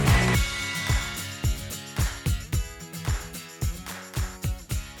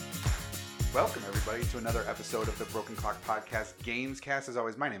welcome everybody to another episode of the Broken Clock Podcast Gamescast. As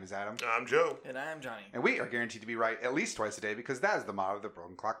always, my name is Adam. I'm Joe. And I'm Johnny. And we are guaranteed to be right at least twice a day because that is the motto of the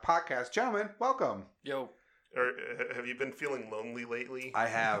Broken Clock Podcast. Gentlemen, welcome. Yo. Have you been feeling lonely lately? I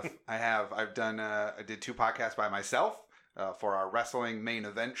have. I've done, I did 2 podcasts by myself for our wrestling main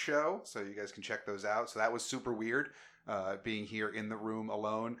event show. So you guys can check those out. So that was super weird. Being here in the room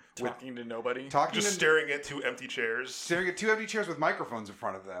alone. Talking to nobody. Staring at 2 empty chairs. Staring at 2 empty chairs with microphones in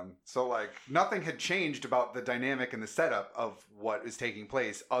front of them. So, like, nothing had changed about the dynamic and the setup of what is taking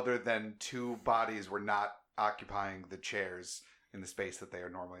place other than 2 bodies were not occupying the chairs in the space that they are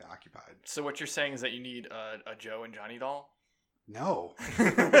normally occupied. So what you're saying is that you need a Joe and Johnny doll? No.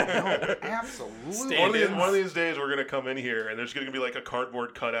 No, absolutely. One of these days we're going to come in here and there's going to be like a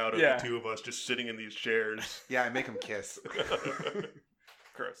cardboard cutout of the 2 of us just sitting in these chairs. Yeah, I make them kiss.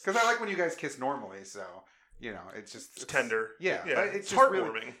 Gross. Because I like when you guys kiss normally, so, you know, it's tender. Yeah. It's just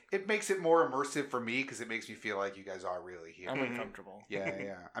heartwarming. Really, it makes it more immersive for me because it makes me feel like you guys are really here. I'm uncomfortable.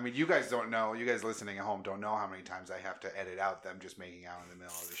 Yeah. I mean, you guys don't know, you guys listening at home don't know how many times I have to edit out them just making out in the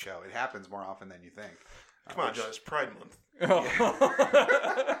middle of the show. It happens more often than you think. Come on, John, it's Pride Month.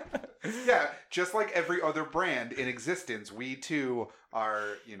 Yeah, just like every other brand in existence, we too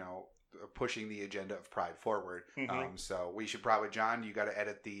are, you know, pushing the agenda of Pride forward. Mm-hmm. So we should probably, John, you got to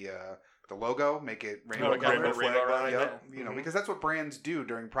edit the logo, make it rainbow rainbow flag flag line. line, Yep. You know, because that's what brands do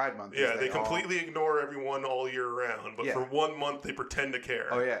during Pride Month. Yeah, they completely ignore everyone all year round, but for 1 month they pretend to care.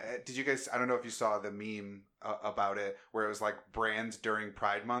 Oh yeah, did you guys? I don't know if you saw the meme about it, where it was like brands during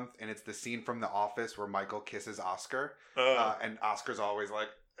Pride Month, and it's the scene from The Office where Michael kisses Oscar, and Oscar's always like,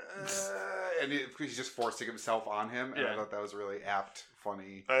 and he's just forcing himself on him, and I thought that was really apt,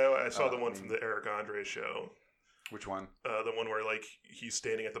 funny. I saw the one from the Eric Andre show. Which one? The one where like he's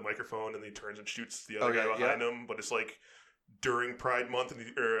standing at the microphone and he turns and shoots the other guy behind him, but it's like during Pride Month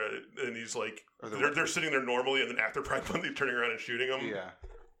and he's like they're sitting there normally, and then after Pride Month he's turning around and shooting him. Yeah,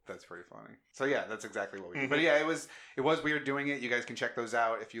 that's pretty funny. So yeah, that's exactly what we did. But yeah, it was weird doing it. You guys can check those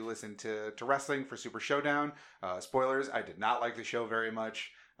out if you listen to wrestling for Super Showdown. Spoilers: I did not like the show very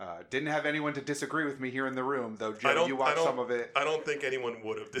much. Didn't have anyone to disagree with me here in the room, though. Joe, you watched some of it. I don't think anyone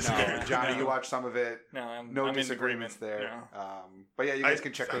would have disagreed. No, Johnny, you watched some of it. No, I'm disagreements there. Yeah. But yeah, you guys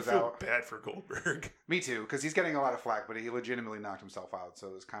can check those out. I feel bad for Goldberg. Me too, because he's getting a lot of flack, but he legitimately knocked himself out, so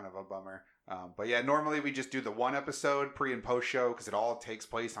it was kind of a bummer. But yeah, normally we just do the 1 episode pre and post show because it all takes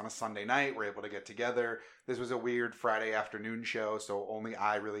place on a Sunday night. We're able to get together. This was a weird Friday afternoon show, so only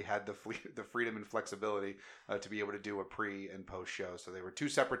I really had the freedom and flexibility to be able to do a pre and post show. So they were 2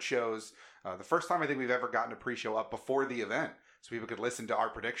 separate shows. The first time I think we've ever gotten a pre-show up before the event, so people could listen to our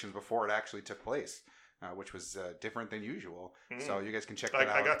predictions before it actually took place. Which was different than usual. So you guys can check that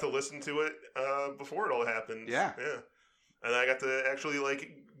out. I got to listen to it before it all happened. Yeah. And I got to actually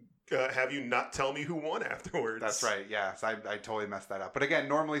have you not tell me who won afterwards. That's right. Yeah, so I totally messed that up. But again,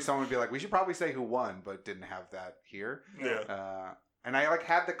 normally someone would be like, "We should probably say who won," but didn't have that here. Yeah. And I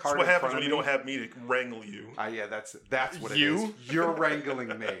had the card. So what happens when you don't have me to wrangle you? Yeah, that's what it is. You're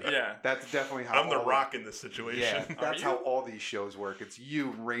wrangling me. Yeah, that's definitely how I'm the Rock in this situation. Yeah, that's how all these shows work. It's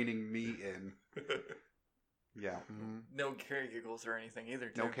you reining me in. Yeah. Mm-hmm. No Carrie giggles or anything either.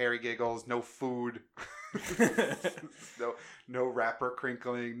 Too. No Carrie giggles. No food. no rapper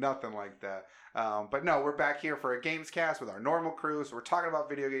crinkling. Nothing like that. But no, we're back here for a Gamescast with our normal crew. So we're talking about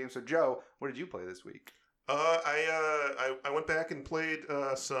video games. So Joe, what did you play this week? I went back and played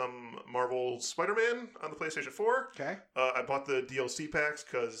some Marvel Spider-Man on the PlayStation 4. Okay. I bought the DLC packs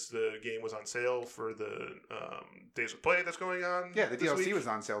because the game was on sale for the Days of Play that's going on. Yeah, the DLC was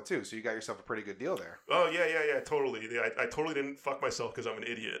on sale too, so you got yourself a pretty good deal there. Oh yeah, totally. I totally didn't fuck myself because I'm an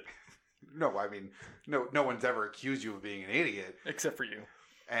idiot. No, I mean, no one's ever accused you of being an idiot. Except for you.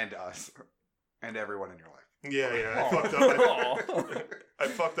 And us. And everyone in your life. Yeah, I fucked up. I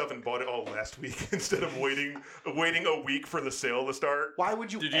fucked up and bought it all last week instead of waiting a week for the sale to start. Why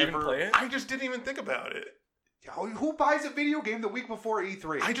would you Did you even play it? I just didn't even think about it. Who buys a video game the week before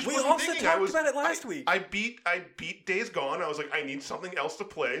E3? We also talked about it last week. I beat Days Gone. I was like, I need something else to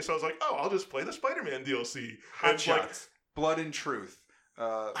play, so I was like, I'll just play the Spider-Man DLC. Hot Shots, Blood and Truth.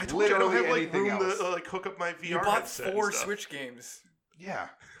 I told you I don't have room to hook up my VR. You bought headset 4 Switch games. Yeah.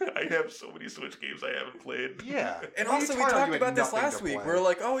 I have so many Switch games I haven't played. Yeah. And also, we talked about this last week. We're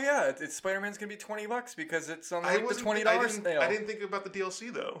like, oh yeah, Spider-Man's going to be $20 because it's on the $20 sale. I didn't think about the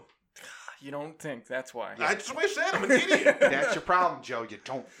DLC though. You don't think, that's why. That's what I said. I'm an idiot. That's your problem, Joe. You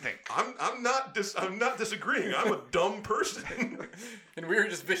don't think. I'm not disagreeing. I'm a dumb person. And we were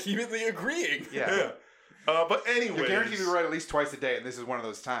just vehemently agreeing. Yeah. But anyway, you're guaranteed to be right at least twice a day, and this is one of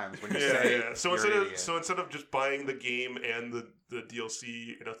those times when you say. Yeah. So instead of just buying the game and the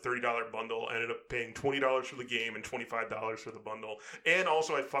DLC in a $30 bundle, I ended up paying $20 for the game and $25 for the bundle. And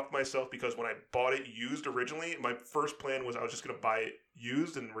also, I fucked myself because when I bought it used originally, my first plan was I was just going to buy it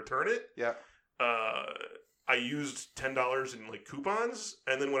used and return it. Yeah. I used $10 in like coupons,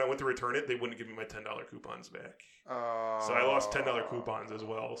 and then when I went to return it, they wouldn't give me my $10 coupons back. So I lost $10 coupons as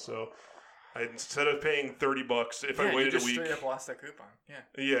well. So instead of paying $30, if I waited a week, you just straight up lost that coupon. Yeah.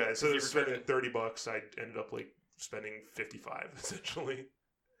 Yeah. Instead of spending $30, I ended up like spending $55 essentially.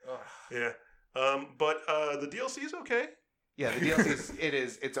 Ugh. Yeah. But the DLC is okay. Yeah, the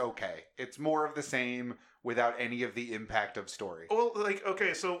DLC it's okay. It's more of the same without any of the impact of story. Well, like,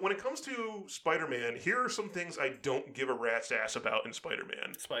 okay, so when it comes to Spider-Man, here are some things I don't give a rat's ass about in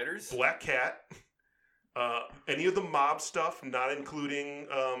Spider-Man. Spiders? Black Cat. Any of the mob stuff, not including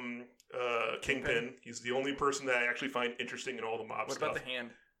Kingpin. He's the only person that I actually find interesting in all the mob stuff. What about the Hand?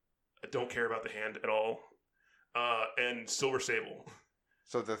 I don't care about the Hand at all. And Silver Sable.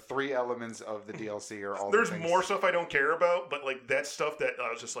 So the three elements of the DLC are all. There's more stuff I don't care about, but like that stuff that I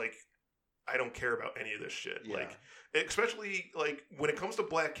was just like, I don't care about any of this shit. Yeah. Like, especially like when it comes to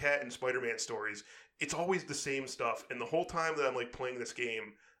Black Cat and Spider-Man stories, it's always the same stuff. And the whole time that I'm like playing this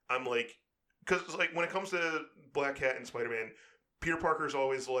game, I'm like, because like when it comes to Black Cat and Spider-Man, Peter Parker's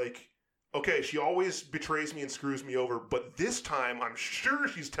always like, okay, she always betrays me and screws me over, but this time I'm sure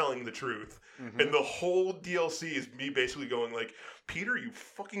she's telling the truth. Mm-hmm. And the whole DLC is me basically going like, Peter, you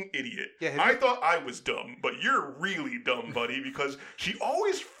fucking idiot. Yeah, I thought I was dumb, but you're really dumb, buddy, because she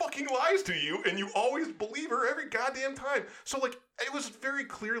always fucking lies to you and you always believe her every goddamn time. So like, it was very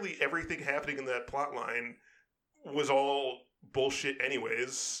clearly everything happening in that plot line was all bullshit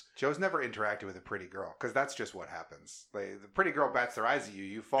anyways. Joe's never interacted with a pretty girl because that's just what happens. Like, the pretty girl bats their eyes at you,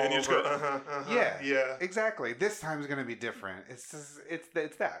 you fall and you over. Just go, yeah, exactly. This time's gonna be different. It's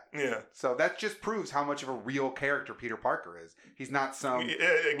that. Yeah. So that just proves how much of a real character Peter Parker is. He's not some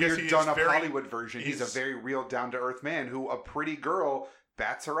weird done up Hollywood version. He's a very real down to earth man who a pretty girl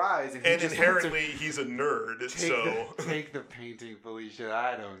bats her eyes, and inherently he's a nerd. Take the painting, Felicia.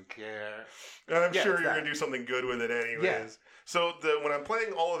 I don't care. I'm sure you're gonna do something good with it anyways. Yeah. So when I'm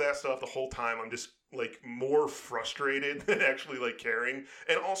playing all of that stuff the whole time, I'm just like more frustrated than actually like caring.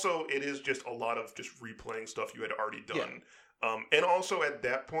 And also, it is just a lot of just replaying stuff you had already done. Yeah. And also at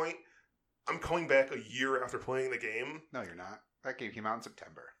that point, I'm coming back a year after playing the game. No, you're not. That game came out in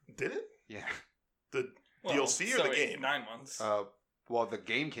September. Did it? Yeah. The DLC or the game? 9 months. Well, the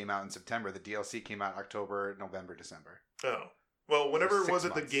game came out in September. The DLC came out October, November, December. Oh. Well, whenever it was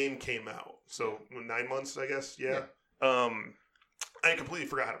that the game came out. So 9 months, I guess. Yeah. I completely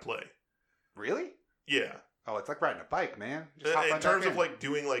forgot how to play. Really? Yeah. Oh, it's like riding a bike, man. In terms of like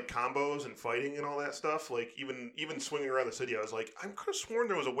doing like combos and fighting and all that stuff, like even swinging around the city, I was like, I could have sworn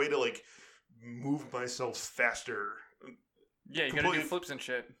there was a way to like move myself faster. Yeah, you gotta do flips and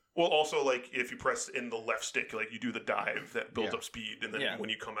shit. Well, also, like, if you press in the left stick, like, you do the dive that builds up speed, and then when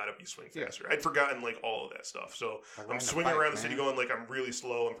you come at it, you swing faster. I'd forgotten, like, all of that stuff. So I'm swinging around the city going, like, I'm really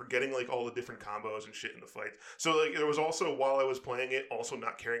slow. I'm forgetting, like, all the different combos and shit in the fight. So, like, there was also, while I was playing it, also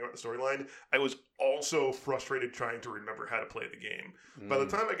not caring about the storyline, I was also frustrated trying to remember how to play the game. By the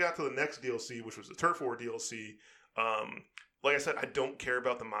time I got to the next DLC, which was the Turf War DLC, like I said, I don't care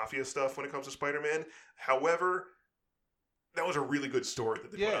about the Mafia stuff when it comes to Spider-Man. However, that was a really good story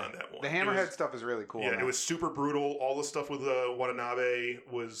that they put on that one. The Hammerhead stuff is really cool. Yeah, it was super brutal. All the stuff with Watanabe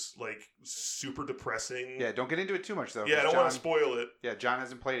was like super depressing. Yeah, don't get into it too much though. Yeah, I don't want to spoil it. Yeah, John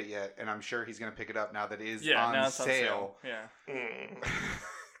hasn't played it yet, and I'm sure he's going to pick it up now that it is on sale. Yeah,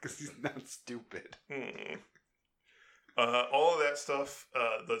 because he's not stupid. All of that stuff.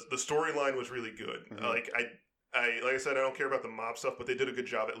 The storyline was really good. Mm-hmm. Like I said, I don't care about the mob stuff, but they did a good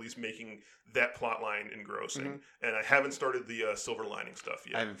job at least making that plot line engrossing. Mm-hmm. And I haven't started the Silver Lining stuff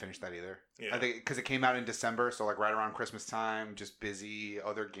yet. I haven't finished that either. Yeah. I think because it came out in December, so like right around Christmas time, just busy,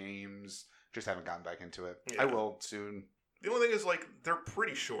 other games, just haven't gotten back into it. Yeah. I will soon. The only thing is, like, they're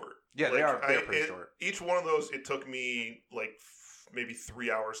pretty short. Yeah, like, they're pretty short. Each one of those, it took me like maybe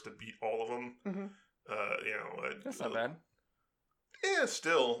 3 hours to beat all of them. Mm-hmm. That's not bad. Yeah,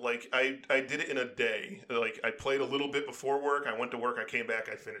 still, like, I did it in a day. Like, I played a little bit before work, I went to work, I came back,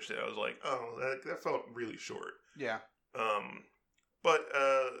 I finished it. I was like, oh, that felt really short. Yeah. But,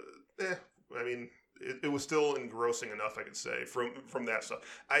 I mean, it was still engrossing enough, I could say, from that stuff.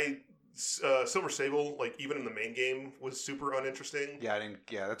 Silver Sable, like, even in the main game, was super uninteresting. Yeah,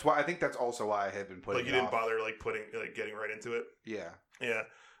 that's why, I think that's also why I had been putting like, you didn't bother, like, getting right into it? Yeah. Yeah.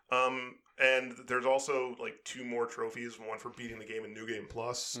 And there's also like 2 more trophies, one for beating the game in New Game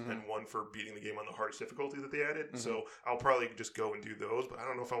Plus, and one for beating the game on the hardest difficulty that they added. So I'll probably just go and do those, but I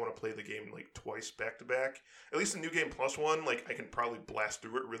don't know if I want to play the game like twice back to back. At least the New Game Plus one, like I can probably blast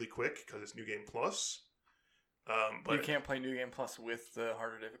through it really quick because it's New Game Plus. But you can't play New Game Plus with the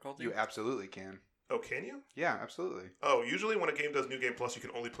harder difficulty? You absolutely can. Oh, can you? Yeah, absolutely. Oh, usually when a game does New Game Plus, you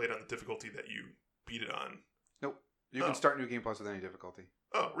can only play it on the difficulty that you beat it on. Nope. You can start New Game Plus with any difficulty.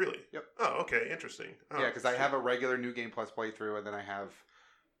 Oh, really? Yep. Oh, okay. Interesting. Oh, yeah, because I have a regular New Game Plus playthrough, and then I have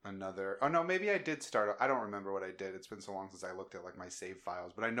another... Oh, no, maybe I did start... I don't remember what I did. It's been so long since I looked at like my save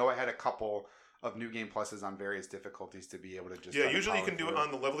files. But I know I had a couple of New Game Pluses on various difficulties to be able to just... Yeah, usually you can do it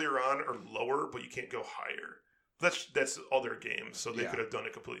on the level you're on or lower, but you can't go higher. That's other games, so they could have done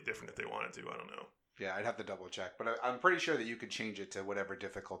it completely different if they wanted to. I don't know. Yeah, I'd have to double check. But I'm pretty sure that you could change it to whatever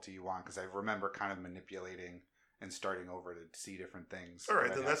difficulty you want, because I remember kind of manipulating and starting over to see different things. All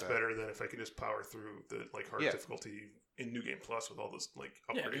right, then that's better than if I could just power through the like hard difficulty in New Game Plus with all this like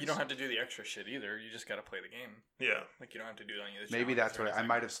upgrades. Yeah, but you don't have to do the extra shit either. You just got to play the game. Yeah, like you don't have to do any of this. Maybe that's what I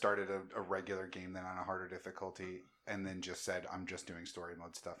might have started a regular game then on a harder difficulty, and then just said I'm just doing story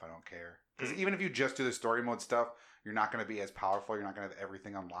mode stuff. I don't care, because even if you just do the story mode stuff, you're not going to be as powerful. You're not going to have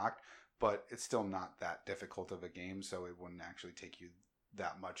everything unlocked, but it's still not that difficult of a game, so it wouldn't actually take you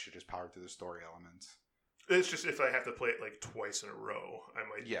that much to just power through the story elements. It's just if I have to play it like twice in a row, I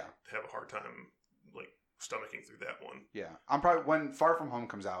might have a hard time like stomaching through that one. Yeah, I'm probably when Far From Home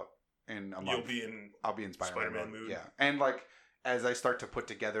comes out in a month. I'll be in Spider-Man mood. Yeah, and like as I start to put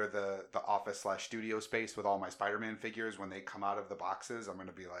together the office/studio space with all my Spider-Man figures when they come out of the boxes, I'm going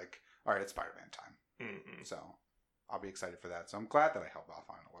to be like, all right, it's Spider-Man time. So I'll be excited for that. So I'm glad that I held off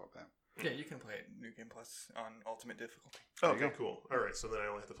on it a little bit. Yeah, you can play it New Game Plus on Ultimate difficulty. Okay, cool. All right, so then I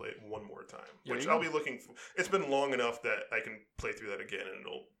only have to play it one more time, which I'll be looking for. It's been long enough that I can play through that again, and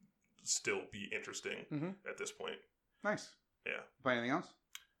it'll still be interesting at this point. Nice. Yeah. Play anything else?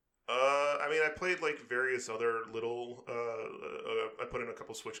 I mean, I played like various other little. I put in a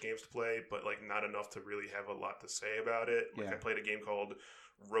couple Switch games to play, but like not enough to really have a lot to say about it. Like I played a game called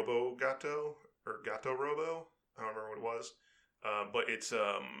Robo Gato or Gato Robo. I don't remember what it was, but it's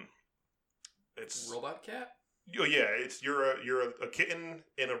Robot Cat. Oh yeah, you're a kitten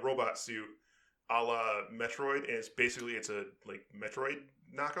in a robot suit, a la Metroid, and it's a like Metroid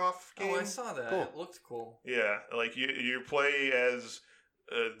knockoff game. Oh, I saw that. Cool. It looked cool. Yeah, like you play as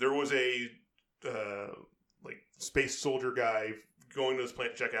there was a like space soldier guy going to this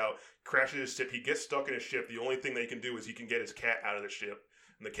planet to check out, crashes his ship. He gets stuck in his ship. The only thing that he can do is he can get his cat out of the ship,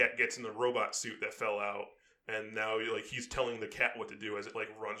 and the cat gets in the robot suit that fell out. And now, like, he's telling the cat what to do as it like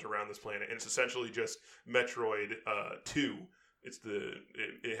runs around this planet, and it's essentially just Metroid 2.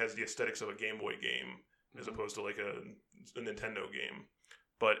 It has the aesthetics of a Game Boy game as opposed to like a Nintendo game.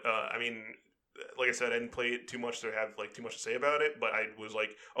 But I mean, like I said, I didn't play it too much to have like too much to say about it. But I was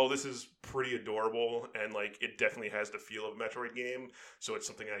like, oh, this is pretty adorable, and like it definitely has the feel of a Metroid game. So it's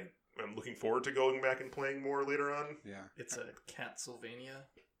something I'm looking forward to going back and playing more later on. Yeah, it's a Castlevania.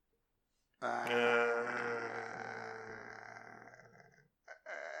 I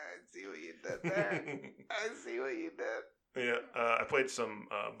see what you did there. I see what you did. Yeah, I played some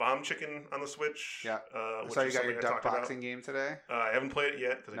Bomb Chicken on the Switch. Yeah, so you got your duck boxing game today? I haven't played it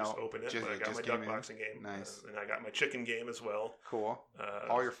yet because I just opened it, but I got my duck boxing game. Nice. And I got my chicken game as well. Cool.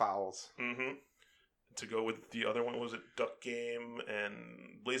 All your fowls. Mm-hmm. To go with the other one, was it Duck Game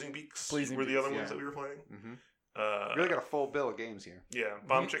and Blazing Beaks? Blazing were the Beaks, other ones that we were playing. Mm-hmm. Really got a full bill of games here. Yeah,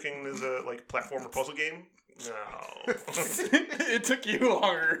 Bomb Chicken is a like platformer puzzle game. No, it took you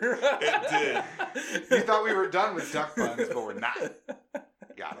longer. It did. You thought we were done with duck buns, but we're not.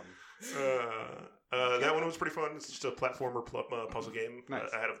 Got them. That one was pretty fun. It's just a platformer puzzle game. Nice.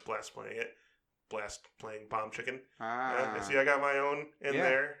 I had a blast playing it. Blast playing Bomb Chicken. See, I got my own in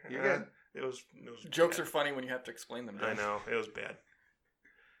there. You're good. It was jokes bad. Are funny when you have to explain them. I know it was bad.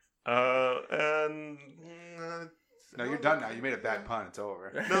 No, you're done now. You made a bad pun. It's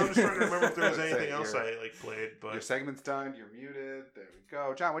over. No, I'm just trying to remember if there was anything else I like played. But your segment's done. You're muted. There we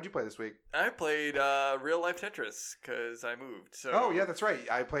go. John, what'd you play this week? I played Real Life Tetris because I moved. So. Oh yeah, that's right.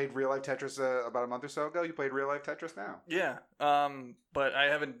 I played Real Life Tetris about a month or so ago. You played Real Life Tetris now. Yeah. But I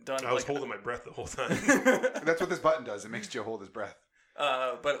haven't done. I was holding my breath the whole time. That's what this button does. It makes Joe hold his breath.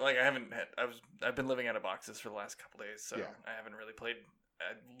 But like I haven't had. I've been living out of boxes for the last couple days, so I haven't really played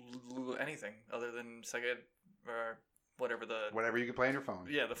anything other than Sega or whatever you can play on your phone.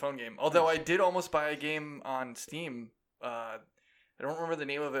 Yeah, the phone game. Although I did almost buy a game on Steam. I don't remember the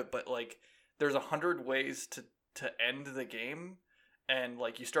name of it, but like there's 100 ways to end the game, and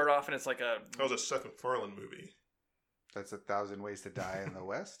like you start off and it's like that was a Seth MacFarlane movie. That's 1,000 Ways to Die in the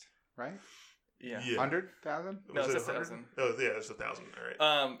West, right? Yeah. 100,000? No, it's 1,000. Oh, yeah, it's 1,000.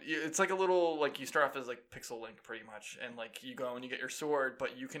 All right. It's like a little, like, you start off as, like, Pixel Link, pretty much, and, like, you go and you get your sword,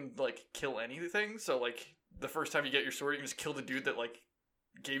 but you can, like, kill anything, so, like, the first time you get your sword, you can just kill the dude that, like,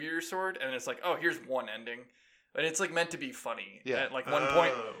 gave you your sword, and it's like, oh, here's one ending. And it's, like, meant to be funny. Yeah. At, like, one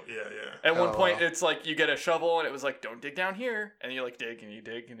point... Yeah. At one point, it's like, you get a shovel, and it was like, don't dig down here. And you, like, dig, and you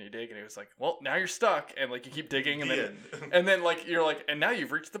dig, and you dig, and it was like, well, now you're stuck. And, like, you keep digging, and then, like, you're like, and now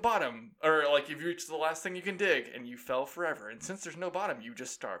you've reached the bottom. Or, like, you've reached the last thing you can dig, and you fell forever. And since there's no bottom, you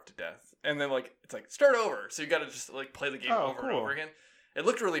just starve to death. And then, like, it's like, start over. So you gotta just, like, play the game over and over again. It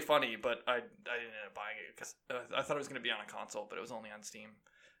looked really funny, but I didn't end up buying it, because I thought it was going to be on a console, but it was only on Steam.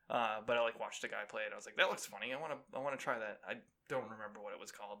 But I, like, watched a guy play it. I was like, that looks funny. I want to try that. I don't remember what it was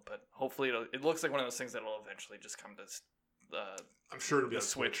called, but hopefully it looks like one of those things that'll eventually just come to I'm sure it'll be a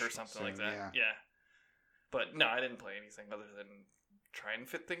Switch or something like that. Yeah. But no, I didn't play anything other than try and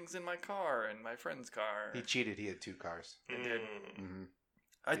fit things in my car and my friend's car. He cheated. He had 2 cars. I did. Mm-hmm.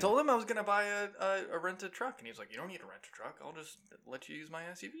 I told him I was going to buy a rented truck, and he was like, you don't need to rent a truck. I'll just let you use my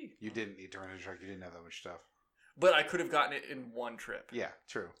SUV. You didn't need to rent a truck. You didn't have that much stuff. But I could have gotten it in one trip. Yeah,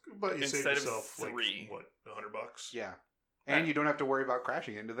 true. But you saved yourself, like, $3. What, $100? Yeah. And you don't have to worry about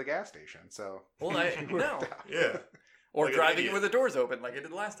crashing into the gas station, so... Well, no. Yeah. Or like driving it with the doors open like I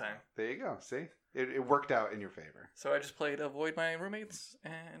did last time. There you go. See? It worked out in your favor. So I just played Avoid My Roommates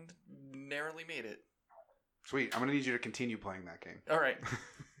and narrowly made it. Sweet. I'm going to need you to continue playing that game. All right.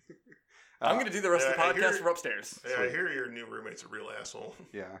 I'm going to do the rest of the podcast from upstairs. Yeah, I hear your new roommate's a real asshole.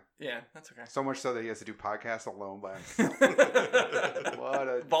 Yeah. Yeah, that's okay. So much so that he has to do podcasts alone by himself.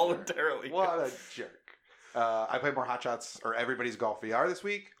 Voluntarily. What a jerk. I played more Hot Shots or Everybody's Golf VR this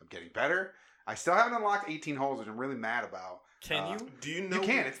week. I'm getting better. I still haven't unlocked 18 holes, which I'm really mad about. Can you? Do you know? You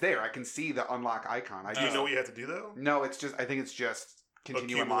can. It's there. I can see the unlock icon. Do you know what you have to do, though? No, it's just... I think it's just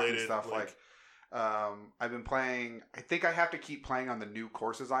continue unlocking stuff like I've been playing. I think I have to keep playing on the new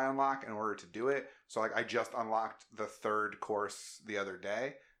courses I unlock in order to do it. So like I just unlocked the 3rd course the other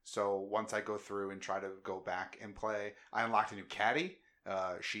day. So once I go through and try to go back and play, I unlocked a new caddy.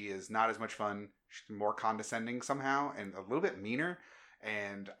 She is not as much fun. She's more condescending somehow and a little bit meaner.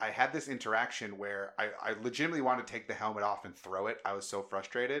 And I had this interaction where I legitimately wanted to take the helmet off and throw it. I was so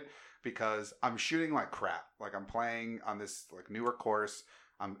frustrated because I'm shooting like crap. Like I'm playing on this like newer course.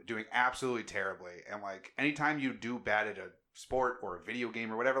 I'm doing absolutely terribly. And like anytime you do bad at a sport or a video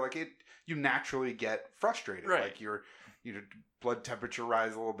game or whatever, like you naturally get frustrated. Right. Like your blood temperature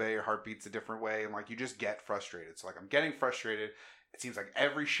rises a little bit, your heart beats a different way, and like you just get frustrated. So like I'm getting frustrated. It seems like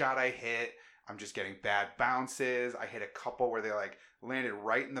every shot I hit, I'm just getting bad bounces. I hit a couple where they like landed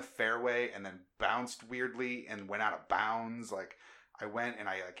right in the fairway and then bounced weirdly and went out of bounds. Like I went and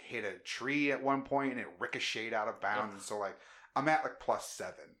I like hit a tree at one point and it ricocheted out of bounds. And so like I'm at like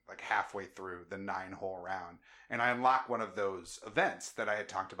 +7, like halfway through the 9-hole round. And I unlock one of those events that I had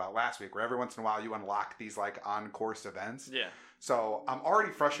talked about last week, where every once in a while you unlock these like on-course events. Yeah. So I'm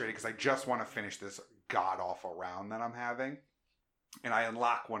already frustrated because I just want to finish this god-awful round that I'm having. And I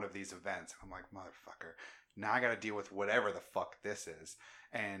unlock one of these events. I'm like, motherfucker, now I got to deal with whatever the fuck this is.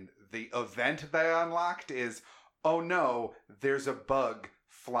 And the event that I unlocked is, oh no, there's a bug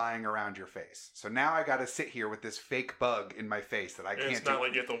flying around your face. So now I got to sit here with this fake bug in my face that I can't do. It's not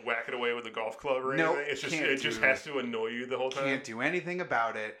like you have to whack it away with a golf club or anything. It's just it just has to annoy you the whole time. Can't do anything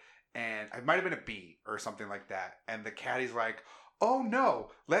about it. And it might have been a B or something like that. And the caddy's like, oh no,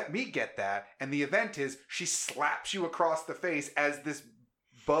 let me get that. And the event is she slaps you across the face as this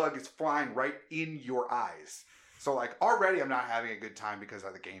bug is flying right in your eyes. So like already I'm not having a good time because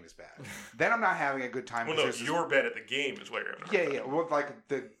the game is bad. Then I'm not having a good time. Well, no, you're bad at the game is what you're having a hard time. Yeah. Well, like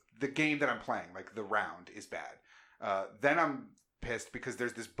the game that I'm playing, like the round is bad. Then I'm pissed because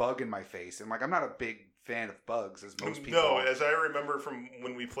there's this bug in my face, and like I'm not a big fan of bugs as most people. No, as I remember from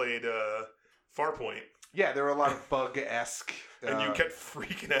when we played Farpoint. Yeah, there were a lot of bug-esque. And you kept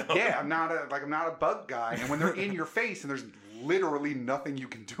freaking out. Yeah, I'm not a bug guy, and when they're in your face and there's literally nothing you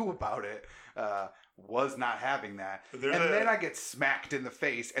can do about it. Was not having that. Then I get smacked in the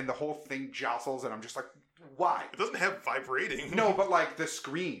face and the whole thing jostles and I'm just like, why? It doesn't have vibrating. No, but like the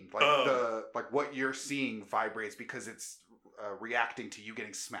screen, like what you're seeing vibrates because it's reacting to you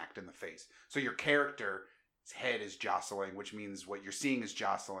getting smacked in the face. So your character's head is jostling, which means what you're seeing is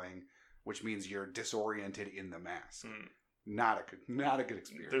jostling, which means you're disoriented in the mask. Not a good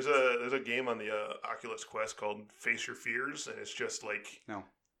experience. There's a game on the Oculus Quest called Face Your Fears, and it's just like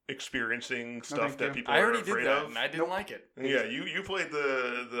experiencing stuff that people are afraid of. And I didn't like it. Yeah, you played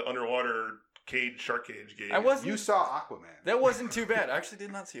the underwater Shark Cage game. You saw Aquaman. That wasn't too bad. I actually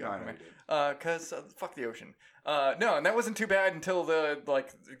did not see No, I know Aquaman. you Because fuck the ocean. No, and that wasn't too bad until the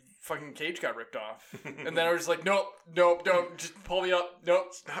fucking cage got ripped off. And then I was just like, nope, don't. Just pull me up. Nope.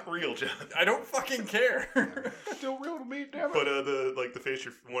 It's not real, John. I don't fucking care. Still real to me, damn it. But the face,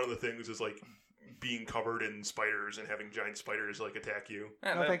 one of the things is like being covered in spiders and having giant spiders like attack you.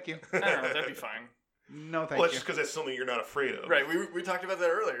 No, thank you. I don't know. That'd be fine. No, thank Well, you. that's just because that's something you're not afraid of. Right. We talked about that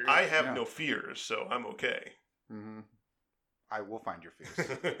earlier. I have no fears, so I'm okay. Mm-hmm. I will find your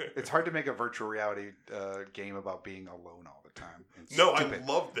fears. It's hard to make a virtual reality game about being alone all the time. And no, stupid. I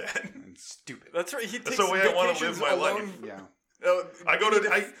love that. And stupid. That's right. He takes That's the way I want to live my alone. life. Yeah. I go to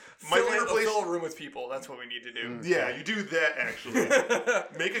my favorite place. Fill a room with people. That's what we need to do. Yeah, you do that actually.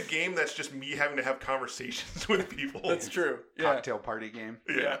 Make a game that's just me having to have conversations with people. That's true. Yeah. Cocktail party game.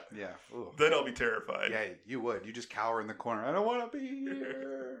 Yeah. Yeah. Ooh. Then I'll be terrified. Yeah, you would. You just cower in the corner. I don't want to be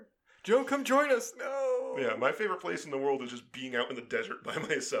here. Joe, come join us. No. Yeah, my favorite place in the world is just being out in the desert by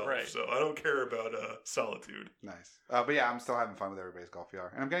myself. Right. So I don't care about solitude. Nice. But yeah, I'm still having fun with everybody's golf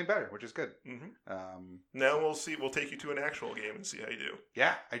VR, and I'm getting better, which is good. Mm-hmm. Now we'll see. We'll take you to an actual game and see how you do.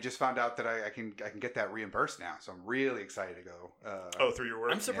 Yeah, I just found out that I can get that reimbursed now, so I'm really excited to go. Through your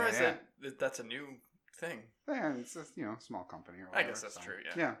work. I'm surprised that that's a new thing. Yeah, it's just, small company or whatever. I guess that's true.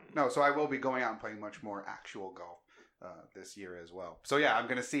 Yeah. Yeah. No, so I will be going out and playing much more actual golf this year as well. So yeah, I'm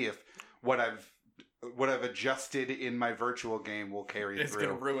gonna see if what I've adjusted in my virtual game will carry through. It's going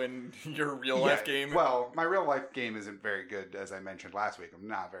to ruin your real life game. Well, my real life game isn't very good, as I mentioned last week. I'm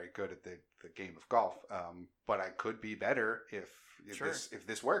not very good at the game of golf, but I could be better if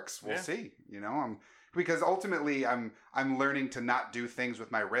this works. We'll see. Because ultimately I'm learning to not do things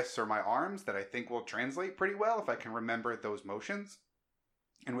with my wrists or my arms that I think will translate pretty well if I can remember those motions.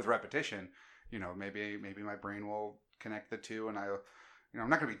 And with repetition, maybe my brain will connect the two, and I'm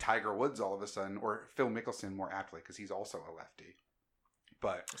not going to be Tiger Woods all of a sudden, or Phil Mickelson more aptly, because he's also a lefty.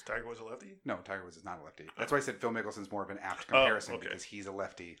 But is Tiger Woods a lefty? No, Tiger Woods is not a lefty. That's why I said Phil Mickelson's more of an apt comparison, because he's a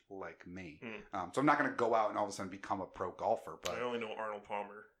lefty like me. So I'm not going to go out and all of a sudden become a pro golfer. But I only know Arnold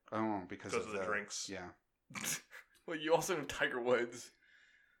Palmer. Oh, because of the drinks. Yeah. Well, you also know Tiger Woods.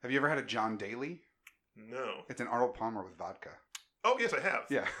 Have you ever had a John Daly? No. It's an Arnold Palmer with vodka. Oh, yes, I have.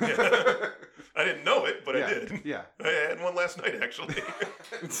 Yeah. I didn't know it, but I did. Yeah. I had one last night, actually.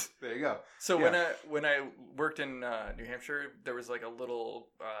 There you go. So when I worked in New Hampshire, there was like a little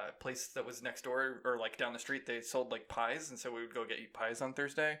place that was next door or like down the street. They sold like pies, and so we would go eat pies on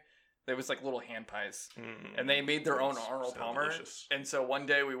Thursday. There was like little hand pies, and they made their own Arnold Palmer. Delicious. And so one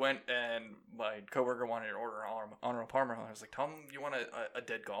day we went, and my coworker wanted to order Arnold Palmer. And I was like, "Tell him you want a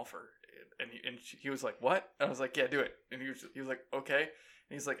dead golfer." And he was like, "What?" And I was like, "Yeah, do it." And he was like, "Okay."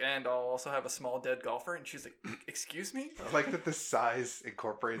 And he's like, "And I'll also have a small dead golfer." And she's like, "Excuse me?" I like that the size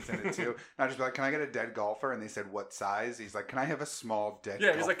incorporates in it too. And I just be like, "Can I get a dead golfer?" And they said, "What size?" He's like, "Can I have a small dead golfer?"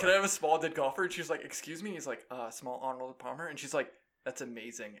 Yeah, he's like, "Can I have a small dead golfer?" And she's like, "Excuse me?" He's like, "Small Arnold Palmer." And she's like, "That's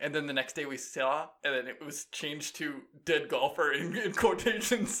amazing." And then the next day we saw, and then it was changed to dead golfer in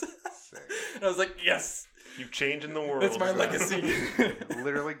quotations. And I was like, "Yes." You've changed in the world. That's my legacy.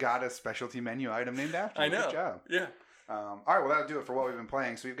 Literally got a specialty menu item named after you. I know. Good job. Yeah. All right, well, that'll do it for what we've been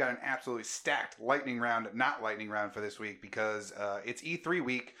playing. So we've got an absolutely stacked lightning round for this week because it's E3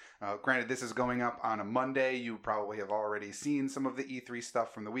 week. Granted, this is going up on a Monday. You probably have already seen some of the E3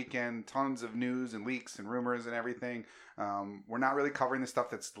 stuff from the weekend. Tons of news and leaks and rumors and everything. We're not really covering the stuff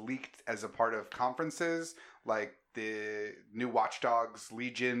that's leaked as a part of conferences, like the new Watch Dogs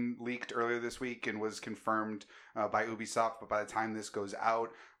Legion leaked earlier this week and was confirmed by Ubisoft. But by the time this goes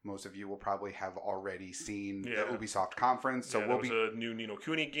out, most of you will probably have already seen the Ubisoft conference. So there was a new Ni no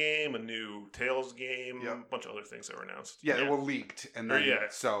Kuni game, a new Tales game, a bunch of other things that were announced. Yeah, they were leaked. And then,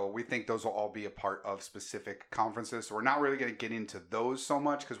 so we think those will all be a part of specific conferences. So we're not really going to get into those so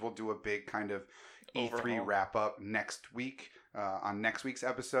much because we'll do a big kind of E3 wrap up next week. On next week's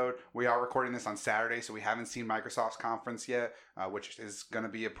episode. We are recording this on Saturday, so we haven't seen Microsoft's conference yet, which is going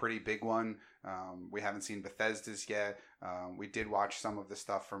to be a pretty big one. We haven't seen Bethesda's yet. We did watch some of the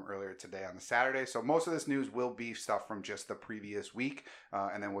stuff from earlier today on the Saturday, so most of this news will be stuff from just the previous week,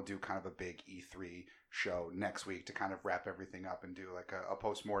 and then we'll do kind of a big E3 show next week to kind of wrap everything up and do like a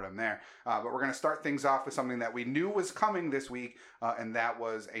post-mortem there. But we're going to start things off with something that we knew was coming this week, and that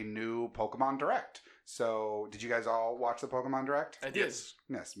was a new Pokemon Direct. So, did you guys all watch the Pokemon Direct? I did.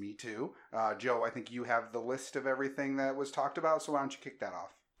 Yes, me too. Joe, I think you have the list of everything that was talked about, so why don't you kick that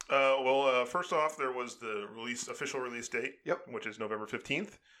off? First off, there was the official release date, which is November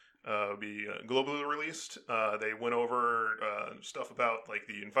 15th. be globally released. They went over stuff about like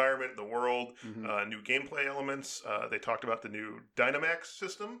the environment, the world, new gameplay elements. They talked about the new Dynamax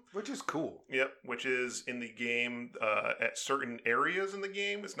system, which is cool. Yep, which is in the game at certain areas in the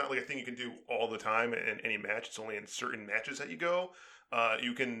game. It's not like a thing you can do all the time in any match. It's only in certain matches that you go.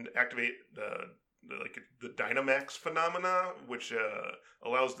 You can activate the Dynamax phenomena, which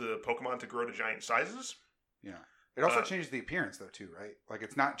allows the Pokemon to grow to giant sizes. Yeah. It also changes the appearance, though, too, right? Like,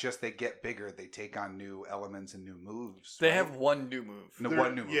 it's not just they get bigger; they take on new elements and new moves. They have one new move.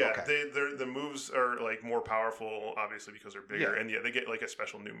 One new move. Yeah, okay. the moves are like more powerful, obviously, because they're bigger, and they get like a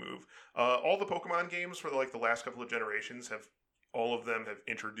special new move. All the Pokemon games for the last couple of generations all of them have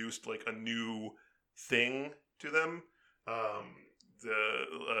introduced like a new thing to them.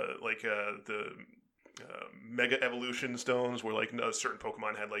 The Mega Evolution Stones, where like a certain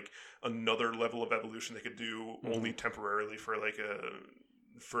Pokemon had like another level of evolution they could do only temporarily for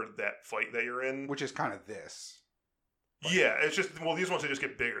for that fight that you're in, which is kind of this. Yeah, it's just these ones they just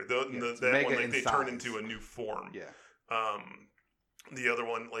get bigger. That one they turn into a new form. Yeah. The other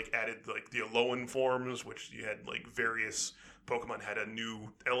one added the Alolan forms, which you had various Pokemon had a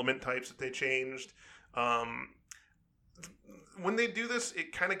new element types that they changed. When they do this,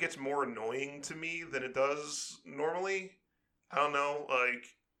 it kind of gets more annoying to me than it does normally. I don't know, I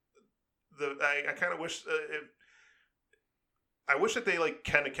kind of wish I wish that they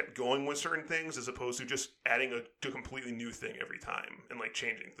kind of kept going with certain things as opposed to just adding a completely new thing every time and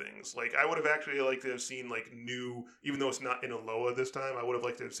changing things. I would have actually liked to have seen new, even though it's not in Alola this time, I would have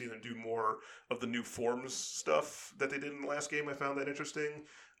liked to have seen them do more of the new forms stuff that they did in the last game. I found that interesting.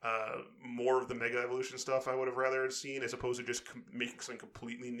 More of the Mega Evolution stuff I would have rather seen as opposed to just making something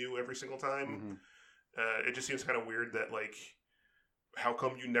completely new every single time. Mm-hmm. It just seems kind of weird that how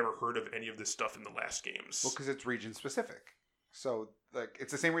come you never heard of any of this stuff in the last games? Well, because it's region specific. So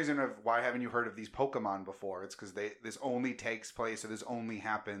it's the same reason of why haven't you heard of these Pokemon before? It's because this only takes place or this only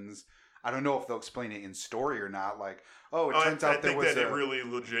happens. I don't know if they'll explain it in story or not. Turns out there was I think that it really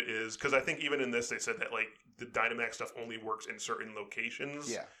legit is, because I think even in this they said that the Dynamax stuff only works in certain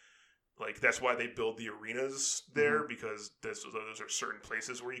locations. Yeah. That's why they build the arenas there, because those are certain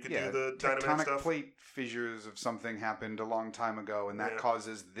places where you could do the Dynamax stuff. Tectonic plate fissures of something happened a long time ago, and that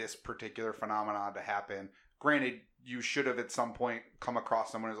causes this particular phenomenon to happen. Granted, you should have at some point come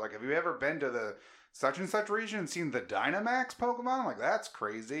across someone who's like, have you ever been to the such and such region and seen the Dynamax Pokemon? That's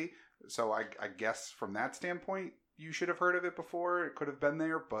crazy. So I guess from that standpoint, you should have heard of it before. It could have been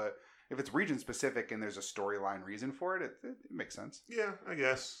there, but if it's region specific and there's a storyline reason for it, it makes sense. Yeah, I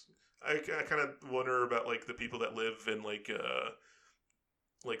guess. I kind of wonder about the people that live in the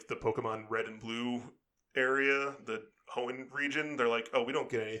Pokemon Red and Blue area, the Hoenn region. They're oh, we don't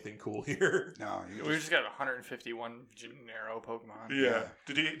get anything cool here. No, we just got 151 Gennaro Pokemon. Yeah.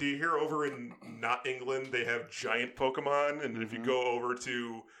 Do you hear over in not England they have giant Pokemon, and if you go over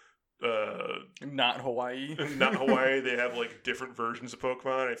to not Hawaii, they have different versions of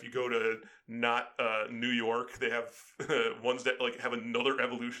Pokemon. If you go to not New York, they have ones that have another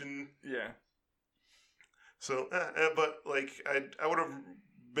evolution. Yeah. So, but I would have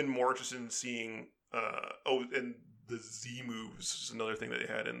been more interested in seeing. And the Z moves is another thing that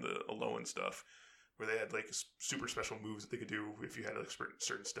they had in the Alolan stuff, where they had super special moves that they could do if you had a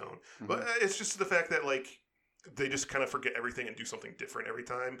certain stone. Mm-hmm. But it's just the fact that they just kind of forget everything and do something different every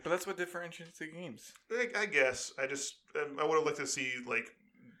time. But that's what differentiates the games. I guess. I would have liked to see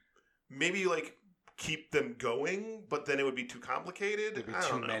maybe keep them going, but then it would be too complicated. There'd be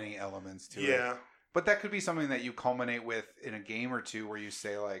too many elements to it. Yeah. But that could be something that you culminate with in a game or two where you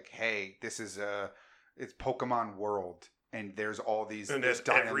say hey, this is it's Pokemon World and there's all these and there's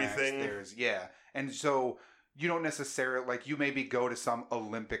everything. And so you don't necessarily you maybe go to some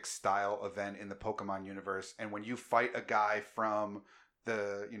Olympic style event in the Pokemon universe, and when you fight a guy from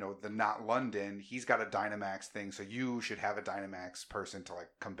the not London, he's got a Dynamax thing, so you should have a Dynamax person to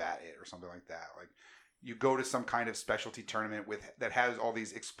combat it or something like that. You go to some kind of specialty tournament that has all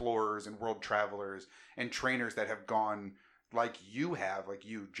these explorers and world travelers and trainers that have gone you,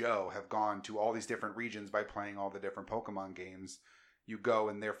 Joe, have gone to all these different regions by playing all the different Pokemon games. You go,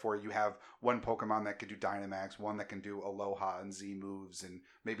 and therefore you have one Pokemon that can do Dynamax, one that can do Aloha and Z moves, and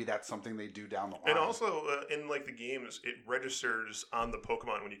maybe that's something they do down the line. And also, in the games, it registers on the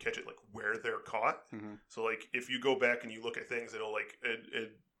Pokemon when you catch it, where they're caught. Mm-hmm. So, if you go back and you look at things, it'll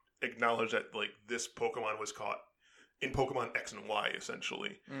it acknowledge that this Pokemon was caught in Pokemon X and Y,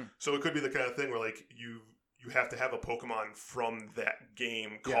 essentially. So it could be the kind of thing where you have to have a Pokemon from that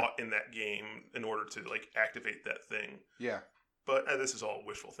game caught in that game in order to activate that thing. Yeah. But this is all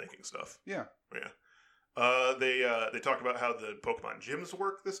wishful thinking stuff. Yeah. Yeah. They talked about how the Pokemon gyms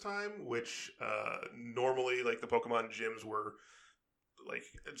work this time, which normally like the Pokemon gyms were like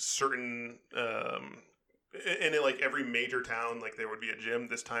certain and in like every major town like there would be a gym.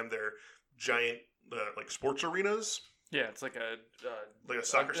 This time they're giant like sports arenas. Yeah, it's like a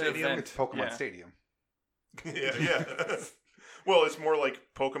soccer stadium. It's Pokemon Stadium. Yeah. Well, it's more like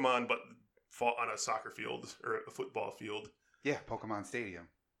Pokemon, but fought on a soccer field or a football field. Yeah, Pokemon Stadium.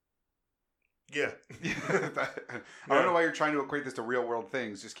 Yeah. I don't know why you're trying to equate this to real world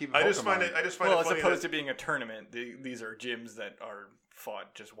things. Just keep it Pokemon. I just find it well, funny as opposed to being a tournament, these are gyms that are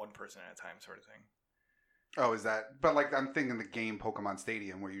fought just one person at a time, sort of thing. Oh, is that? But like, I'm thinking the game Pokemon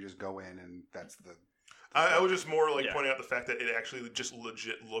Stadium, where you just go in and that's the. I was just more like pointing out the fact that it actually just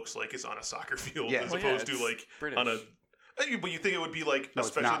legit looks like it's on a soccer field as opposed to like British. on a. But you think it would be like a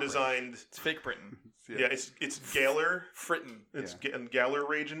specially designed? It's fake Britain. Yeah, it's Galar. Fritten. It's Galar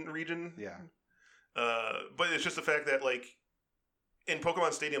region. Yeah. But it's just the fact that like in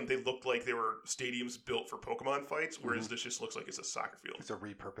Pokemon Stadium they looked like they were stadiums built for Pokemon fights, whereas this just looks like it's a soccer field. It's a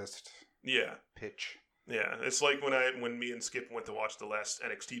repurposed. Pitch. Yeah, it's like when me and Skip went to watch the last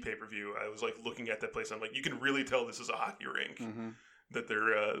NXT pay per view. I was like looking at that place. I'm like, you can really tell this is a hockey rink that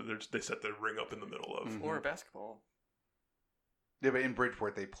they set the ring up in the middle of, or a basketball. Yeah, but in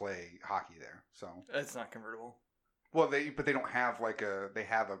Bridgeport they play hockey there, so it's not convertible. Well, they don't have like they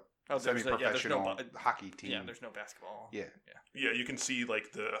have a semi-professional hockey team. Yeah, there's no basketball. Yeah. You can see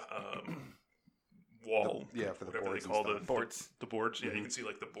like the wall. For the boards. They call the boards. The boards. Yeah, you can see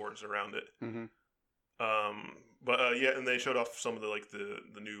like the boards around it. Mm-hmm. And they showed off some of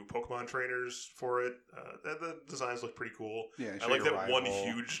the new Pokemon trainers for it. The designs look pretty cool. Yeah, I like that one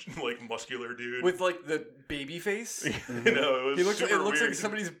huge like muscular dude with like the baby face. You know, it looks like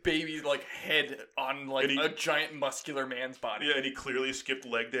somebody's baby like head on like a giant muscular man's body. Yeah, and he clearly skipped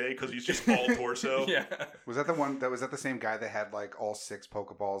leg day because he's just all torso. Yeah. Was that the same guy that had like all 6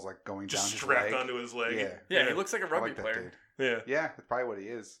 Pokeballs like going just down strapped his leg? onto his leg? Yeah, he looks like a rugby player. Yeah, that's probably what he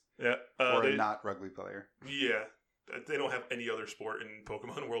is. Yeah, or a not rugby player. Yeah, they don't have any other sport in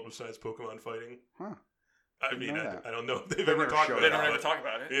Pokemon World besides Pokemon fighting. Huh. I mean, I don't know if they've ever talked about it. They don't ever talk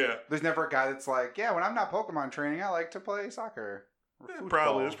about it. Yeah. There's never a guy that's like, yeah, when I'm not Pokemon training, I like to play soccer.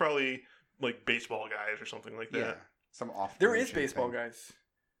 Probably. There's probably like baseball guys or something like that. Yeah. Some off. There is baseball guys.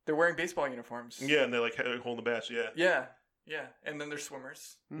 They're wearing baseball uniforms. Yeah, and they like hold the bats. Yeah. Yeah. Yeah, and then there's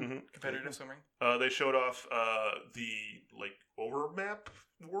swimmers, competitive swimming. They showed off the like overmap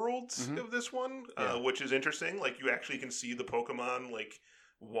worlds of this one, which is interesting. Like you actually can see the Pokemon like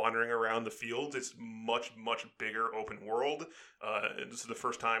wandering around the fields. It's much bigger open world. This is the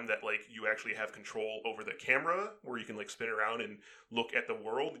first time that like you actually have control over the camera, where you can like spin around and look at the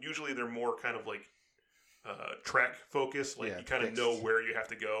world. Usually they're more kind of like track focused. Like you kind of know where you have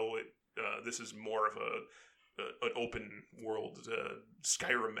to go. This is more of an open world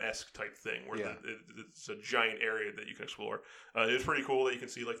Skyrim-esque type thing where it's a giant area that you can explore. It's pretty cool that you can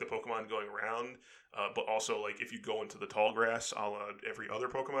see like the Pokemon going around, but also like if you go into the tall grass a la every other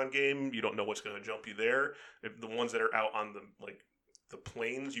Pokemon game, you don't know what's going to jump you there. If the ones that are out on the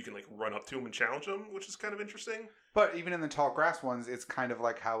plains, you can like run up to them and challenge them, which is kind of interesting. But even in the tall grass ones, it's kind of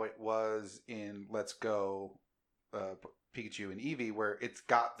like how it was in Let's Go Pikachu and Eevee, where it's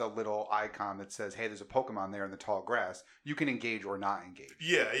got the little icon that says, hey, there's a Pokemon there in the tall grass. You can engage or not engage.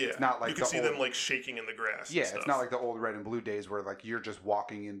 Yeah. It's not like you can see them like shaking in the grass. Yeah, it's not like the old Red and Blue days where like you're just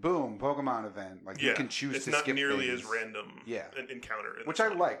walking in, boom, Pokemon event. Like you can choose to skip It's not nearly things. as random an encounter. Which I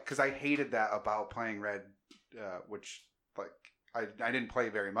like, because I hated that about playing Red, which like I didn't play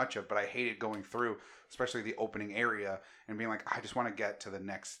very much of, but I hated going through, especially the opening area, and being like, I just want to get to the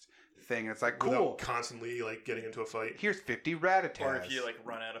next thing. And it's like, cool. Without constantly like getting into a fight. Here's 50 Rattatas. Or if you like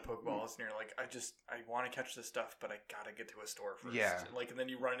run out of Pokeballs and you're like, I want to catch this stuff, but I gotta get to a store first. Yeah. Like, and then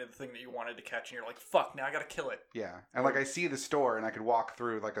you run into the thing that you wanted to catch and you're like, fuck, now I gotta kill it. Yeah. And like I see the store and I could walk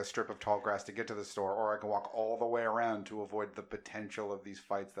through like a strip of tall grass to get to the store, or I can walk all the way around to avoid the potential of these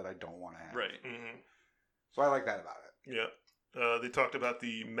fights that I don't want to have. Right. Mm-hmm. So I like that about it. Yeah. They talked about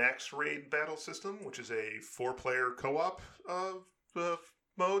the Max Raid battle system, which is a 4-player co-op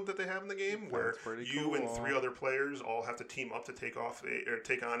mode that they have in the game, where you and 3 other players all have to team up to take on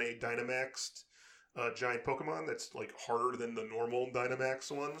a Dynamaxed giant Pokemon that's like harder than the normal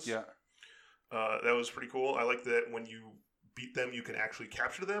Dynamax ones. Yeah. That was pretty cool. I like that when you beat them, you can actually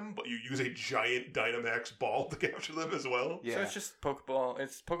capture them, but you use a giant Dynamax ball to capture them as well. Yeah. So it's just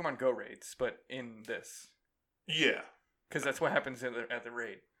it's Pokemon Go raids, but in this. Yeah. Because that's what happens at the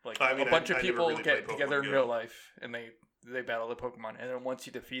raid. Like I mean, a bunch of people really get together in real life and they battle the Pokemon, and then once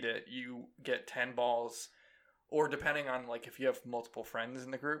you defeat it, you get 10 balls, or depending on like if you have multiple friends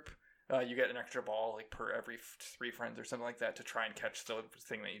in the group, you get an extra ball like per every 3 friends or something like that to try and catch the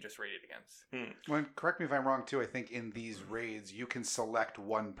thing that you just raided against. Well, correct me if I'm wrong too. I think in these raids you can select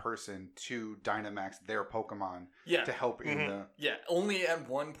one person to Dynamax their Pokemon to help in the... Yeah, only at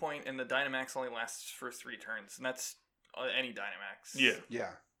one point, and the Dynamax only lasts for 3 turns, and that's any Dynamax. Yeah. Yeah.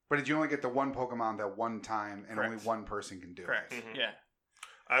 But you only get the one Pokemon that one time, and Correct. only one person can do Correct. it. Yeah.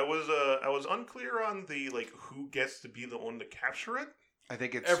 I was unclear on the like who gets to be the one to capture it. I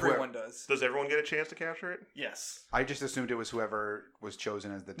think it's everyone does. Does everyone get a chance to capture it? Yes. I just assumed it was whoever was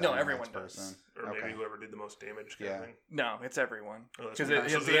chosen as the Dynamax everyone person. Or maybe whoever did the most damage kind of thing. No, it's everyone. Because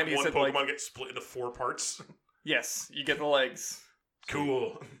then one Pokemon gets split into 4 parts. Yes, you get the legs.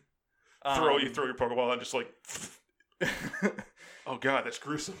 Cool. Throw your Pokeball and just like... Oh god, that's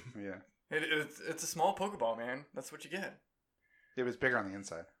gruesome. Yeah. It's a small Pokeball, man. That's what you get. It was bigger on the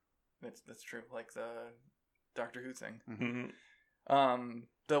inside. That's true. Like the Doctor Who thing. Mm-hmm.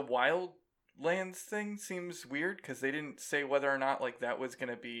 The Wildlands thing seems weird because they didn't say whether or not like that was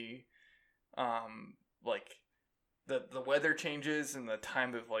gonna be, like the weather changes and the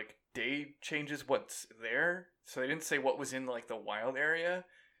time of like day changes what's there. So they didn't say what was in like the wild area,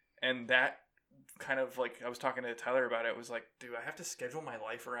 and that kind of like I was talking to Tyler about it. Was like, do I have to schedule my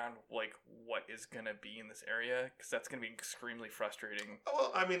life around like what is gonna be in this area? Because that's gonna be extremely frustrating.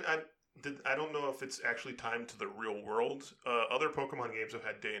 Well, I mean, I don't know if it's actually timed to the real world. Other Pokemon games have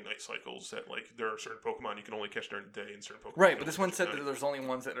had day and night cycles that like there are certain Pokemon you can only catch during the day and certain Pokemon. Right, but this one said that there's only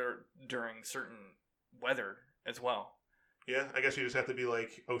ones that are during certain weather as well. Yeah, I guess you just have to be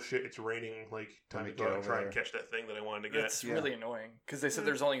like, oh shit, it's raining, like, time to go out and try and catch that thing that I wanted to get. That's really annoying, because they said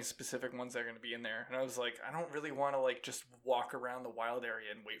there's only specific ones that are going to be in there, and I was like, I don't really want to, like, just walk around the wild area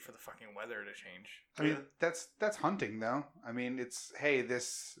and wait for the fucking weather to change. I mean, that's hunting, though. I mean, it's, hey,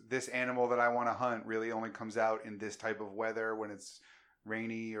 this animal that I want to hunt really only comes out in this type of weather when it's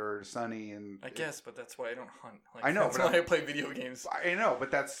rainy or sunny, and I guess, but that's why I don't hunt. Like, I know, that's why I play video games. I know, but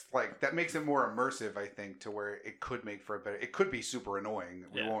that's like that makes it more immersive. I think to where it could make for a better. It could be super annoying.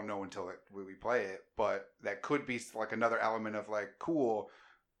 We won't know until we play it, but that could be like another element of like cool.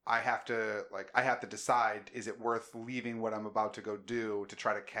 I have to decide: is it worth leaving what I'm about to go do to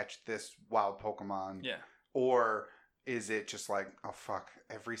try to catch this wild Pokemon? Yeah. Or is it just like, oh fuck,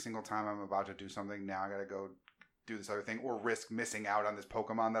 every single time I'm about to do something, now I gotta go do this other thing, or risk missing out on this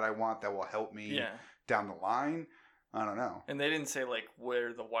Pokemon that I want that will help me down the line? I don't know. And they didn't say like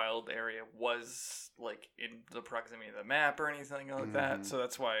where the wild area was, like in the proximity of the map or anything like that. So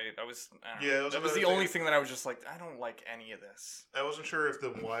that's why I was. That was the only thing that I was just like, I don't like any of this. I wasn't sure if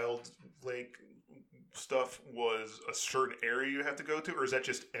the wild lake stuff was a certain area you have to go to, or is that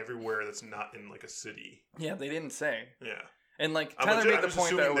just everywhere that's not in like a city? Yeah, they didn't say. Yeah. And like Tyler made the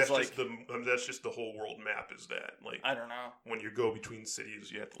point that it was like that's just the whole world map. Is that like I don't know. When you go between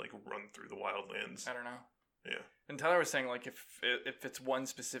cities, you have to like run through the wildlands. I don't know. Yeah. And Tyler was saying like if it's one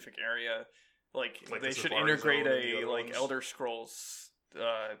specific area, like they should integrate a like ones. Elder Scrolls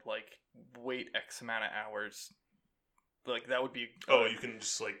like wait X amount of hours. Like that would be. Oh, you can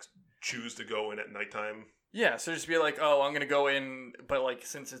just like choose to go in at nighttime. Yeah, so just be like, oh, I'm gonna go in, but like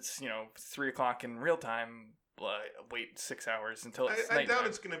since it's 3:00 in real time. Wait 6 hours until it's I doubt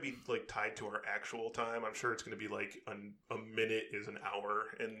it's going to be like tied to our actual time. I'm sure it's going to be like a minute is an hour,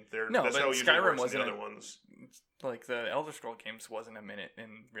 and that's how Skyrim wasn't the other ones. Like the Elder Scroll games wasn't a minute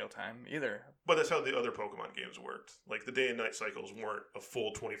in real time either. But that's how the other Pokemon games worked. Like the day and night cycles weren't a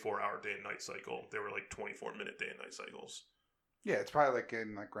full 24-hour day and night cycle. They were like 24-minute day and night cycles. Yeah, it's probably like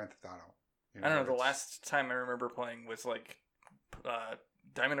in like Grand Theft Auto. I don't know. The last time I remember playing was like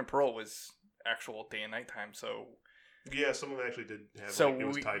Diamond and Pearl was actual day and night time. So yeah, some of them actually did have. So like, it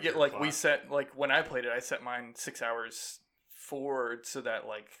was tied to like clock. we set like when I played it, I set mine 6 hours forward so that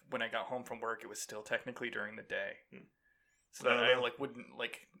like when I got home from work, it was still technically during the day. So that I like wouldn't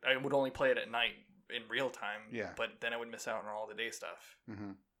like I would only play it at night in real time. Yeah, but then I would miss out on all the day stuff.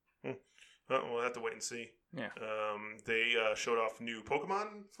 Mm-hmm. We'll have to wait and see. Yeah. They showed off new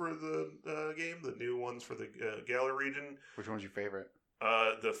Pokemon for the game, the new ones for the Galar region. Which one's your favorite?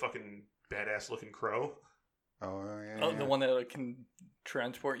 The fucking badass looking crow. Oh yeah. Oh, the one that can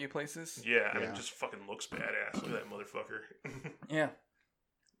transport you places. Yeah, I mean, just fucking looks badass. Look at that motherfucker. Yeah.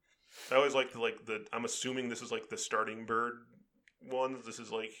 I always like the. I'm assuming this is like the starting bird ones. This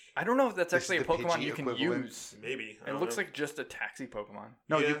is like. I don't know if that's actually a Pokemon you can equivalent. use. Maybe it looks like just a taxi Pokemon.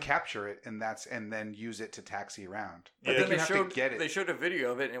 No, you capture it and then use it to taxi around. But then they showed a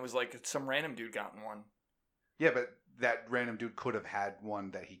video of it and it was like some random dude gotten one. Yeah, but that random dude could have had one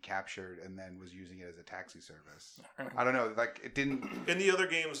that he captured and then was using it as a taxi service. I don't know. Like it didn't. In the other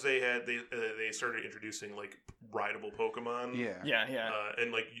games, they started introducing like rideable Pokemon. Yeah.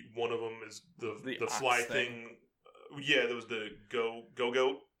 And like one of them is the fly thing. Yeah, there was the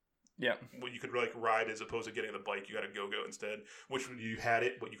Go-Goat. Yeah. What you could like ride as opposed to getting the bike, you got a Go-Go instead. Which you had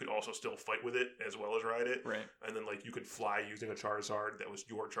it, but you could also still fight with it as well as ride it. Right. And then like you could fly using a Charizard that was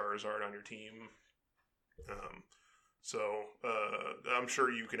your Charizard on your team. So I'm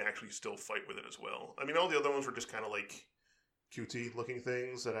sure you can actually still fight with it as well. I mean, all the other ones were just kind of like cutesy looking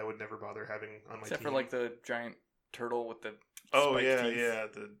things that I would never bother having on my team. Except for like the giant turtle with the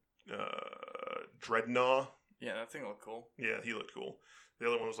teeth. The Dreadnought. Yeah, that thing looked cool. Yeah, he looked cool. The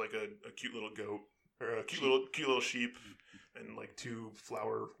other one was like a cute little goat or a cute little sheep, and like 2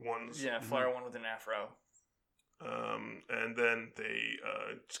 flower ones. Yeah, flower one with an afro. And then they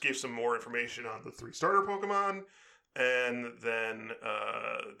just gave some more information on the 3 starter Pokemon, and then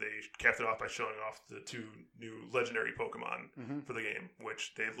they capped it off by showing off the 2 new legendary Pokemon for the game,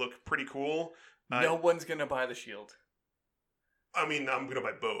 which they look pretty cool. No one's gonna buy the shield. I mean, I'm gonna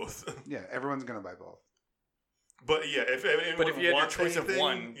buy both. Yeah, everyone's gonna buy both. But yeah, if you had your choice of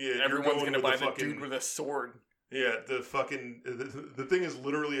one, everyone's gonna buy the dude with a sword. Yeah, the thing is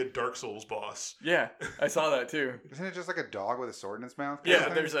literally a Dark Souls boss. Yeah, I saw that too. Isn't it just like a dog with a sword in its mouth? Yeah,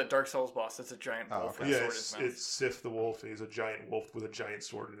 there's a Dark Souls boss that's a giant wolf with a sword in his mouth. It's Sif the wolf. He's a giant wolf with a giant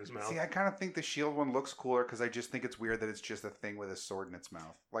sword in his mouth. See, I kind of think the shield one looks cooler because I just think it's weird that it's just a thing with a sword in its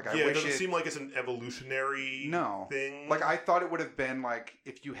mouth. Like, it doesn't seem like it's an evolutionary thing. Like, I thought it would have been like,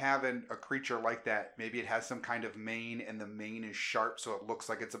 if you have a creature like that, maybe it has some kind of mane and the mane is sharp so it looks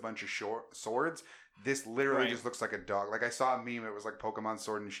like it's a bunch of swords. This literally just looks like a dog. Like, I saw a meme, it was like Pokemon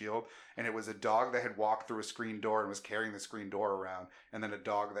Sword and Shield, and it was a dog that had walked through a screen door and was carrying the screen door around, and then a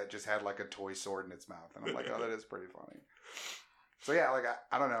dog that just had like a toy sword in its mouth. And I'm like, oh, that is pretty funny. So yeah, like,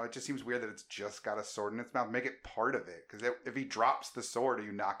 I don't know, it just seems weird that it's just got a sword in its mouth. Make it part of it, because if he drops the sword or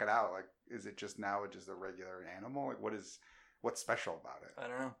you knock it out, like, is it just now just a regular animal? Like, what's special about it? I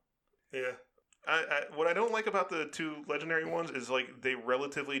don't know. Yeah. What I don't like about the 2 legendary ones is like they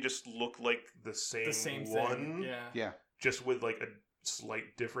relatively just look like the same one. Thing. Yeah. Just with like a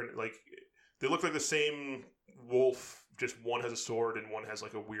slight different, like they look like the same wolf, just one has a sword and one has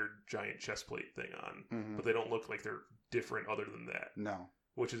like a weird giant chest plate thing on. But they don't look like they're different other than that. No.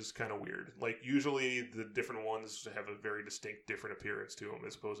 Which is kind of weird. Like usually the different ones have a very distinct different appearance to them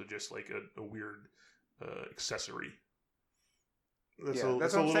as opposed to just like a weird accessory. That's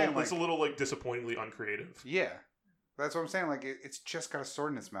what I'm saying. It's a little like disappointingly uncreative. Yeah, that's what I'm saying. Like it's just got a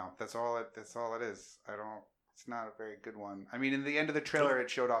sword in its mouth. That's all it is. It's not a very good one. I mean, in the end of the trailer, it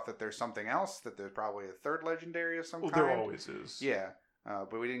showed off that there's something else. That there's probably a 3rd legendary of some kind. There always is. Yeah,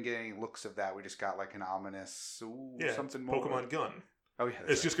 but we didn't get any looks of that. We just got like an ominous something more. Pokemon gun. Oh yeah,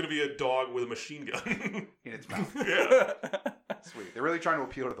 it's just going to be a dog with a machine gun in its mouth. Yeah, sweet. They're really trying to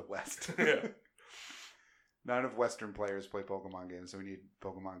appeal to the West. Yeah. None of Western players play Pokemon games, so we need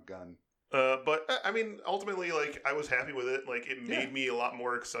Pokemon Gun. But I mean, ultimately, like I was happy with it. Like it made me a lot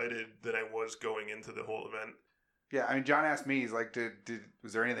more excited than I was going into the whole event. Yeah, I mean, John asked me, he's like,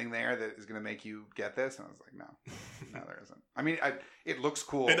 was there anything there that is going to make you get this? And I was like, no, there isn't. I mean, it looks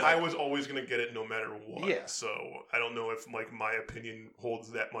cool. And I was always going to get it no matter what. Yeah. So I don't know if like my opinion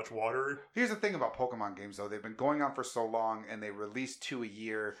holds that much water. Here's the thing about Pokemon games, though. They've been going on for so long, and they release 2 a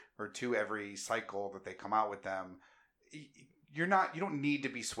year or 2 every cycle that they come out with them. You don't need to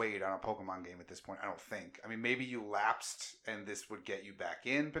be swayed on a Pokemon game at this point, I don't think. I mean, maybe you lapsed, and this would get you back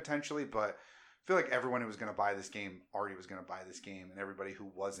in potentially, but I feel like everyone who was going to buy this game already was going to buy this game, and everybody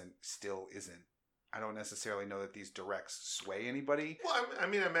who wasn't still isn't. I don't necessarily know that these directs sway anybody. Well, I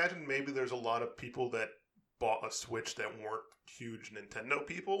mean, I imagine maybe there's a lot of people that bought a Switch that weren't huge Nintendo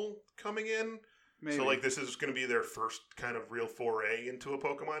people coming in. Maybe. So, like, this is going to be their first kind of real foray into a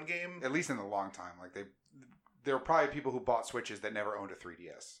Pokemon game. At least in a long time. Like, there are probably people who bought Switches that never owned a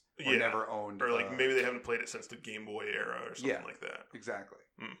 3DS. Or never owned... Or, like, maybe they haven't played it since the Game Boy era or something like that. Exactly.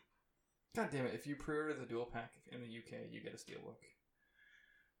 God damn it. If you pre-order the dual pack in the UK, you get a Steelbook.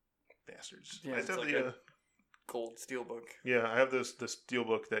 Bastards. Yeah, it's like a gold Steelbook. Yeah, I have this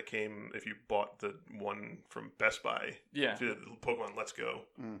Steelbook that came if you bought the one from Best Buy. Yeah. The Pokemon Let's Go.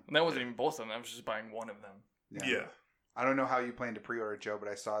 And that wasn't even both of them. I was just buying one of them. Yeah. I don't know how you plan to pre-order it, Joe, but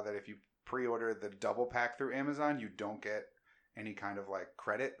I saw that if you pre-order the double pack through Amazon, you don't get any kind of like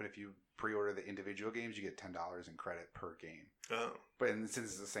credit, but if you pre-order the individual games, you get $10 in credit per game. Oh. But since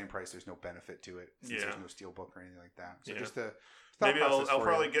it's the same price, there's no benefit to it. Since there's no Steelbook or anything like that. So just a maybe I'll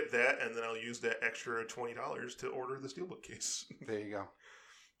probably get that, and then I'll use that extra $20 to order the Steelbook case. There you go. I'm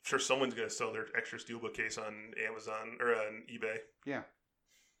sure someone's going to sell their extra Steelbook case on Amazon or on eBay. Yeah.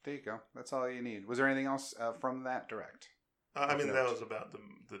 There you go. That's all you need. Was there anything else from that direct? I mean, that was about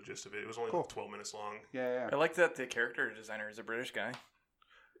the gist of it. It was only 12 minutes long. Yeah. I like that the character designer is a British guy.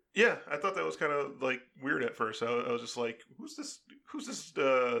 Yeah, I thought that was kind of like weird at first. I was just like, who's this?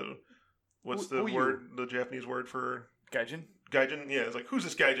 What's the word? The Japanese word for Gaijin? Gaijin? Yeah, it's like, who's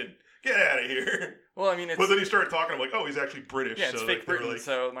this Gaijin? Get out of here. Well, I mean, but then he started talking. I'm like, oh, he's actually British. Yeah, it's so, fake Britain,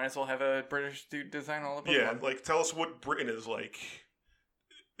 so might as well have a British dude design all the Pokemon. Yeah, like, tell us what Britain is like.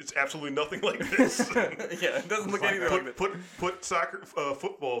 It's absolutely nothing like this. Yeah, it doesn't look anything like this. Put soccer,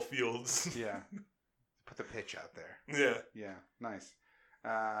 football fields. Yeah. Put the pitch out there. Yeah. Yeah, nice.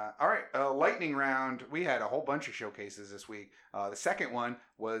 All right, lightning round. We had a whole bunch of showcases this week. The second one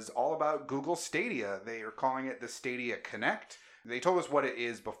was all about Google Stadia. They are calling it the Stadia Connect. They told us what it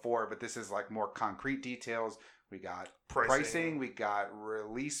is before, but this is like more concrete details. We got pricing, we got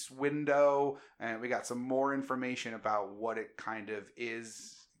release window, and we got some more information about what it kind of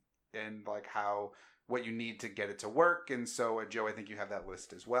is and like what you need to get it to work. And so, Joe, I think you have that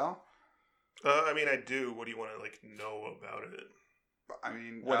list as well. I mean, I do. What do you want to know about it? I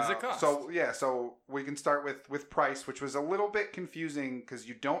mean, what does it cost? So we can start with price, which was a little bit confusing because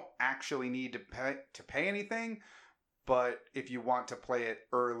you don't actually need to pay anything, but if you want to play it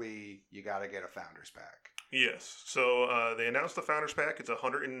early, you got to get a Founders Pack. Yes. So they announced the Founders Pack. It's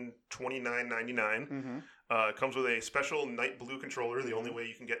 $129.99. Mm-hmm. It comes with a special Night Blue controller. The only way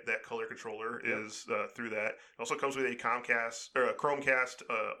you can get that color controller is through that. It also comes with a Chromecast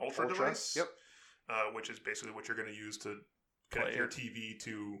Ultra device. Yep. Which is basically what you're going to use to connect your TV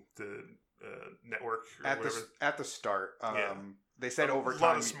to the network or whatever. At the start. They said over time. A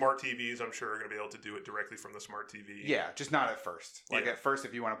lot of smart TVs, I'm sure, are going to be able to do it directly from the smart TV. Yeah, just not at first. At first,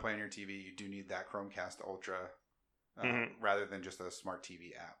 if you want to play on your TV, you do need that Chromecast Ultra rather than just a smart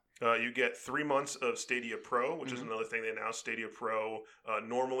TV app. You get 3 months of Stadia Pro, which is another thing they announced. Stadia Pro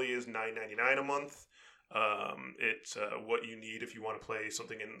normally is $9.99 a month. It's what you need if you want to play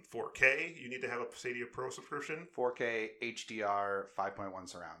something in 4K. You need to have a Stadia Pro subscription. 4K HDR 5.1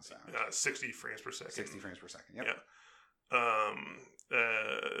 surround sound. 60 frames per second. 60 frames per second. Yep. Yeah.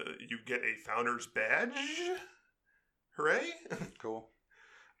 You get a Founders Badge. Hooray! Cool.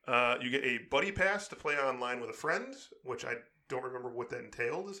 You get a Buddy Pass to play online with a friend, which I don't remember what that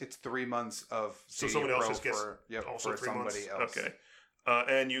entailed. It's 3 months of Stadia so someone else Pro just gets for somebody else. Okay.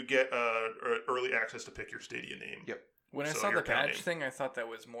 And you get early access to pick your Stadia name. Yep. When I saw the badge thing, I thought that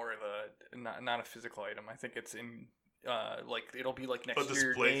was more of a not a physical item. I think it's in like it'll be like next to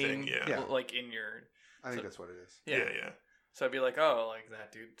your name, like in your. I think that's what it is. Yeah. So I'd be like, oh, like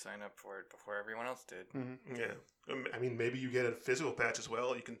that dude signed up for it before everyone else did. Mm-hmm. Yeah. I mean, maybe you get a physical patch as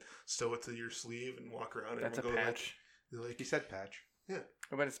well. You can sew it to your sleeve and walk around. That's a patch. Like he said patch. Yeah.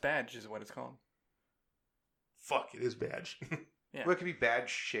 But it's badge is what it's called. Fuck, it is badge. Yeah. Well, it could be badge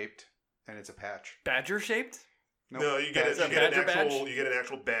shaped, and it's a patch. Badger shaped? Nope. No, you get an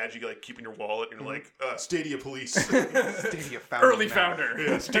actual badge. You like keep in your wallet. And you're like Stadia Police, Stadia Founder, early founder.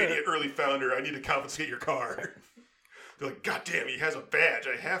 Yeah, Stadia early founder. I need to confiscate your car. They're like, God damn, he has a badge.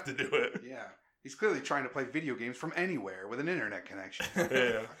 I have to do it. Yeah, he's clearly trying to play video games from anywhere with an internet connection.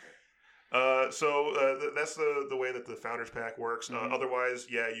 Yeah. That's the way that the Founders Pack works. Otherwise,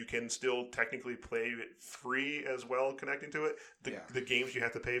 you can still technically play it free as well, connecting to it. The games you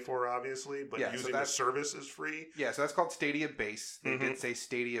have to pay for, obviously, but using the service is free. Yeah, so that's called Stadia Base. They did say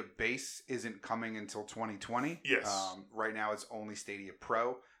Stadia Base isn't coming until 2020. Yes. Right now, it's only Stadia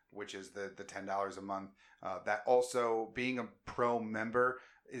Pro, which is the $10 a month. That also, being a Pro member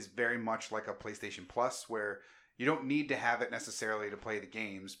is very much like a PlayStation Plus, where you don't need to have it necessarily to play the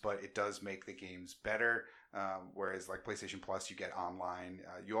games, but it does make the games better. Whereas like PlayStation Plus, you get online.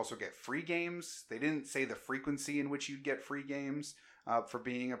 You also get free games. They didn't say the frequency in which you'd get free games for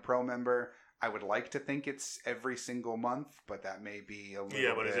being a Pro member. I would like to think it's every single month, but that may be a little bit...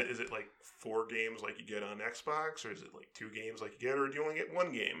 Yeah, but is it like 4 games like you get on Xbox, or is it like 2 games like you get, or do you only get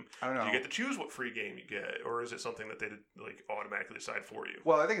 1 game? I don't know. Do you get to choose what free game you get, or is it something that they like automatically decide for you?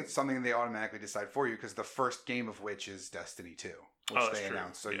 Well, I think it's something they automatically decide for you, because the first game of which is Destiny 2, which they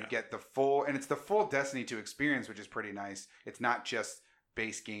announced. So you get the full... And it's the full Destiny 2 experience, which is pretty nice. It's not just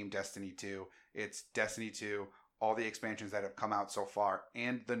base game Destiny 2. It's Destiny 2... all the expansions that have come out so far,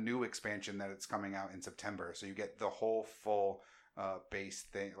 and the new expansion that it's coming out in September. So you get the whole full base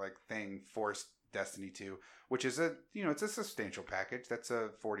thing for Destiny 2, which is it's a substantial package. That's a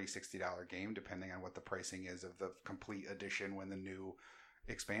 $40-$60 game, depending on what the pricing is of the complete edition when the new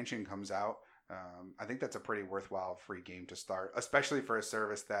expansion comes out. I think that's a pretty worthwhile free game to start, especially for a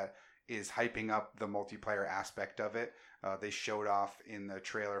service that is hyping up the multiplayer aspect of it. They showed off in the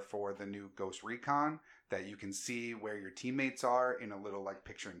trailer for the new Ghost Recon that you can see where your teammates are in a little like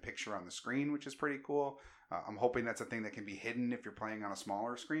picture-in-picture on the screen, which is pretty cool. I'm hoping that's a thing that can be hidden if you're playing on a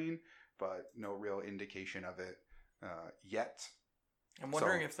smaller screen, but no real indication of it yet. I'm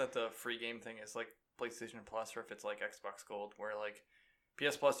wondering if that the free game thing is like PlayStation Plus or if it's like Xbox Gold, where like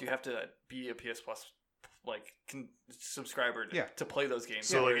PS Plus you have to be a PS Plus like subscriber to play those games.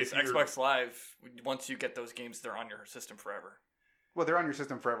 So like if Xbox Live, once you get those games, they're on your system forever. Well, they're on your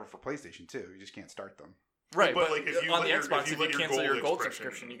system forever for PlayStation too. You just can't start them. Right, but like if you on the Xbox, if you cancel your gold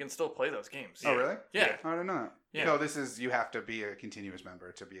subscription, you can still play those games. Oh, really? Yeah. I don't know that. Yeah. No, this is, you have to be a continuous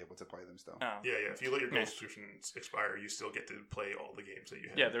member to be able to play them still. Oh. Yeah. If you let your gold subscriptions expire, you still get to play all the games that you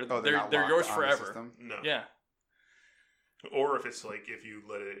have. Yeah, they're yours forever. No. Yeah. Or if it's like if you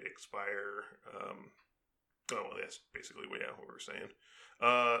let it expire. That's basically what we're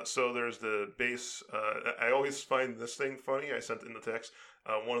saying. So there's the base. I always find this thing funny. I sent in the text.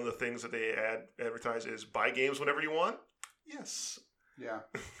 One of the things that they advertise is buy games whenever you want. Yes. Yeah.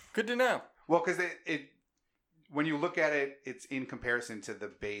 Good to know. Well, because it when you look at it, it's in comparison to the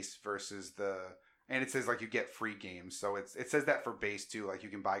base versus and it says like you get free games. So it says that for base too, like you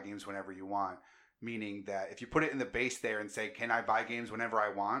can buy games whenever you want. Meaning that if you put it in the base there and say, can I buy games whenever I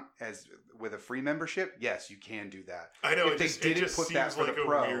want as with a free membership? Yes, you can do that. I know, if they didn't put that for like the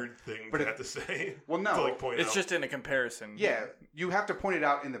Pro, a weird thing to have to say. Well, no. To like point it's out. just in a comparison. Yeah, you have to point it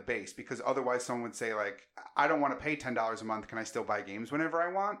out in the base because otherwise someone would say like, I don't want to pay $10 a month. Can I still buy games whenever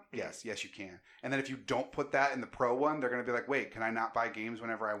I want? Yes, you can. And then if you don't put that in the Pro one, they're going to be like, wait, can I not buy games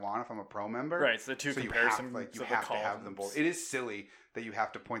whenever I want if I'm a Pro member? Right, it's the two comparisons. You have to have them both. It is silly that you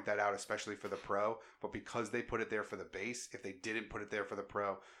have to point that out, especially for the Pro. But because they put it there for the base, if they didn't put it there for the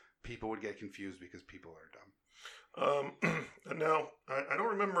Pro, people would get confused because people are dumb. Now, I don't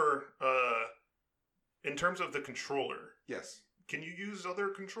remember, in terms of the controller. Yes. Can you use other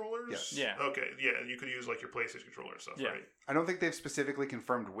controllers? Yes. Yeah. Okay, yeah, you could use like your PlayStation controller and stuff, right? I don't think they've specifically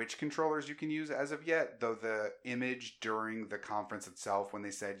confirmed which controllers you can use as of yet, though the image during the conference itself, when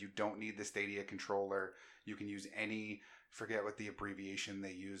they said you don't need the Stadia controller, you can use any... Forget what the abbreviation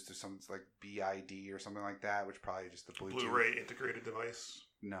they used, or something like BID or something like that, which probably just the Bluetooth. Blu-ray integrated device.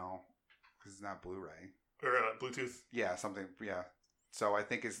 No, because it's not Blu-ray or Bluetooth. Yeah, something. Yeah. So I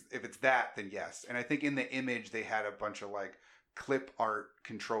think if it's that, then yes. And I think in the image they had a bunch of like clip art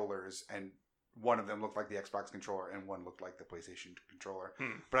controllers, and one of them looked like the Xbox controller, and one looked like the PlayStation controller.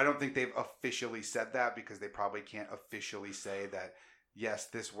 But I don't think they've officially said that because they probably can't officially say that. Yes,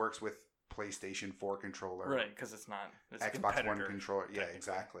 this works with PlayStation 4 controller, right? Because it's Xbox One controller. Yeah,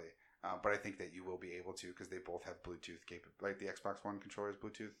 exactly. But I think that you will be able to because they both have Bluetooth capability. Like the Xbox One controller is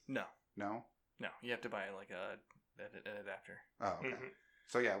Bluetooth. No. You have to buy like an adapter. Oh, okay. Mm-hmm.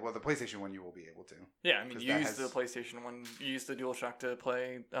 So yeah, well, the PlayStation One you will be able to. Yeah, I mean, you use the PlayStation One. You use the DualShock to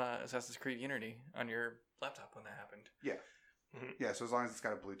play Assassin's Creed Unity on your laptop when that happened. Yeah. Mm-hmm. Yeah. So as long as it's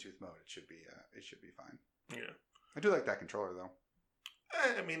got a Bluetooth mode, it should be fine. Yeah. I do like that controller though.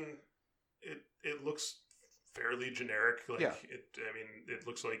 I mean. It looks fairly generic. Like it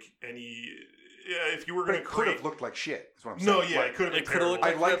looks like any. Yeah, if you were going to could have looked like shit. Is what I'm saying. No, yeah, it could have looked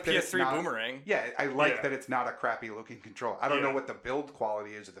like a PS3 Boomerang. Yeah, I like that it's not a crappy looking controller. I don't know what the build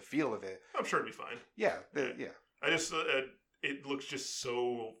quality is or the feel of it. I'm sure it'd be fine. Yeah. I just it looks just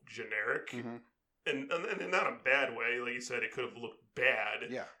so generic, and not a bad way. Like you said, it could have looked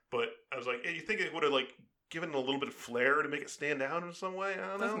bad. Yeah. But I was like, hey, you think it would have like given it a little bit of flair to make it stand out in some way? I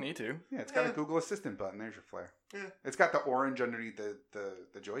don't know. Doesn't need to. Yeah, it's got a Google Assistant button. There's your flair. Yeah. It's got the orange underneath the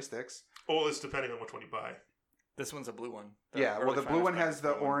joysticks. Well, it's depending on which one you buy. This one's a blue one. Well, the blue one has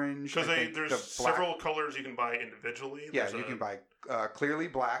the orange. Because there's several colors you can buy individually. Yeah, you can buy clearly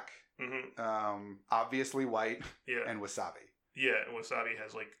black, obviously white, and wasabi. Yeah, and wasabi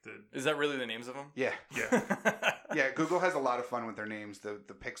has like the... Is that really the names of them? Yeah. Yeah, Google has a lot of fun with their names. The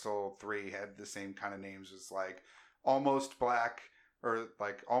Pixel 3 had the same kind of names as like almost black or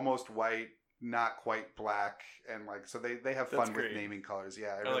like almost white, not quite black, and like so they have fun with naming colors.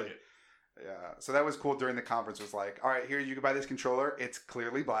 Yeah, I really like it. Yeah. So that was cool during the conference. Was like, all right, here you can buy this controller. It's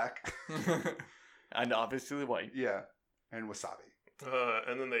clearly black. And obviously white. Yeah. And wasabi.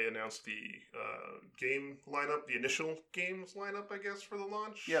 And then they announced the game lineup, the initial games lineup, I guess, for the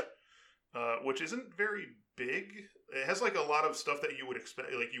launch. Yep. Which isn't very big. It has like a lot of stuff that you would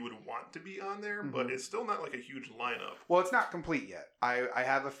expect, like you would want to be on there, but it's still not like a huge lineup. Well, it's not complete yet. I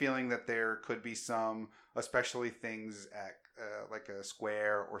have a feeling that there could be some, especially things at like a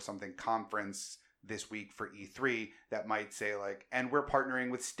Square or something conference this week for E3 that might say like, and we're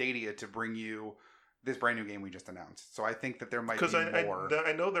partnering with Stadia to bring you this brand new game we just announced. So I think that there might be more.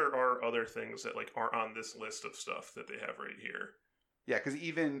 I know there are other things that like are on this list of stuff that they have right here. Yeah, because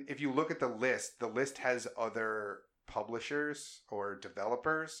even if you look at the list has other publishers or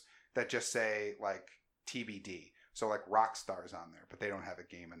developers that just say like TBD. So like Rockstar's on there, but they don't have a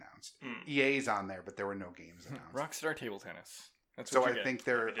game announced. EA's on there, but there were no games announced. Rockstar Table Tennis. That's so what I think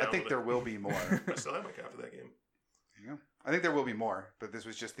there will be more. I still have my copy of that game. Yeah, I think there will be more, but this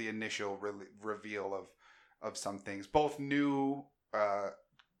was just the initial reveal of some things, both new,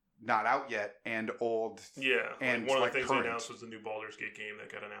 not out yet, and old. Yeah, and one of like the things current. they announced was the new Baldur's Gate game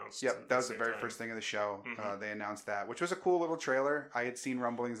that got announced. Yep, that was the very first thing of the show. Mm-hmm. They announced that, which was a cool little trailer. I had seen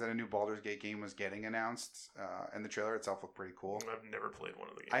rumblings that a new Baldur's Gate game was getting announced, and the trailer itself looked pretty cool. I've never played one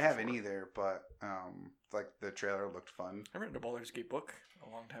of the games. I haven't either, but like the trailer looked fun. I read a Baldur's Gate book a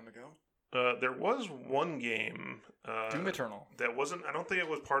long time ago. There was one game, Doom Eternal, that wasn't. I don't think it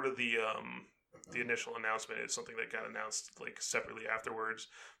was part of the initial announcement. It's something that got announced like separately afterwards.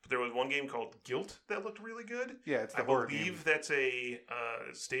 But there was one game called Guilt that looked really good. Yeah, it's the I horror believe game. that's a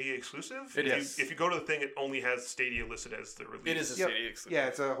Stadia exclusive. It is. If you go to the thing, it only has Stadia listed as the release. it is a Stadia exclusive. Yeah,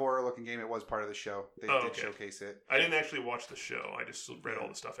 it's a horror looking game. It was part of the show. They did okay. showcase it. I didn't actually watch the show. I just read all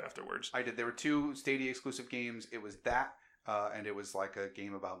the stuff afterwards. I did. There were 2 Stadia exclusive games. It was that. And it was like a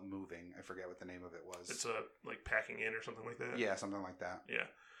game about moving. I forget what the name of it was. It's like packing in or something like that. Yeah, something like that. Yeah.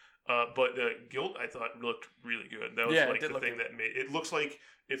 But Guilt, I thought looked really good. That was like the thing that made it looks like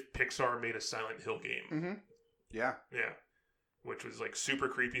if Pixar made a Silent Hill game. Mm-hmm. Yeah. Yeah. Which was like super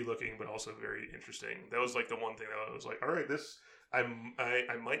creepy looking, but also very interesting. That was like the one thing that I was like, all right, this I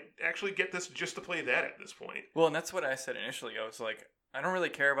might actually get this just to play that at this point. Well, and that's what I said initially. I was like, I don't really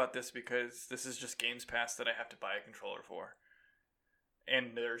care about this because this is just Games Pass that I have to buy a controller for.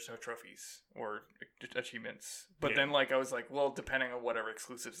 And there's no trophies or achievements. But then, like, I was like, well, depending on whatever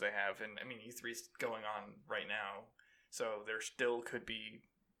exclusives they have. And, I mean, E3's going on right now. So there still could be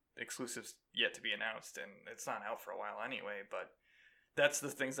exclusives yet to be announced. And it's not out for a while anyway. But that's the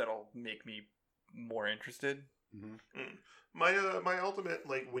things that'll make me more interested. Mm-hmm. My ultimate,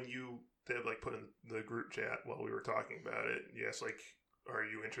 like, when you did, like, put in the group chat while we were talking about it, yes, like, are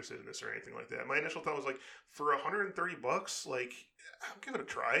you interested in this or anything like that? My initial thought was like, for $130, like, I'll give it a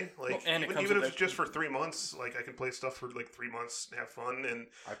try. Like, well, even if it's just for 3 months, like, I can play stuff for like 3 months and have fun. And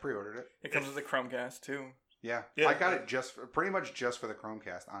I pre-ordered it. It comes with the Chromecast too. Yeah, I got it pretty much just for the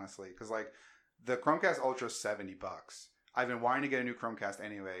Chromecast, honestly, because like the Chromecast Ultra is $70. I've been wanting to get a new Chromecast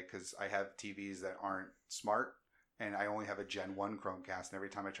anyway because I have TVs that aren't smart. And I only have a Gen 1 Chromecast, and every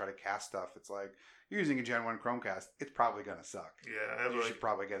time I try to cast stuff, it's like, you're using a Gen 1 Chromecast, it's probably going to suck. Yeah, you should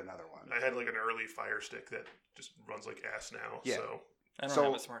probably get another one. I had like an early Fire Stick that just runs like ass now. Yeah. So. I don't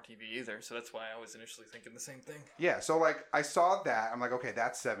have a smart TV either, so that's why I was initially thinking the same thing. Yeah, so like, I saw that, I'm like, okay,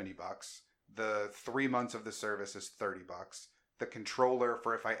 that's $70. The 3 months of the service is $30. The controller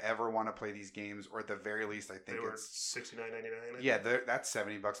for if I ever want to play these games, or at the very least, I think it's $69.99. Yeah, that's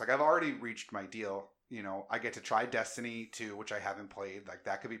 $70. Like, I've already reached my deal. You know, I get to try Destiny 2, which I haven't played. Like,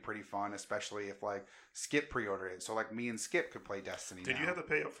 that could be pretty fun, especially if, like, Skip pre-ordered it. So, like, me and Skip could play Destiny Did you have to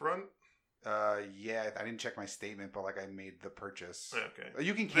pay up front? Yeah, I didn't check my statement, but, like, I made the purchase. Okay.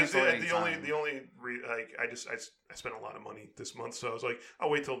 You can cancel it anytime. I spent a lot of money this month, so I was like, I'll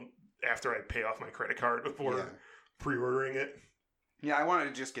wait till after I pay off my credit card before pre-ordering it. Yeah, I wanted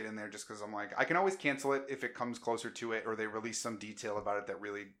to just get in there just because I'm like, I can always cancel it if it comes closer to it, or they release some detail about it that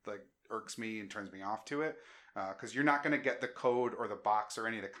really, like, irks me and turns me off to it, because you're not going to get the code or the box or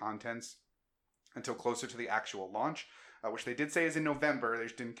any of the contents until closer to the actual launch, which they did say is in November. They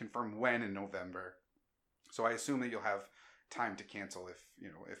just didn't confirm when in November, so I assume that you'll have time to cancel if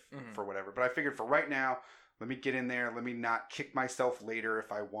for whatever. But I figured for right now, let me get in there. Let me not kick myself later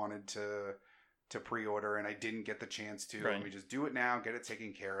if I wanted to pre-order and I didn't get the chance to. Right. Let me just do it now, get it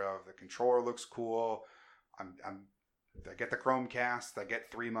taken care of. The controller looks cool. I get the Chromecast. I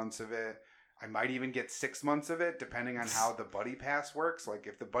get 3 months of it. I might even get 6 months of it, depending on how the Buddy Pass works. Like,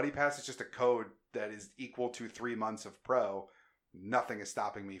 if the Buddy Pass is just a code that is equal to 3 months of Pro, nothing is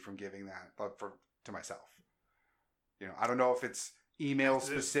stopping me from giving that to myself. You know, I don't know if it's email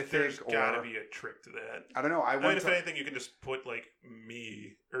specific. There's got to be a trick to that. I don't know. I mean, if anything, you can just put like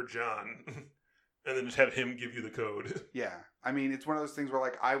me or John, and then just have him give you the code. Yeah, I mean, it's one of those things where,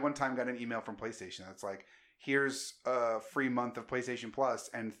 like, I one time got an email from PlayStation that's like, here's a free month of PlayStation Plus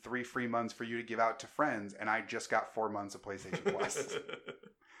and 3 free months for you to give out to friends. And I just got 4 months of PlayStation Plus.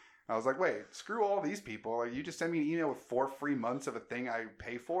 I was like, wait, screw all these people. Like, you just send me an email with 4 free months of a thing I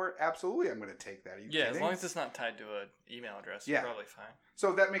pay for? Absolutely, I'm going to take that. Are you kidding? As long as it's not tied to an email address, you're probably fine.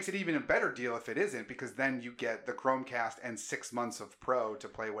 So that makes it even a better deal if it isn't, because then you get the Chromecast and 6 months of Pro to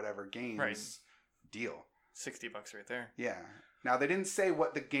play whatever games deal. $60 right there. Yeah. Now, they didn't say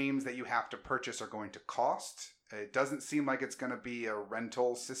what the games that you have to purchase are going to cost. It doesn't seem like it's going to be a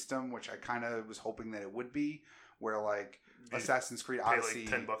rental system, which I kind of was hoping that it would be, where like Assassin's Creed Odyssey,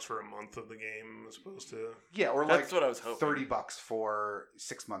 pay like $10 for a month of the game as opposed to or that's like what I was hoping. $30 for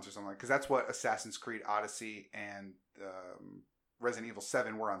 6 months or something, because that's what Assassin's Creed Odyssey and Resident Evil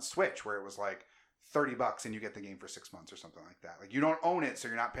 7 were on Switch, where it was like $30 and you get the game for 6 months or something like that. Like, you don't own it, so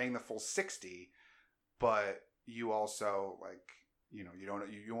you're not paying the full $60, but you also like,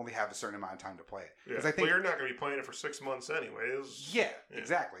 you only have a certain amount of time to play it. Because I think you're not going to be playing it for 6 months anyways. Yeah,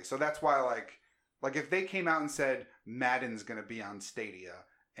 exactly. So that's why like if they came out and said Madden's going to be on Stadia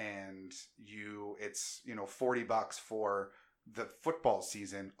and it's $40 for the football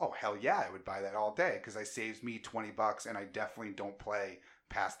season, oh hell yeah, I would buy that all day, because it saves me $20 and I definitely don't play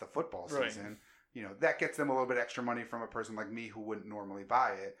past the football season. Right. That gets them a little bit extra money from a person like me who wouldn't normally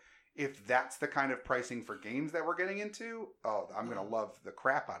buy it. If that's the kind of pricing for games that we're getting into, I'm going to love the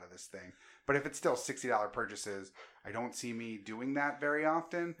crap out of this thing. But if it's still $60 purchases, I don't see me doing that very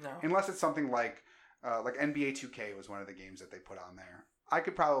often. No. Unless it's something like NBA 2K was one of the games that they put on there. I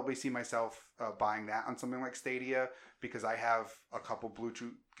could probably see myself buying that on something like Stadia, because I have a couple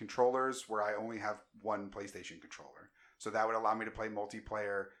Bluetooth controllers where I only have one PlayStation controller. So that would allow me to play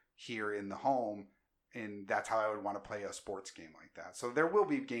multiplayer here in the home. And that's how I would want to play a sports game like that. So there will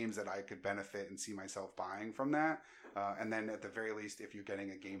be games that I could benefit and see myself buying from that. And then at the very least, if you're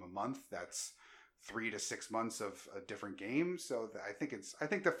getting a game a month, that's 3 to 6 months of a different game. So I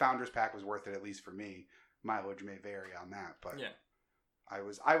think the Founders Pack was worth it, at least for me. Mileage may vary on that, but yeah, I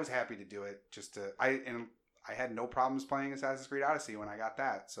was happy to do it. I had no problems playing Assassin's Creed Odyssey when I got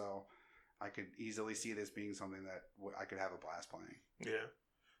that. So I could easily see this being something that I could have a blast playing. Yeah.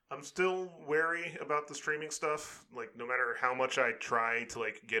 I'm still wary about the streaming stuff. Like, no matter how much I try to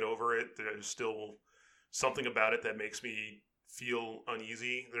like get over it, there's still something about it that makes me feel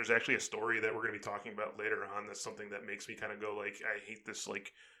uneasy. There's actually a story that we're going to be talking about later on that's something that makes me kind of go like, I hate this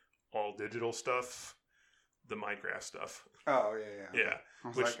like all digital stuff, the Minecraft stuff. Oh yeah. Yeah. I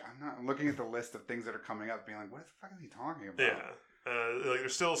was I'm looking at the list of things that are coming up, being like, what the fuck is he talking about? Yeah. Like,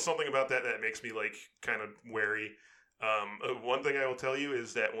 there's still something about that makes me like kind of wary. One thing I will tell you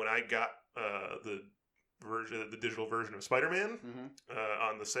is that when I got the digital version of Spider-Man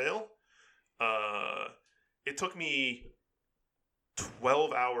on the sale, it took me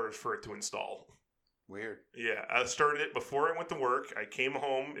 12 hours for it to install. Weird. Yeah, I started it before I went to work. I came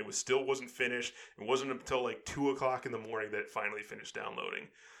home. It still wasn't finished. It wasn't until like 2 o'clock in the morning that it finally finished downloading.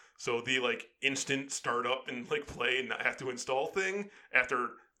 So the like instant start up and like play and not have to install thing after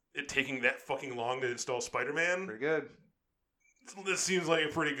it taking that fucking long to install Spider-Man. Pretty good. This seems like a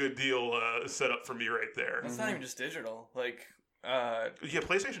pretty good deal set up for me right there. It's not even just digital. Like, yeah,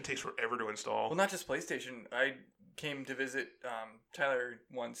 PlayStation takes forever to install. Well, not just PlayStation. I came to visit Tyler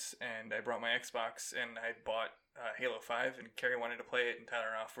once, and I brought my Xbox, and I bought Halo 5, and Carrie wanted to play it, and Tyler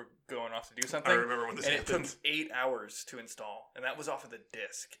and I were going off to do something. I remember when this happened. And it took 8 hours to install, and that was off of the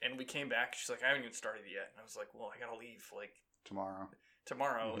disc. And we came back, she's like, I haven't even started it yet. And I was like, well, I gotta leave, like... Tomorrow.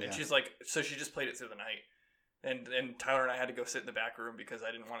 Yeah. And she's like, so she just played it through the night. And Tyler and I had to go sit in the back room because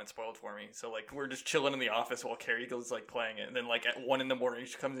I didn't want it spoiled for me. So, like, we're just chilling in the office while Carrie goes, like, playing it. And then, like, at 1 a.m,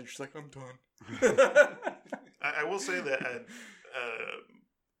 she comes in, she's like, I'm done. I will say that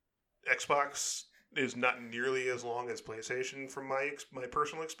Xbox is not nearly as long as PlayStation from my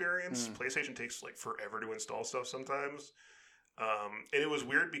personal experience. PlayStation takes, like, forever to install stuff sometimes. And it was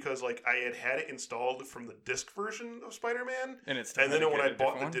weird because like I had it installed from the disc version of Spider-Man, and then when I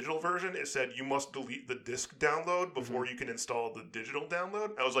bought the digital version, it said you must delete the disc download before you can install the digital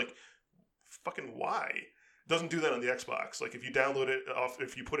download. I was like, fucking why? It doesn't do that on the Xbox. Like if you download it off,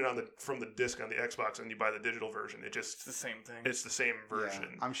 if you put it from the disc on the Xbox and you buy the digital version, it's the same thing. It's the same version.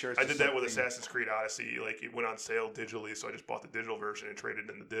 Yeah, I'm sure. I did that with Assassin's Creed Odyssey. Like it went on sale digitally, so I just bought the digital version and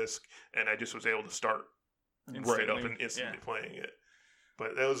traded in the disc, and I just was able to start right up and instantly playing it.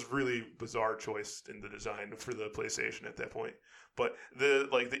 But that was really bizarre choice in the design for the PlayStation at that point. But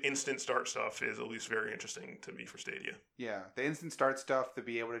the instant start stuff is at least very interesting to me for Stadia. Yeah, the instant start stuff, to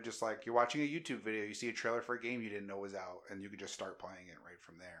be able to just like, you're watching a YouTube video, you see a trailer for a game you didn't know was out, and you could just start playing it right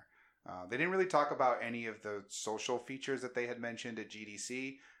from there. They didn't really talk about any of the social features that they had mentioned at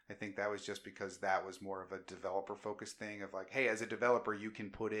GDC. I think that was just because that was more of a developer-focused thing of like, hey, as a developer, you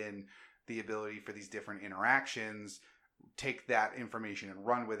can put in the ability for these different interactions, take that information and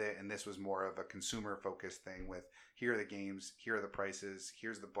run with it. And this was more of a consumer focused thing with, here are the games, here are the prices,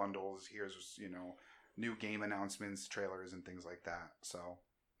 here's the bundles, here's, new game announcements, trailers, and things like that. So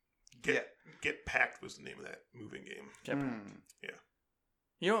Get Packed was the name of that moving game. Yeah.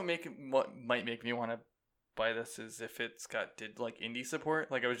 You know what might make me want to buy this is if it's did like indie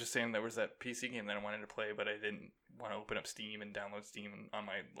support. Like I was just saying, there was that PC game that I wanted to play, but I didn't want to open up Steam and download Steam on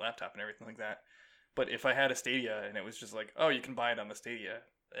my laptop and everything like that. But if I had a Stadia and it was just like, oh, you can buy it on the Stadia,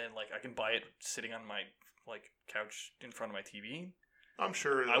 and like I can buy it sitting on my like couch in front of my TV, I'm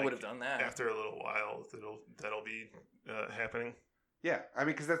sure I would have done that. After a little while, that'll be happening. Yeah, I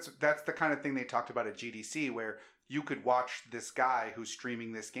mean, because that's the kind of thing they talked about at GDC, where you could watch this guy who's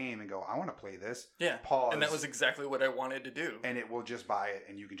streaming this game and go, I want to play this. Yeah, pause. And that was exactly what I wanted to do. And it will just buy it,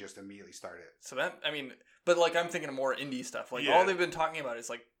 and you can just immediately start it. So that, I mean, but like I'm thinking of more indie stuff. Like all they've been talking about is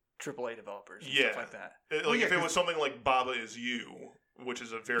like AAA developers and stuff like that. If it was something like Baba Is You, which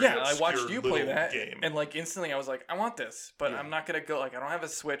is a very I watched you play that game. And like instantly I was like, I want this, but I'm not gonna go, like I don't have a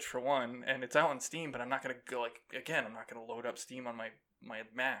Switch for one, and it's out on Steam, but I'm not gonna go, like, again, I'm not gonna load up Steam on my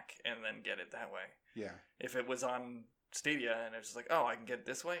Mac and then get it that way. Yeah. If it was on Stadia and it's just like, oh, I can get it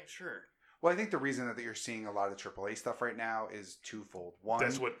this way, sure. Well, I think the reason that you're seeing a lot of AAA stuff right now is twofold. One,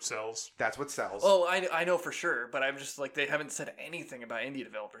 that's what sells. That's what sells. Oh, I know for sure, but I'm just like, they haven't said anything about indie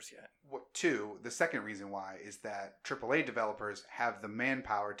developers yet. Two, the second reason why is that AAA developers have the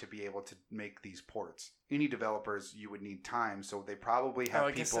manpower to be able to make these ports. Indie developers, you would need time, so they probably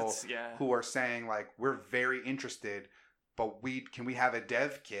have people who are saying, like, we're very interested, but can we have a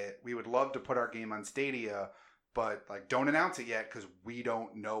dev kit? We would love to put our game on Stadia, but like, don't announce it yet because we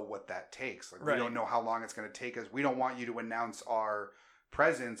don't know what that takes. Like, we don't know how long it's going to take us. We don't want you to announce our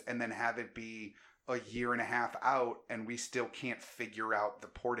presence and then have it be a year and a half out and we still can't figure out the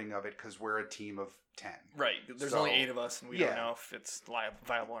porting of it because we're a team of 10. Right. There's only 8 of us and we don't know if it's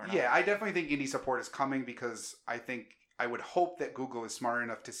viable or not. Yeah, I definitely think indie support is coming because I would hope that Google is smart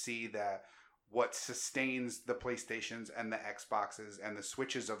enough to see that what sustains the PlayStations and the Xboxes and the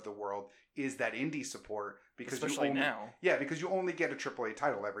Switches of the world is that indie support, because especially now. Yeah, because you only get a AAA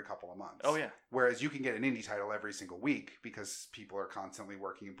title every couple of months. Oh yeah. Whereas you can get an indie title every single week because people are constantly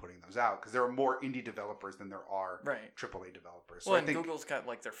working and putting those out. Because there are more indie developers than there are AAA developers. So well, and Google's got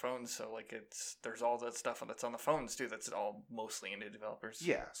like their phones, so like there's all that stuff that's on the phones too. That's all mostly indie developers.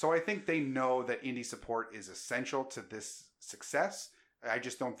 Yeah, so I think they know that indie support is essential to this success. I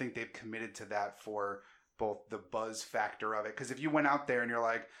just don't think they've committed to that for both the buzz factor of it. Because if you went out there and you're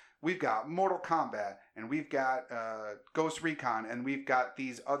like, we've got Mortal Kombat and we've got Ghost Recon and we've got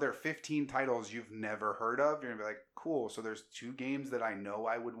these other 15 titles you've never heard of, you're going to be like, cool, so there's 2 games that I know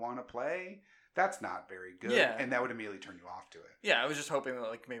I would want to play? That's not very good. Yeah. And that would immediately turn you off to it. Yeah, I was just hoping that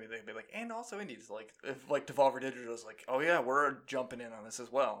like maybe they'd be like, and also indies. Like if like Devolver Digital is like, oh yeah, we're jumping in on this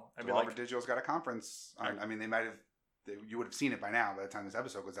as well. Devolver Digital's got a conference. I mean, they might have... You would have seen it by now by the time this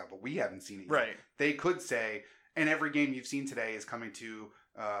episode goes out, but we haven't seen it yet. Right. They could say, and every game you've seen today is coming to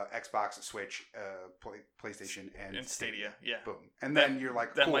Xbox, Switch, PlayStation, and Stadia. Yeah. Boom. And then you're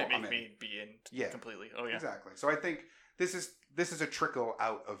like, cool, that might make me be in completely. Oh yeah. Exactly. So I think this is a trickle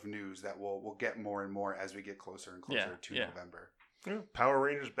out of news that we'll get more and more as we get closer and closer to November. Yeah. Power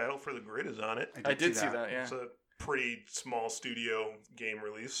Rangers Battle for the Grid is on it. I did see that. Yeah. It's a pretty small studio game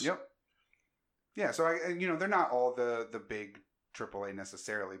release. Yep. Yeah, so they're not all the big AAA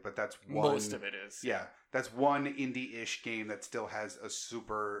necessarily, but that's one. Most of it is. Yeah, that's one indie-ish game that still has a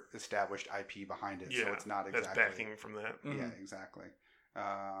super established IP behind it. Yeah, so it's not exactly. That's backing from that. Mm-hmm. Yeah, exactly.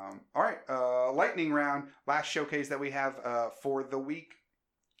 All right, lightning round. Last showcase that we have for the week,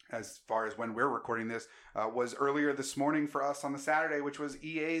 as far as when we're recording this, was earlier this morning for us on the Saturday, which was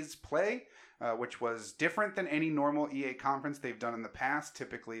EA's Play. Which was different than any normal EA conference they've done in the past.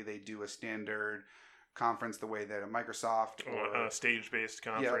 Typically, they do a standard conference the way that a Microsoft or a stage-based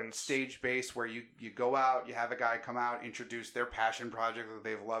conference. Yeah, stage-based where you go out, you have a guy come out, introduce their passion project that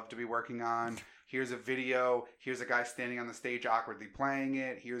they've loved to be working on. Here's a video. Here's a guy standing on the stage awkwardly playing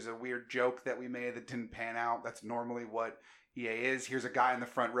it. Here's a weird joke that we made that didn't pan out. That's normally what EA is. Here's a guy in the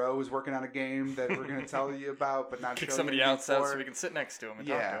front row who's working on a game that we're going to tell you about, but not kick somebody outside so we can sit next to him and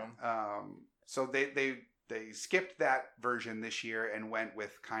talk to him. So they skipped that version this year and went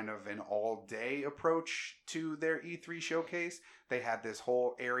with kind of an all-day approach to their E3 showcase. They had this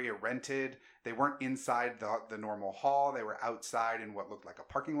whole area rented. They weren't inside the normal hall. They were outside in what looked like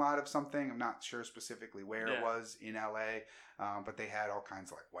a parking lot of something. I'm not sure specifically where it was in LA, but they had all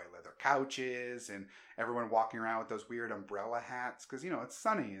kinds of like white leather couches and everyone walking around with those weird umbrella hats because, it's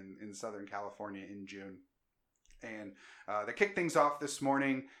sunny in Southern California in June. And they kicked things off this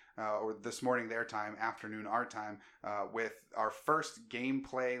morning, or this morning their time, afternoon our time, with our first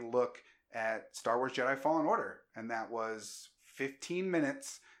gameplay look at Star Wars Jedi Fallen Order. And that was 15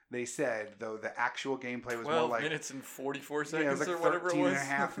 minutes. They said, though, the actual gameplay was 12 more like... minutes and 44 seconds it was like or whatever it 13 was. and a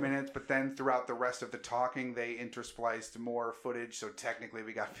half minutes, but then throughout the rest of the talking, they interspliced more footage, so technically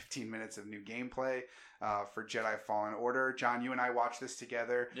we got 15 minutes of new gameplay for Jedi Fallen Order. John, you and I watched this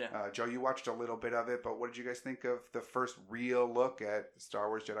together. Yeah. Joe, you watched a little bit of it, but what did you guys think of the first real look at Star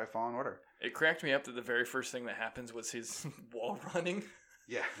Wars Jedi Fallen Order? It cracked me up that the very first thing that happens was his wall running.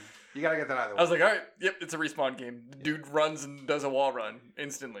 Yeah, you gotta get that out of the way. I was like, all right, yep, it's a respawn game. The dude runs and does a wall run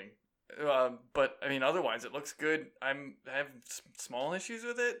instantly. But I mean, otherwise, it looks good. I have small issues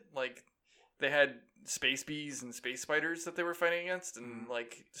with it. Like, they had space bees and space spiders that they were fighting against, and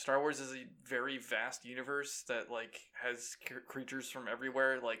like Star Wars is a very vast universe that like has creatures from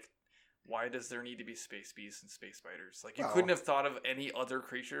everywhere. Like, why does there need to be space bees and space spiders? Like, you couldn't have thought of any other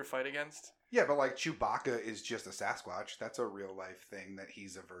creature to fight against? Yeah, but like Chewbacca is just a Sasquatch. That's a real life thing that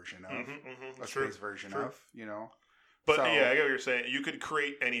he's a version of, a space version of, you know. But so, yeah, I get what you're saying. You could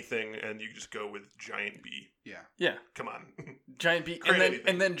create anything, and you just go with giant bee. Yeah. Come on, giant bee,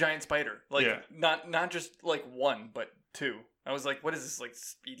 and then giant spider. Like not just like one, but two. I was like, what is this, like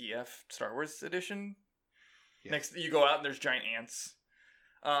EDF Star Wars edition? Yeah. Next, you go out and there's giant ants.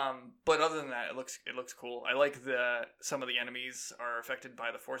 But other than that, it looks cool. I like some of the enemies are affected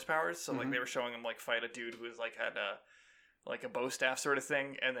by the force powers. So like they were showing him like fight a dude who was like had a bow staff sort of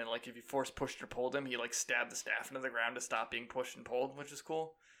thing, and then like if you force pushed or pulled him, he like stabbed the staff into the ground to stop being pushed and pulled, which is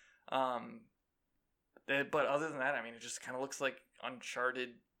cool. But other than that, I mean, it just kind of looks like Uncharted,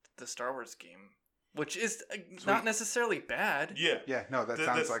 the Star Wars game. Which is not necessarily bad. Yeah. No, that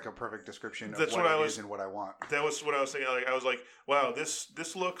sounds like a perfect description of what it is and what I want. That was what I was saying. Like, I was like, wow,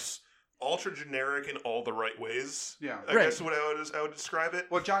 this looks ultra generic in all the right ways. Yeah, I guess what I would describe it.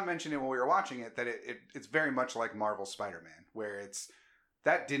 Well, John mentioned it when we were watching it that it's very much like Marvel Spider-Man, where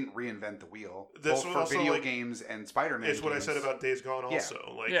that didn't reinvent the wheel, both for video games and Spider-Man. It's what I said about Days Gone also.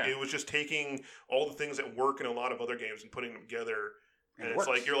 It was just taking all the things that work in a lot of other games and putting them together. And it's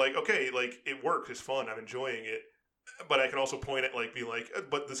like, you're like, okay, like, it works, it's fun, I'm enjoying it. But I can also point at, like, be like,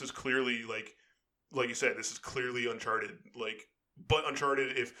 but this is clearly, like you said, this is clearly Uncharted. Like, but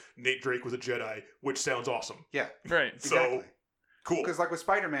Uncharted if Nate Drake was a Jedi, which sounds awesome. Yeah. Right. So, exactly. Cool. Because, like, with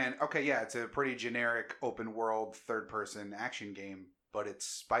Spider-Man, okay, yeah, it's a pretty generic open-world, third-person action game, but it's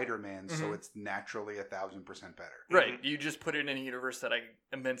Spider-Man, so it's naturally 1,000% better. Right. You just put it in a universe that I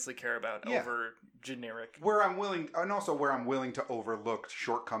immensely care about over generic. Where I'm willing to overlook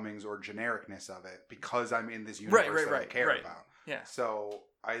shortcomings or genericness of it because I'm in this universe that I care about. Yeah. So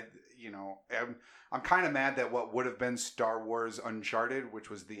I'm kind of mad that what would have been Star Wars Uncharted, which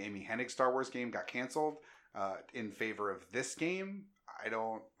was the Amy Hennig Star Wars game, got canceled in favor of this game. I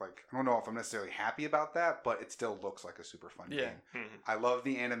don't know if I'm necessarily happy about that, but it still looks like a super fun game. I love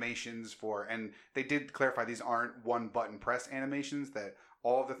the animations and they did clarify these aren't one button press animations, that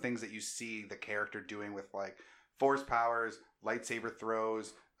all of the things that you see the character doing with like force powers, lightsaber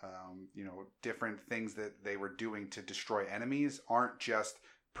throws, different things that they were doing to destroy enemies aren't just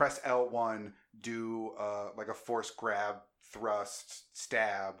press L1, do like a force grab, thrust,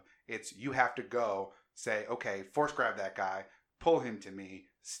 stab. It's you have to go say, okay, force grab that guy, pull him to me,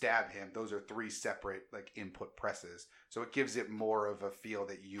 stab him. Those are 3 separate like input presses. So it gives it more of a feel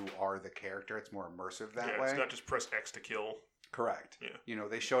that you are the character. It's more immersive that way. It's not just press X to kill. Correct. Yeah.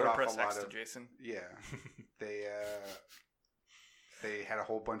 They showed off press a lot X of to Jason. Yeah. They had a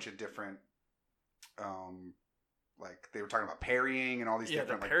whole bunch of different like they were talking about parrying and all these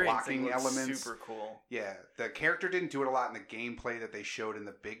different like blocking elements. Super cool. Yeah, the character didn't do it a lot in the gameplay that they showed in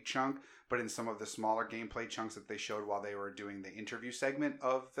the big chunk, but in some of the smaller gameplay chunks that they showed while they were doing the interview segment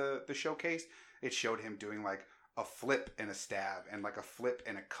of the showcase, it showed him doing like a flip and a stab and like a flip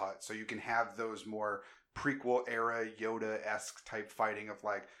and a cut. So you can have those more prequel era Yoda-esque type fighting of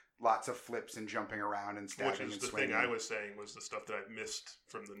like lots of flips and jumping around and stabbing and swinging. Which is the thing I was saying was the stuff that I missed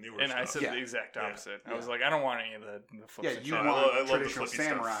from the newer stuff. And I said the exact opposite. I was like, I don't want any of the flips. Yeah, you want traditional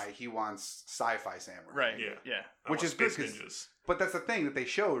samurai. Stuff. He wants sci-fi samurai. Right. Yeah. Which is good because... But that's the thing that they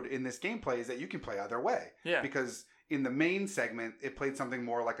showed in this gameplay is that you can play either way. Yeah. Because in the main segment, it played something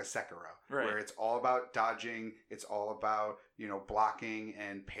more like a Sekiro. Right. Where it's all about dodging. It's all about, blocking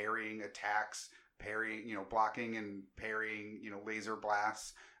and parrying attacks. Blocking and parrying, laser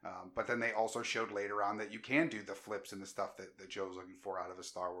blasts. But then they also showed later on that you can do the flips and the stuff that Joe's looking for out of a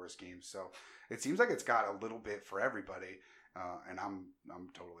Star Wars game. So it seems like it's got a little bit for everybody, and I'm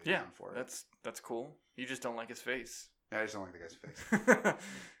totally down for it. That's cool. You just don't like his face. Yeah, I just don't like the guy's face.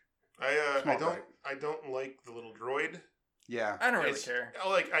 I don't like the little droid. Yeah, I don't really care.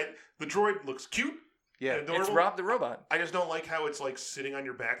 The droid looks cute. Yeah, it's Rob the Robot. I just don't like how it's like sitting on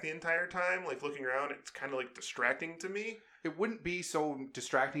your back the entire time, like looking around. It's kind of like distracting to me. It wouldn't be so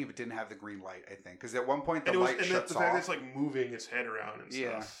distracting if it didn't have the green light, I think, because at one point the light shuts the off. fact that it's like moving its head around and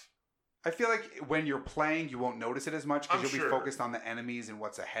stuff. I feel like when you're playing, you won't notice it as much because you'll be focused on the enemies and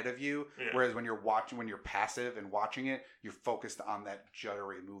what's ahead of you. Yeah. Whereas when you're passive and watching it, you're focused on that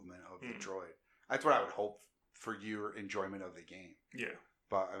juddery movement of the droid. That's what I would hope for your enjoyment of the game. Yeah.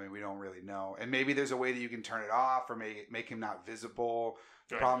 But, I mean, we don't really know. And maybe there's a way that you can turn it off or make him not visible.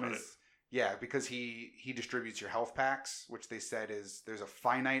 The problem is, because he distributes your health packs, which they said is there's a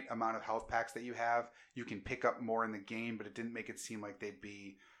finite amount of health packs that you have. You can pick up more in the game, but it didn't make it seem like they'd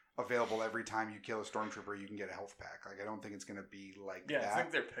be available every time you kill a stormtrooper. You can get a health pack. Like, I don't think it's going to be like that. Yeah, I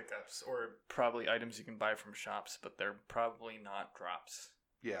think they're pickups or probably items you can buy from shops, but they're probably not drops.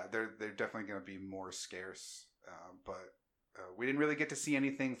 Yeah, they're definitely going to be more scarce. But we didn't really get to see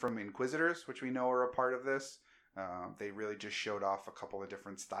anything from Inquisitors, which we know are a part of this. They really just showed off a couple of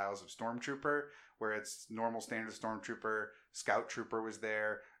different styles of Stormtrooper, where it's normal standard Stormtrooper, Scout Trooper was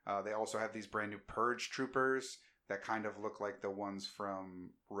there. They also have these brand new Purge Troopers that kind of look like the ones from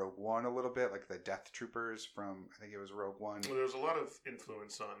Rogue One a little bit, like the Death Troopers from, I think it was Rogue One. Well, there's a lot of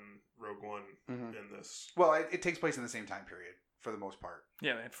influence on Rogue One in this. Well, it takes place in the same time period for the most part.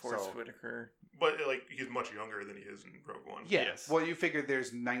 Yeah, they had Forrest Whitaker. But like he's much younger than he is in Rogue One. Yeah. Yes. Well, you figure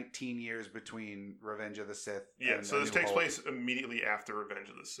there's 19 years between Revenge of the Sith. Yeah, so this takes place immediately after Revenge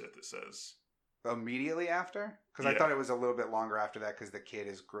of the Sith, it says. Immediately after? Because I thought it was a little bit longer after that because the kid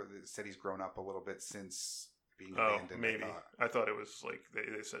said he's grown up a little bit since being abandoned. Maybe. I thought it was like they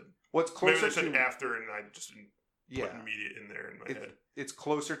said. Well, it's closer maybe they said after, and I just didn't put immediate in there in my head. It's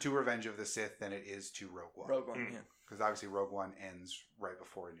closer to Revenge of the Sith than it is to Rogue One. Rogue One, yeah. Because obviously Rogue One ends right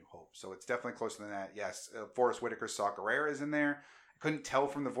before A New Hope. So it's definitely closer than that. Yes, Forrest Whitaker, Saw Gerrera is in there. I couldn't tell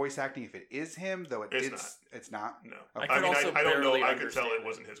from the voice acting if it is him, though it's not. No. Okay. I don't know. I could tell it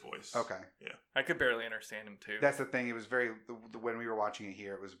wasn't his voice. Okay. Yeah. I could barely understand him, too. That's the thing. It was when we were watching it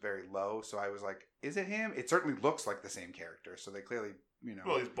here, it was very low. So I was like, is it him? It certainly looks like the same character. So they clearly,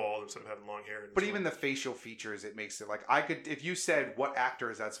 Well, he's bald instead of having long hair. But even the facial features, it makes it like I could, if you said what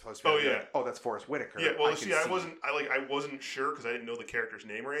actor is that supposed to be? Like, that's Forrest Whitaker. Yeah. Well, I wasn't sure because I didn't know the character's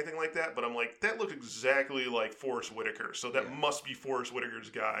name or anything like that. But I'm like, that looked exactly like Forrest Whitaker. So that must be Forrest Whitaker's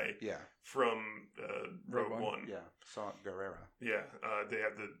guy. Yeah. From Rogue One. Yeah. Saw Gerrera. Yeah. They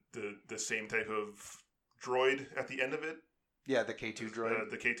have the same type of droid at the end of it. Yeah, the K2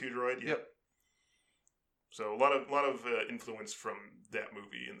 droid. The K2 droid. Yeah. Yep. So a lot of influence from that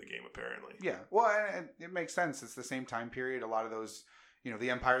movie in the game, apparently. Yeah, well, and it makes sense. It's the same time period. A lot of those, the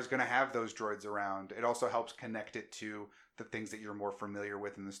Empire is going to have those droids around. It also helps connect it to the things that you're more familiar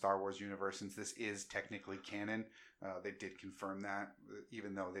with in the Star Wars universe, since this is technically canon. They did confirm that,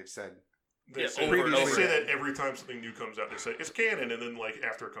 even though they've said. They say that every time something new comes out, they say it's canon, and then like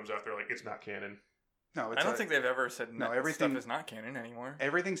after it comes out, they're like, it's not canon. No, I don't think they've ever said everything stuff is not canon anymore.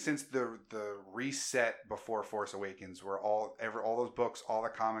 Everything since the reset before Force Awakens, where all those books, all the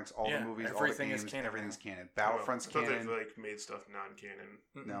comics, all the movies, all the games, everything's canon. Battlefront's canon. They've like made stuff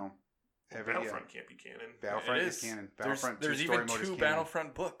non-canon. No, Battlefront can't be canon. Battlefront is canon. Battlefront there's even 2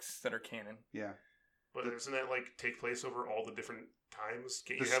 Battlefront books that are canon. Yeah, but doesn't that like take place over all the different times?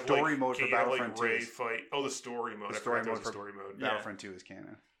 The story mode for Battlefront 2 is fight. Oh, the story mode. The story mode. Battlefront 2 is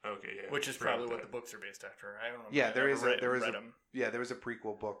canon. Okay, yeah. Which is probably what the books are based after. I don't know. Yeah, there was a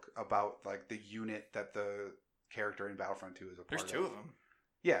prequel book about like the unit that the character in Battlefront 2 is a part of. There's 2 of them.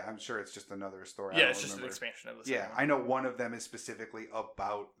 Yeah, I'm sure it's just another story. Yeah, it's just an expansion of the one. I know one of them is specifically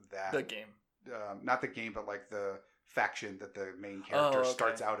about that. The game. Not the game, but like the faction that the main character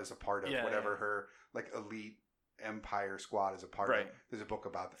starts out as a part of, whatever her like elite Empire squad is a part of. There's a book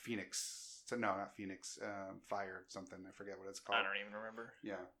about the Phoenix. No, not Phoenix. Fire something. I forget what it's called. I don't even remember.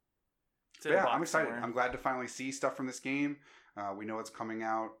 Yeah. I'm excited. Somewhere. I'm glad to finally see stuff from this game. We know it's coming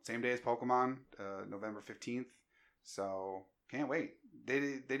out same day as Pokemon, November 15th. So can't wait. They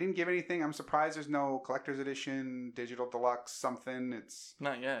didn't give anything. I'm surprised there's no collector's edition, digital deluxe, something. It's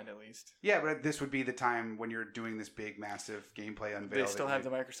not yet, at least. Yeah, but this would be the time when you're doing this big, massive gameplay unveil. They still have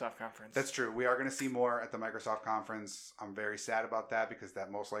the Microsoft conference. That's true. We are going to see more at the Microsoft conference. I'm very sad about that because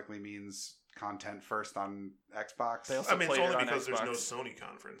that most likely means content first on Xbox. It's only because there's no Sony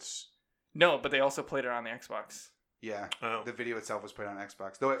conference. No, but they also played it on the Xbox. Yeah, the video itself was played on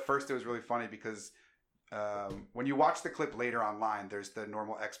Xbox. Though at first it was really funny because when you watch the clip later online, there's the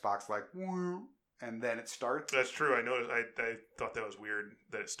normal Xbox like, and and then it starts. That's true. I noticed. I thought that was weird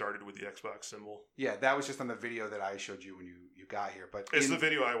that it started with the Xbox symbol. Yeah, that was just on the video that I showed you when you got here. But it's the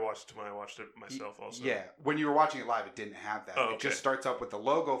video I watched when I watched it myself also. Yeah, when you were watching it live, it didn't have that. Oh, It just starts up with the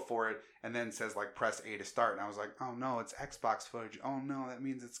logo for it and then says like press A to start. And I was like, oh no, it's Xbox footage. Oh no, that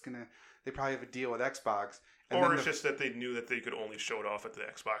means they probably have a deal with Xbox. And or it's just that they knew that they could only show it off at the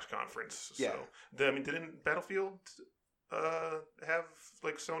Xbox conference. Yeah. So, I mean, didn't Battlefield have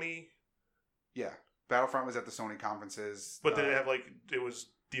like Sony? Yeah, Battlefront was at the Sony conferences. But did it have like, it was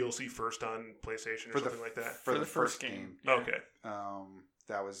DLC first on PlayStation or something like that? For the first game. Yeah. Okay.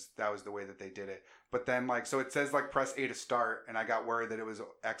 That was the way that they did it. But then like, so it says like press A to start, and I got worried that it was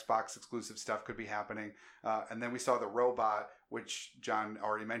Xbox exclusive stuff could be happening. And then we saw the robot, which John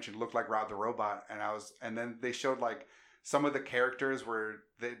already mentioned, looked like Rob the Robot, and then they showed like some of the characters were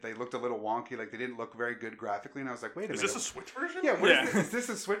they looked a little wonky, like they didn't look very good graphically, and I was like, wait a minute, is this a Switch version? Yeah, is this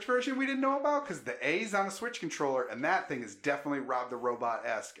a Switch version we didn't know about? Because the A's on a Switch controller, and that thing is definitely Rob the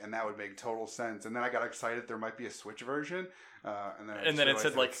Robot-esque, and that would make total sense. And then I got excited there might be a Switch version, and then it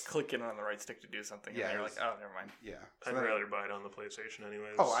said like click in on the right stick to do something. Yeah, and you're like, oh, never mind. Yeah, I'd rather buy it on the PlayStation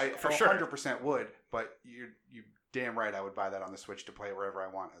anyways. Oh, I for sure 100% would, but you damn right I would buy that on the Switch to play it wherever I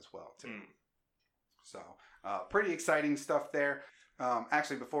want as well too. So pretty exciting stuff there.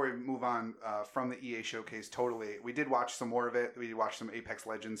 Actually, before we move on from the EA showcase, we did watch some more of it. We watched some Apex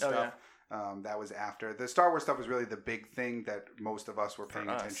Legends stuff. Yeah. That was after. The Star Wars stuff was really the big thing that most of us were paying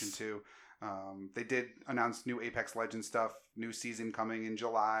attention to. They did announce new Apex Legends stuff, new season coming in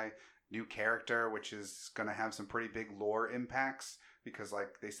July, new character, which is going to have some pretty big lore impacts. Because,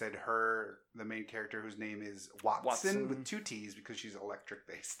 like they said, the main character, whose name is Watson with 2 T's because she's electric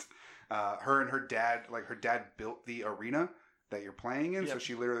based. Her and her dad built the arena that you're playing in, so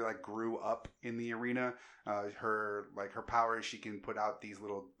she literally like grew up in the arena. Her power is she can put out these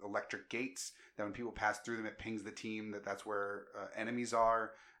little electric gates that when people pass through them, it pings the team that's where enemies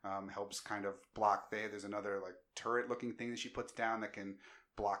are. Helps kind of block. There's another like turret looking thing that she puts down that can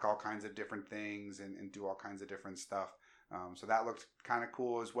block all kinds of different things and do all kinds of different stuff. So that looked kind of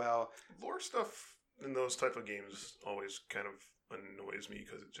cool as well. Lore stuff in those type of games always kind of annoys me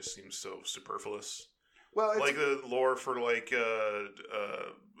because it just seems so superfluous. Well, like the lore for like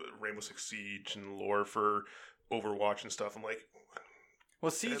Rainbow Six Siege and lore for Overwatch and stuff. I'm like, well,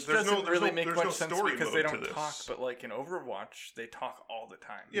 Siege doesn't really make much sense because they don't talk, but like in Overwatch, they talk all the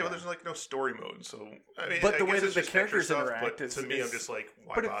time. Yeah, but there's like no story mode, so I mean, but the way that the characters interact, but to me, I'm just like,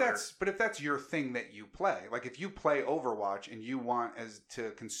 why bother? But if that's your thing that you play, like if you play Overwatch and you want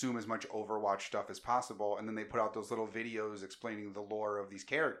to consume as much Overwatch stuff as possible, and then they put out those little videos explaining the lore of these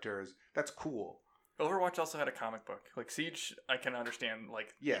characters, that's cool. Overwatch also had a comic book. Like Siege, I can understand.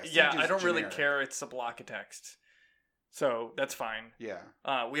 Like, yeah, I don't really care. It's a block of text. So that's fine. Yeah.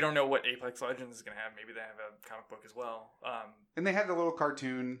 We don't know what Apex Legends is going to have. Maybe they have a comic book as well. And they had the little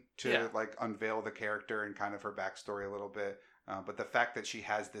cartoon to like unveil the character and kind of her backstory a little bit. But the fact that she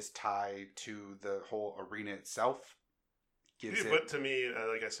has this tie to the whole arena itself gives it. But to me,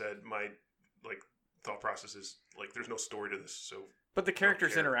 like I said, my thought process is like there's no story to this. So. But the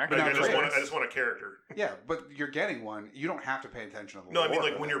characters interact. I just want a character. Yeah, but you're getting one. You don't have to pay attention to the lore. No, I mean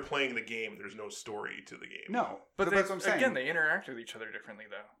like when you're playing the game, there's no story to the game. No, but that's what I'm saying. Again, they interact with each other differently,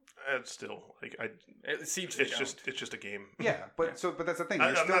 though. It's still like Siege. It's just a game. Yeah, but that's the thing.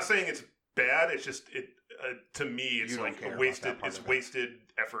 I'm not saying it's bad. It's just to me, it's like a wasted. It's wasted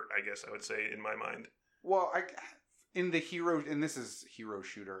effort. I guess I would say in my mind. Well, in the hero, and this is hero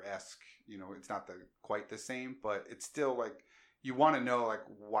shooter-esque. You know, it's not quite the same, but it's still like. You want to know like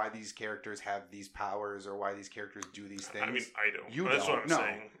why these characters have these powers or why these characters do these things. I mean, I don't. You That's don't. what I'm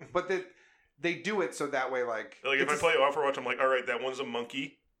saying. But they do it so that way, like if I play Overwatch, I'm like, all right, that one's a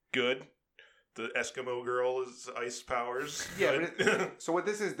monkey. Good. The Eskimo girl is ice powers. Yeah. So what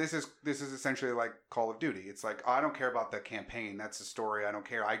this is essentially like Call of Duty. It's like I don't care about the campaign. That's the story. I don't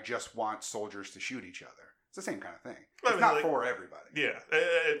care. I just want soldiers to shoot each other. It's the same kind of thing. It's not for everybody. Yeah.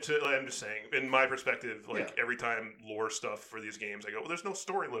 I'm just saying, in my perspective, every time lore stuff for these games, I go, well, there's no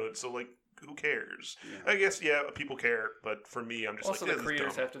story load, so like, who cares? Yeah. I guess, people care, but for me, I'm just also the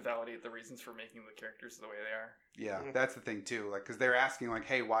creators have to validate the reasons for making the characters the way they are. Yeah, that's the thing too. Like, because they're asking like,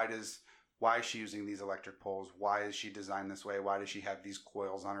 hey, why is she using these electric poles? Why is she designed this way? Why does she have these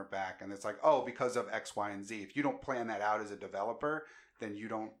coils on her back? And it's like, oh, because of X, Y, and Z. If you don't plan that out as a developer, then you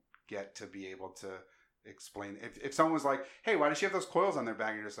don't get to be able to explain. If someone was like, hey, why does she have those coils on their back?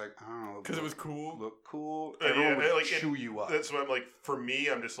 And you're just like, I don't know. Because it was cool. Look cool. Everyone would chew you up. That's what I'm like, for me,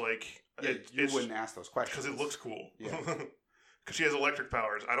 I'm just like... you wouldn't ask those questions. Because it looks cool. Yeah. because she has electric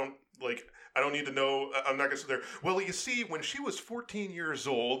powers. I don't need to know. I'm not gonna sit there. Well, you see, when she was 14 years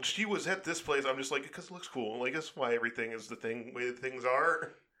old, she was at this place. I'm just like, because it looks cool. Like, that's why everything is the way things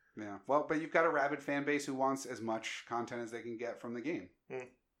are. Yeah. Well, but you've got a rabid fan base who wants as much content as they can get from the game.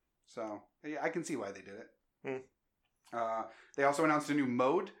 So yeah, I can see why they did it. They also announced a new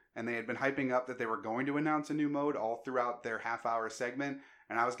mode, and they had been hyping up that they were going to announce a new mode all throughout their half-hour segment.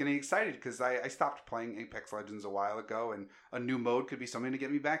 And I was getting excited because I stopped playing Apex Legends a while ago, and a new mode could be something to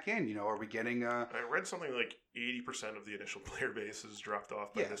get me back in. You know, are we getting I read something like 80% of the initial player base has dropped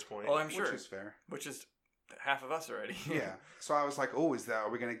off by this point. Well, I'm sure. Which is fair. Which is half of us already. Yeah. So I was like, oh, are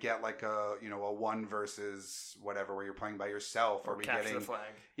we going to get like a 1 versus whatever where you're playing by yourself? Or capture the flag.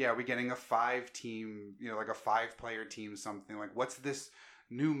 Yeah, are we getting a 5-team, like a 5-player team, something like, what's this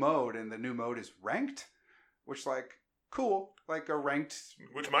new mode? And the new mode is ranked, which like, cool, like a ranked.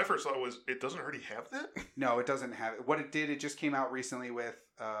 Which my first thought was, it doesn't already have that? No, it doesn't have it. What it did, it just came out recently with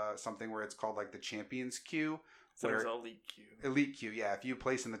something where it's called like the Champions Queue. So there's Elite Queue. Elite Queue, yeah. If you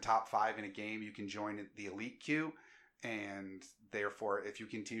place in the top 5 in a game, you can join the Elite Queue. And therefore, if you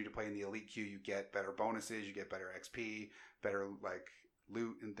continue to play in the Elite Queue, you get better bonuses, you get better XP, better like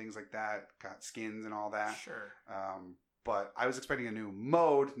loot and things like that. Got skins and all that. Sure. But I was expecting a new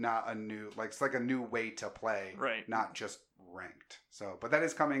mode, not a new, like, it's like a new way to play. Right. Not just ranked. So, but that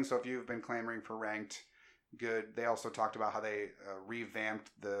is coming. So if you've been clamoring for ranked, good. They also talked about how they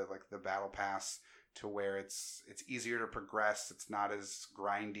revamped the battle pass to where it's easier to progress. It's not as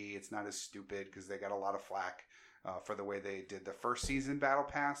grindy. It's not as stupid because they got a lot of flack for the way they did the first season battle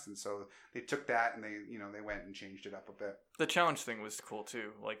pass, and so they took that and they went and changed it up a bit. The challenge thing was cool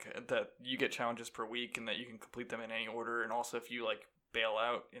too, like that you get challenges per week and that you can complete them in any order, and also if you like bail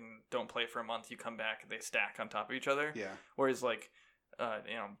out and don't play for a month, you come back and they stack on top of each other. Yeah. Whereas like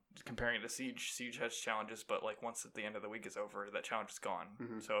comparing it to Siege has challenges, but like once at the end of the week is over, that challenge is gone.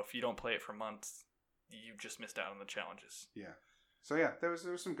 Mm-hmm. So if you don't play it for months, you just missed out on the challenges. Yeah. So yeah, there was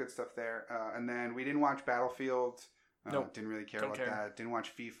some good stuff there. And then we didn't watch Battlefield. Nope. Didn't really care about that. Didn't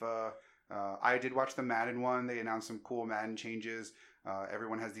watch FIFA. I did watch the Madden one. They announced some cool Madden changes.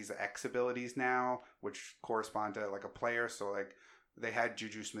 Everyone has these X abilities now, which correspond to like a player. So like they had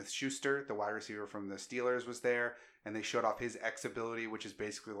Juju Smith-Schuster, the wide receiver from the Steelers, was there, and they showed off his X ability, which is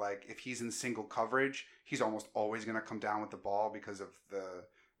basically like if he's in single coverage, he's almost always going to come down with the ball because of the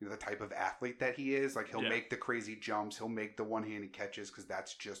type of athlete that he is. Like he'll make the crazy jumps, he'll make the one-handed catches because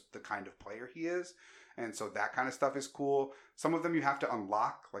that's just the kind of player he is. And so that kind of stuff is cool. Some of them you have to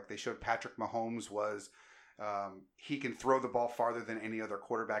unlock. Like they showed Patrick Mahomes was he can throw the ball farther than any other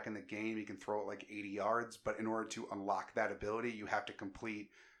quarterback in the game. He can throw it like 80 yards, but in order to unlock that ability, you have to complete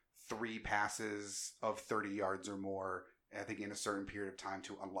 3 passes of 30 yards or more, I think, in a certain period of time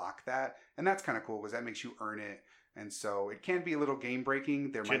to unlock that. And that's kind of cool because that makes you earn it. And so it can be a little game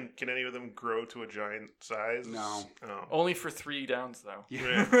breaking. Can any of them grow to a giant size? No. Oh. Only for 3 downs though.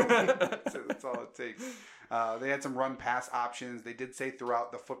 Yeah. So that's all it takes. They had some run pass options. They did say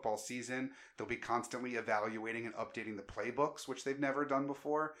throughout the football season they'll be constantly evaluating and updating the playbooks, which they've never done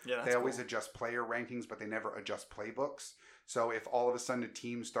before. Yeah, they always adjust player rankings, but they never adjust playbooks. So if all of a sudden a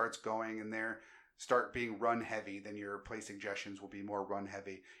team starts going and start being run heavy, then your play suggestions will be more run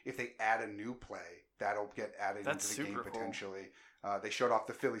heavy. If they add a new play, that'll get added into the game potentially. Cool. They showed off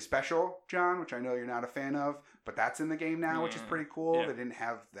the Philly special, John, which I know you're not a fan of, but that's in the game now, which is pretty cool. Yeah. They didn't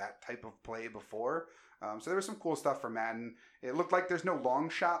have that type of play before. So there was some cool stuff for Madden. It looked like there's no long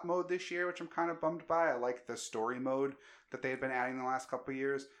shot mode this year, which I'm kind of bummed by. I like the story mode that they had been adding the last couple of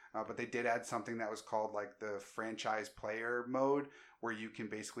years. But they did add something that was called like the franchise player mode, where you can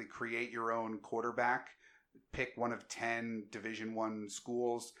basically create your own quarterback, pick one of 10 Division I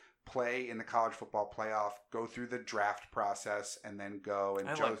schools, play in the college football playoff, go through the draft process, and then go. And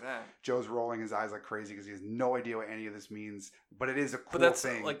Joe's rolling his eyes like crazy because he has no idea what any of this means. But it is a cool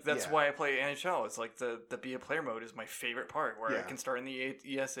thing. That's why I play NHL. It's like the be a player mode is my favorite part, where I can start in the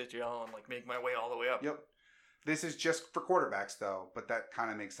ESHL and like make my way all the way up. Yep. This is just for quarterbacks though, but that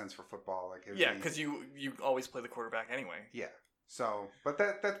kind of makes sense for football. Like because you always play the quarterback anyway. Yeah. So, but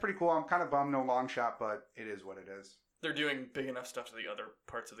that's pretty cool. I'm kind of bummed no long shot, but it is what it is. They're doing big enough stuff to the other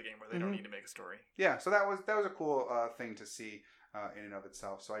parts of the game where they don't need to make a story. Yeah, so that was a cool thing to see in and of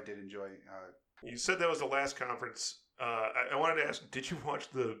itself. So I did enjoy. You said that was the last conference. I wanted to ask, did you watch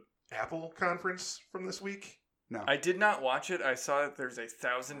the Apple conference from this week? No, I did not watch it. I saw that there's a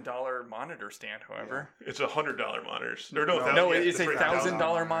 $1,000 monitor stand. However, it's $100 monitors. It's a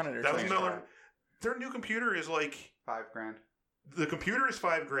 $1,000 monitor. $1,000. Their new computer is like $5,000. The computer is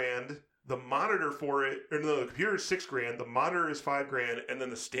 $5,000. The monitor for it, or no, the computer is $6,000. The monitor is $5,000, and then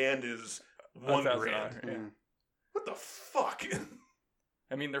the stand is $1,000. Yeah. What the fuck?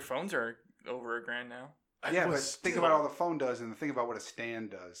 I mean, their phones are over $1,000 now. Yeah, but think about all the phone does and think about what a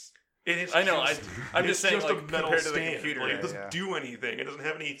stand does. I know. I'm just saying, like, a metal compared stand. to the computer, Like, it doesn't do anything. It doesn't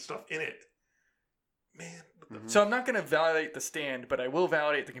have any stuff in it. Man. So I'm not going to validate the stand, but I will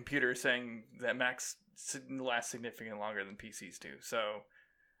validate the computer, saying that Macs last significantly longer than PCs do. So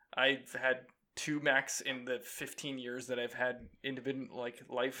I've had 2 Macs in the 15 years that I've had individual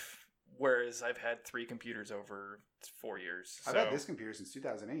life, whereas I've had 3 computers over 4 years. I've had this computer since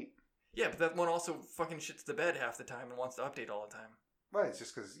 2008. Yeah, but that one also fucking shits the bed half the time and wants to update all the time. Well, it's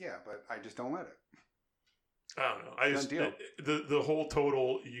just because, but I just don't let it. I don't know. I just the whole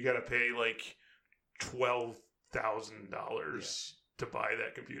total, you got to pay like $12,000 to buy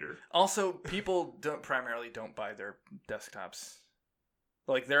that computer. Also, people primarily don't buy their desktops.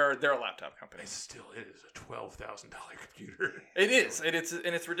 Like, they're a laptop company. It is a $12,000 computer. It is, and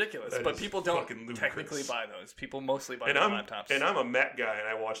it's ridiculous. But people don't technically buy those. People mostly buy laptops. And I'm a Mac guy, and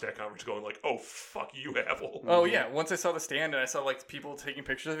I watched that conference going like, "Oh fuck you, Apple." Oh yeah. Once I saw the stand and I saw like people taking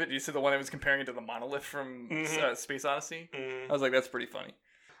pictures of it, you see the one I was comparing it to the monolith from Space Odyssey. I was like, that's pretty funny.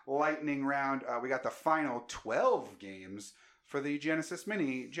 Lightning round. We got the final 12 games for the Genesis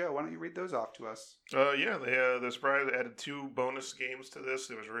Mini. Joe, why don't you read those off to us? Yeah, the surprise added 2 bonus games to this.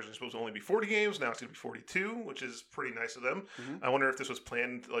 It was originally supposed to only be 40 games. Now it's going to be 42, which is pretty nice of them. I wonder if this was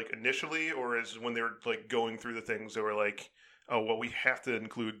planned like initially, or is when they were like going through the things, they were like, "Oh, well, we have to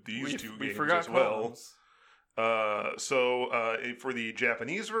include these 2 games as well." So for the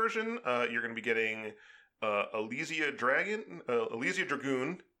Japanese version, you're going to be getting Elysia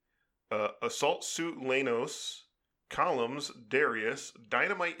Dragoon, Assault Suit Lanos, Columns, Darius,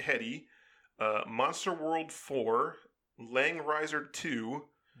 Dynamite Heady, Monster World 4, Langrisser 2,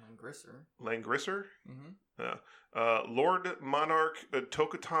 Langrisser? Lord Monarch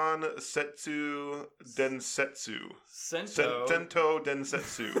Tokutan Setsu Densetsu. Sento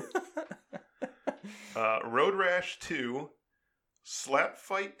Densetsu. Road Rash 2, Slap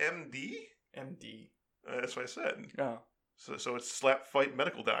Fight MD? MD. That's what I said. Oh. So it's Slap Fight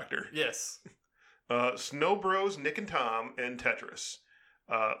Medical Doctor. Yes. Snow Bros, Nick and Tom, and Tetris.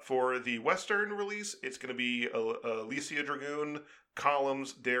 For the Western release, it's going to be Elysia Dragoon,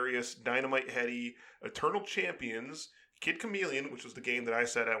 Columns, Darius, Dynamite Heady, Eternal Champions, Kid Chameleon, which was the game that I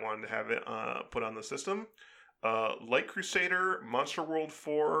said I wanted to have it put on the system, Light Crusader, Monster World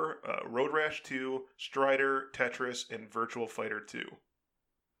 4, Road Rash 2, Strider, Tetris, and Virtual Fighter 2.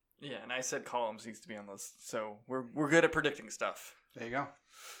 Yeah, and I said Columns needs to be on this, so we're good at predicting stuff. There you go.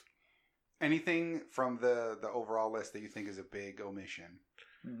 Anything from the overall list that you think is a big omission?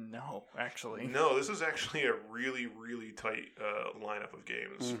 No, actually. No, this is actually a really, really tight lineup of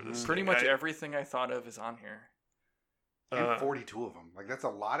games for this. Pretty much everything I thought of is on here. And 42 of them. Like, that's a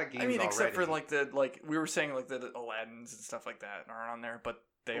lot of games. I mean, except already. for we were saying like the Aladdins and stuff like that aren't on there, but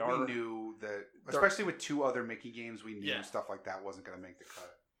we knew that, especially with 2 other Mickey games, we knew stuff like that wasn't going to make the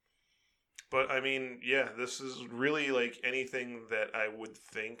cut. But I mean, yeah, this is really like anything that I would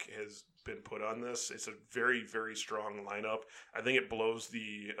think has been put on this. It's a very, very strong lineup. I think it blows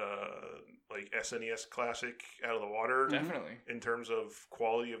the like SNES Classic out of the water. Definitely. In terms of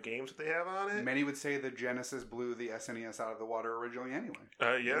quality of games that they have on it. Many would say the Genesis blew the SNES out of the water originally anyway.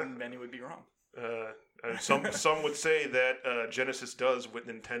 Yeah. Many would be wrong. Some would say that Genesis does what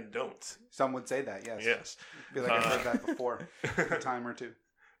Nintendo don't. Some would say that, yes. Yes. I feel like I've heard that before a time or 2.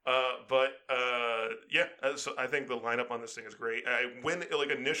 So I think the lineup on this thing is great.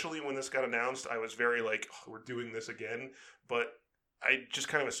 Initially when this got announced, I was very like, oh, we're doing this again, but I just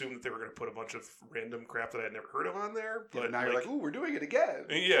kind of assumed that they were going to put a bunch of random crap that I had never heard of on there. But now you're like, ooh, we're doing it again.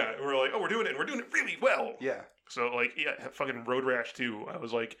 Yeah, we're like, oh, we're doing it, and we're doing it really well. Yeah. So fucking Road Rash 2. I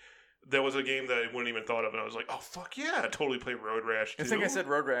was like, that was a game that I wouldn't even thought of, and I was like, "Oh fuck yeah!" I totally played Road Rash 2. I think I said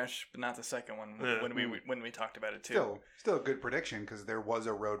Road Rash, but not the second one when we talked about it too. Still a good prediction because there was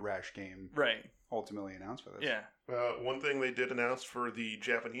a Road Rash game, ultimately announced for this. Yeah. One thing they did announce for the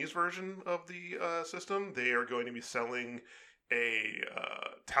Japanese version of the system, they are going to be selling a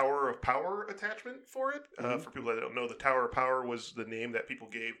Tower of Power attachment for it. For people that don't know, the Tower of Power was the name that people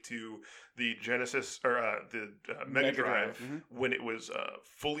gave to the Genesis or the Mega Drive when it was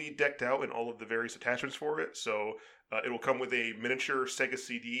fully decked out and all of the various attachments for it. So it will come with a miniature Sega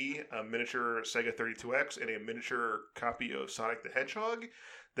CD, a miniature Sega 32X, and a miniature copy of Sonic the Hedgehog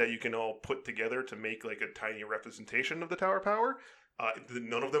that you can all put together to make like a tiny representation of the Tower of Power.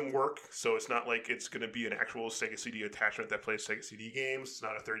 None of them work, so it's not like it's going to be an actual Sega CD attachment that plays Sega CD games. It's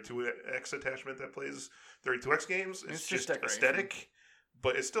not a 32X attachment that plays 32X games. It's just aesthetic,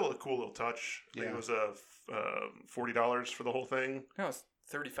 but it's still a cool little touch. I think it was $40 for the whole thing. No, it's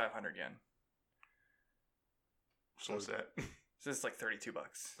 3,500 yen. So what's that? So it's like $32.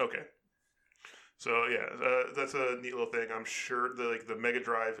 Okay. So yeah, that's a neat little thing. I'm sure the Mega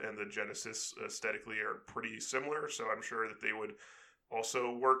Drive and the Genesis aesthetically are pretty similar, so I'm sure that they would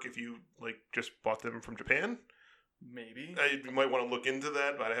also work if you just bought them from Japan. Maybe. You might want to look into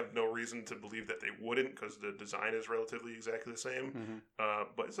that, but I have no reason to believe that they wouldn't because the design is relatively exactly the same. Mm-hmm.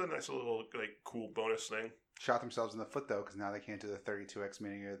 But it's a nice little cool bonus thing. Shot themselves in the foot though, because now they can't do the 32X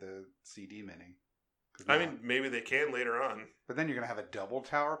mini or the CD mini. I mean, maybe they can later on. But then you're going to have a double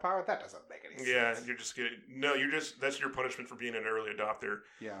tower power? That doesn't make any sense. Yeah, you're just getting... No, that's your punishment for being an early adopter.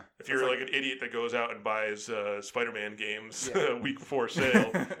 Yeah. If you're like an idiot that goes out and buys Spider-Man games a week before sale,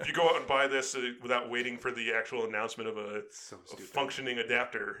 if you go out and buy this without waiting for the actual announcement of a functioning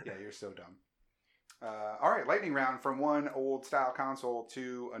adapter... Yeah, you're so dumb. All right, lightning round from one old style console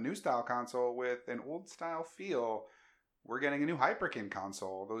to a new style console with an old style feel. We're getting a new Hyperkin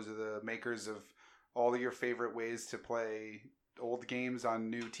console. Those are the makers of all of your favorite ways to play old games on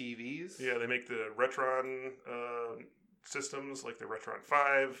new TVs. Yeah, they make the Retron systems, like the Retron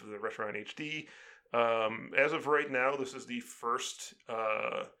 5, the Retron HD. As of right now, this is the first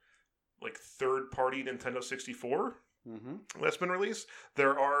third-party Nintendo 64 that's been released.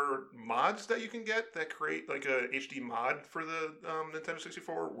 There are mods that you can get that create like a HD mod for the Nintendo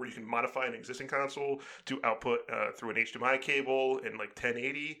 64, where you can modify an existing console to output through an HDMI cable in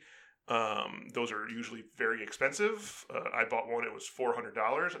 1080. Those are usually very expensive. I bought one; it was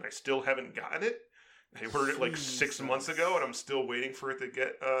 $400, and I still haven't gotten it. I ordered it 6 months ago, and I'm still waiting for it to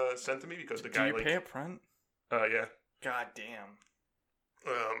get sent to me because the guy. Do you pay up front? Yeah. God damn.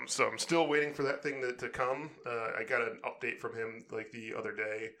 So I'm still waiting for that thing to come. I got an update from him the other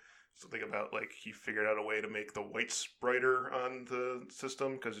day. Something about he figured out a way to make the whites brighter on the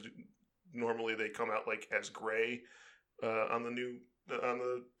system because normally they come out as gray on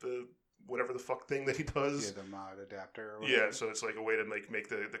the whatever the fuck thing that he does. Yeah, the mod adapter. Or yeah, so it's a way to make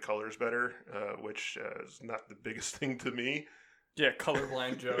the colors better, which is not the biggest thing to me. Yeah,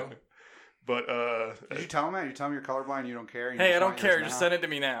 colorblind Joe. But did you tell him that? You tell him you're colorblind, you don't care. Hey, I don't care. Just send it to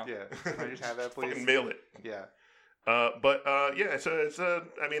me now. Yeah, can I just have that, please? Fucking mail it. Yeah. Yeah, it's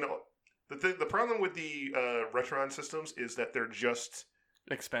I mean, the problem with the Retron systems is that they're just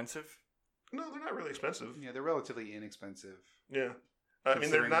expensive. No, they're not really expensive. Yeah, they're relatively inexpensive. Yeah, I mean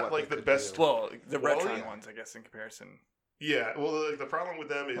they're not the best. Do. Well, the Retron ones, I guess, in comparison. Yeah, well, the problem with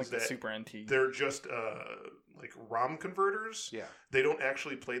them is that Super NT. They're just ROM converters. Yeah, they don't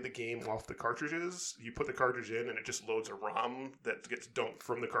actually play the game off the cartridges. You put the cartridge in, and it just loads a ROM that gets dumped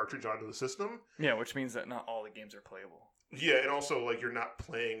from the cartridge onto the system. Yeah, which means that not all the games are playable. Yeah, and also you're not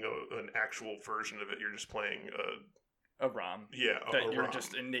playing an actual version of it. You're just playing a ROM. Yeah, that you're ROM.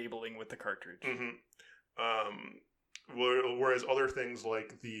 just enabling with the cartridge. Mm-hmm. Whereas other things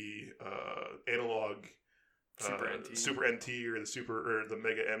like the analog. Super NT or the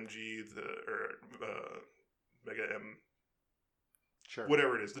Mega MG Mega M, sure,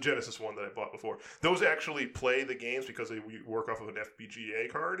 whatever it is, the Genesis one that I bought before. Those actually play the games because they work off of an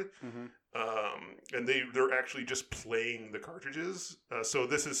FPGA card, and they're actually just playing the cartridges. So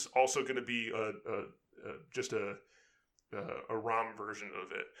this is also going to be just a ROM version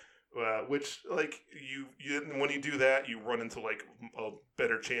of it. Which you when you do that, you run into a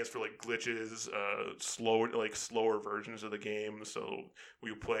better chance for glitches, slower versions of the game. So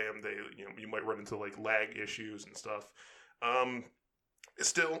when you play them, you might run into lag issues and stuff.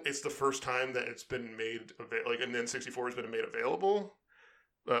 It's the first time that it's been made an N64 has been made available.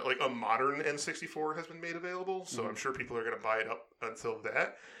 A modern N64 has been made available. So I'm sure people are going to buy it up until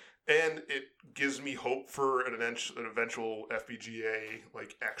that. And it gives me hope for an eventual FPGA,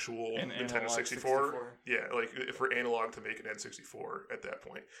 actual Nintendo 64. Yeah, for analog to make an N64 at that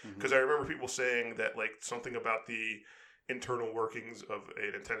point. Because I remember people saying that, something about the internal workings of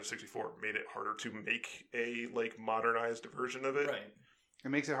a Nintendo 64 made it harder to make a, modernized version of it. Right.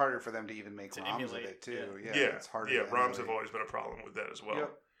 It makes it harder for them to even make ROMs of it, too. Yeah, it's harder. Yeah, ROMs have always been a problem with that as well.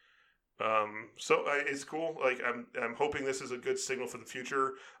 Yep. So it's cool. I'm hoping this is a good signal for the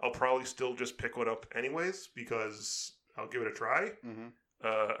future. I'll probably still just pick one up anyways because I'll give it a try.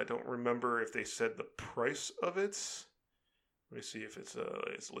 I don't remember if they said the price of it. Let me see if it's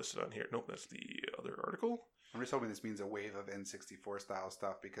listed on here. Nope, that's the other article. I'm just hoping this means a wave of N64 style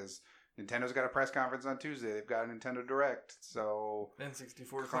stuff because Nintendo's got a press conference on Tuesday. They've got a Nintendo Direct. So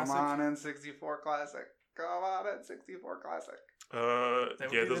N64 Classic. Come on, N64 Classic. Come on, N64 Classic. That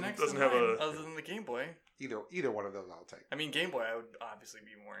would be the next doesn't have other than the Game Boy. Either one of those I'll take. I mean, Game Boy I would obviously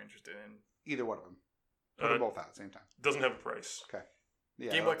be more interested in. Either one of them. Put them both out at the same time. Doesn't have a price. Okay.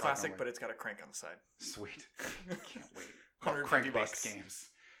 Yeah, Game Boy Classic, but it's got a crank on the side. Sweet. Can't wait. $150 crank-based games.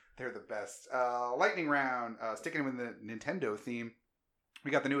 They're the best. Lightning round. Sticking with the Nintendo theme,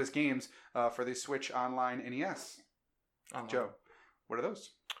 we got the newest games for the Switch Online NES. Joe, what are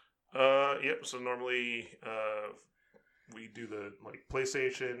those? Yep. So normally, we do the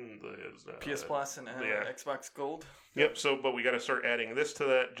PlayStation, the PS Plus, and Xbox Gold. Yep. So, but we got to start adding this to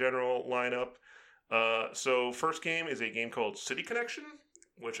that general lineup. So first game is a game called City Connection,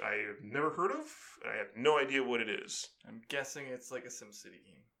 which I have never heard of. I have no idea what it is. I'm guessing it's like a SimCity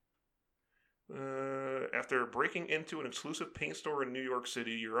game. After breaking into an exclusive paint store in New York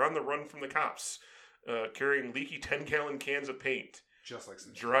City, you're on the run from the cops, carrying leaky 10-gallon cans of paint. Just like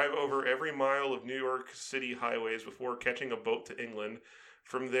SimCity. Drive over every mile of New York City highways before catching a boat to England.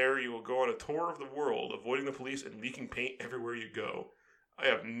 From there, you will go on a tour of the world, avoiding the police and leaking paint everywhere you go. I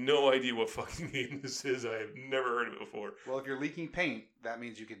have no idea what fucking game this is. I have never heard of it before. Well, if you're leaking paint, that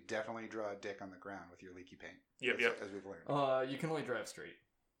means you could definitely draw a dick on the ground with your leaky paint. Yep. As we've learned. You can only drive straight.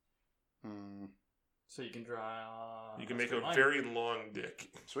 Hmm. So you can draw... you can make a very long dick.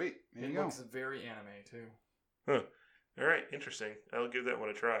 Sweet. There you it go. looks very anime, too. Huh. All right, interesting. I'll give that one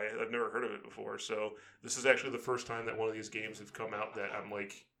a try. I've never heard of it before, so this is actually the first time that one of these games has come out that I'm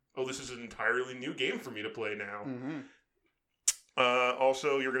like, oh, this is an entirely new game for me to play now. Mm-hmm.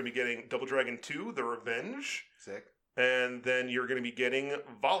 Also, you're going to be getting Double Dragon 2, The Revenge. Sick. And then you're going to be getting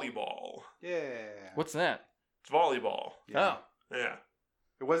Volleyball. Yeah. What's that? It's volleyball. Yeah. Yeah.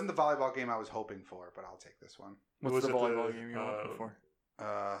 It wasn't the volleyball game I was hoping for, but I'll take this one. What's the volleyball game you're looking for?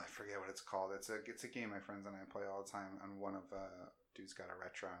 I forget what it's called. It's a game my friends and I play all the time. And one of dudes got a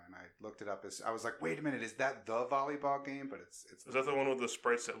retro, and I looked it up. I was like, wait a minute, is that the volleyball game? But it's. Is that the one with the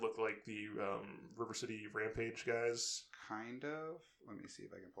sprites that look like the River City Rampage guys? Kind of. Let me see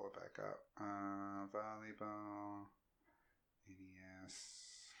if I can pull it back up. Volleyball. NES.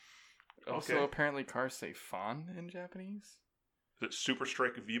 Also, apparently cars say fawn in Japanese. Is it Super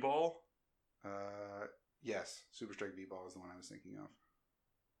Strike V-Ball? Yes. Super Strike V-Ball is the one I was thinking of.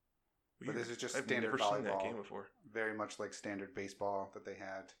 Weird. But this is just I've standard never volleyball. seen that game before. Very much like standard baseball that they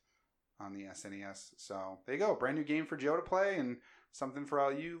had on the SNES. So there you go. Brand new game for Joe to play and something for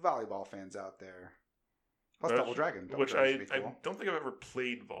all you volleyball fans out there. Plus Double Dragon. Which I don't think I've ever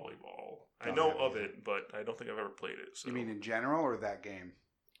played volleyball. I know of it, but I don't think I've ever played it. So. You mean in general or that game?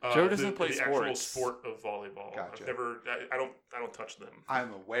 Joe doesn't play the sports. actual sport of volleyball. Gotcha. I don't touch them.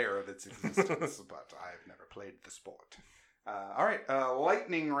 I'm aware of its existence, but I've never played the sport. All right,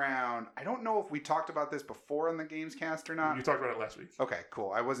 lightning round. I don't know if we talked about this before on the Gamescast or not. You talked about it last week. Okay,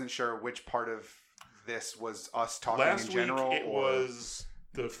 cool. I wasn't sure which part of this was us talking last in general. Week it was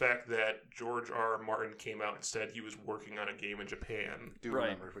the fact that George R. R. Martin came out and said he was working on a game in Japan. I do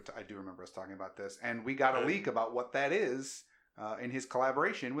remember us talking about this, and we got a leak about what that is in his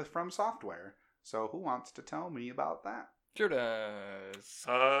collaboration with From Software. So, who wants to tell me about that? Sure does.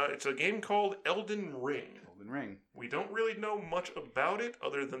 It's a game called Elden Ring. Elden Ring. We don't really know much about it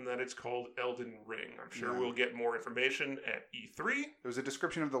other than that it's called Elden Ring. I'm sure we'll get more information at E3. There was a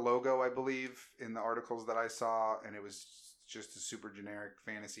description of the logo, I believe, in the articles that I saw, and it was just a super generic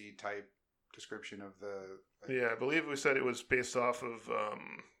fantasy type description of the. Yeah, I believe we said it was based off of.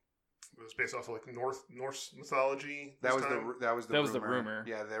 It was based off of like Norse mythology. That was the rumor. rumor.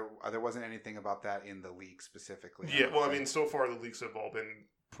 Yeah, there wasn't anything about that in the leak specifically. Yeah, well, I mean, so far the leaks have all been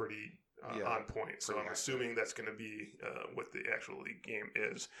pretty on point. So I'm assuming that's going to be what the actual leak game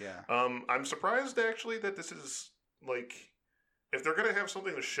is. Yeah. I'm surprised actually that this is like, if they're going to have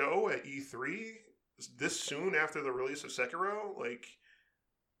something to show at E3 this soon after the release of Sekiro, like.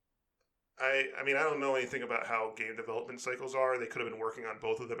 I mean, I don't know anything about how game development cycles are. They could have been working on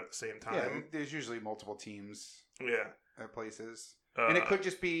both of them at the same time. Yeah, there's usually multiple teams. Yeah. At places. And it could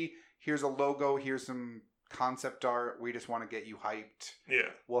just be, here's a logo, here's some concept art, we just want to get you hyped. Yeah.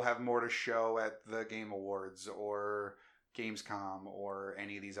 We'll have more to show at the Game Awards or Gamescom or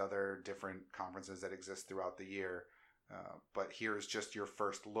any of these other different conferences that exist throughout the year. But here's just your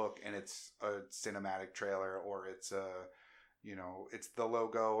first look, and it's a cinematic trailer, or it's a... it's the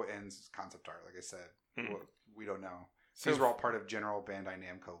logo and concept art, like I said. Mm-hmm. We don't know. So these are all part of general Bandai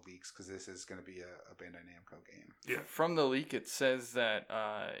Namco leaks, because this is going to be a Bandai Namco game. Yeah. From the leak, it says that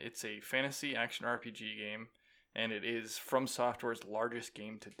it's a fantasy action RPG game, and it is From Software's largest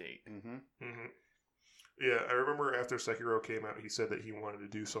game to date. Mm-hmm. Mm-hmm. Yeah, I remember after Sekiro came out, he said that he wanted to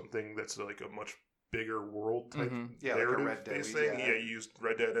do something that's like a much bigger world type narrative like based thing. Yeah, he used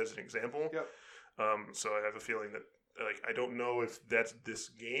Red Dead as an example. Yep. So I have a feeling that I don't know if that's this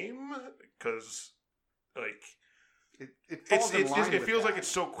game, because it feels like it's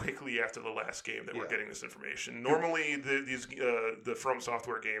so quickly after the last game that we're getting this information. Normally, the From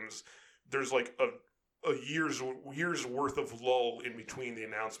Software games, there's like a year's worth of lull in between the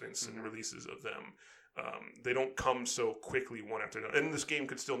announcements and releases of them. They don't come so quickly one after another. And this game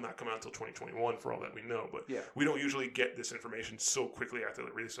could still not come out until 2021 for all that we know. But we don't usually get this information so quickly after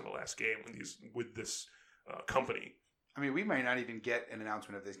the release of the last game with this company. I mean, we might not even get an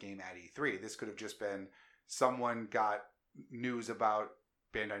announcement of this game at E3. This could have just been someone got news about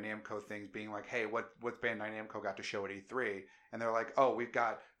Bandai Namco things being like, hey, what's Bandai Namco got to show at E3? And they're like, oh, we've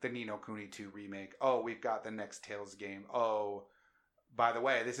got the Ni no Kuni 2 remake. Oh, we've got the next Tales game. Oh, by the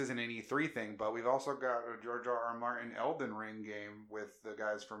way, this isn't an E3 thing, but we've also got a George R.R. Martin Elden Ring game with the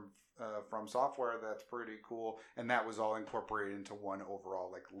guys from Software that's pretty cool, and that was all incorporated into one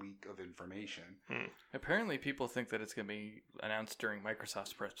overall like leak of information. Apparently, people think that it's going to be announced during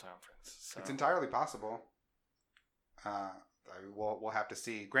Microsoft's press conference. So. It's entirely possible. We'll have to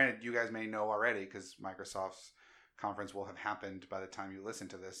see. Granted, you guys may know already because Microsoft's conference will have happened by the time you listen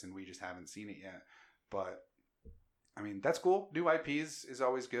to this, and we just haven't seen it yet. But I mean, that's cool. New IPs is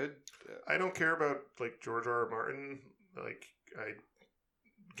always good. I don't care about like George R.R. Martin. Like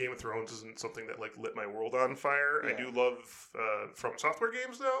Game of Thrones isn't something that like lit my world on fire. Yeah. I do love From Software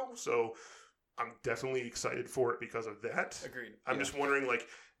games though, so I'm definitely excited for it because of that. Agreed. I'm just wondering like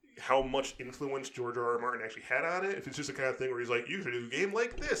how much influence George R.R. Martin actually had on it. If it's just the kind of thing where he's like, you should do a game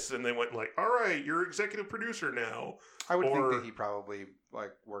like this, and they went like, all right, you're executive producer now. I would think that he probably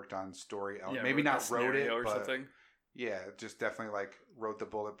like worked on story, maybe not wrote it or but something. Yeah, just definitely like wrote the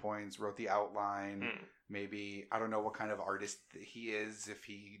bullet points, wrote the outline. Maybe I don't know what kind of artist he is. If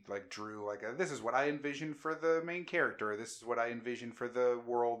he like drew like this is what I envision for the main character. This is what I envision for the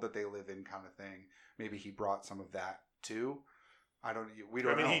world that they live in, kind of thing. Maybe he brought some of that too. We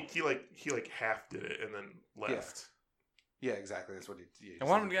don't know. He like half did it and then left. Yeah, exactly. That's what he I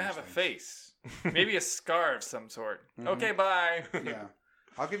want him to have a face. Maybe a scar of some sort. Okay, bye. Yeah.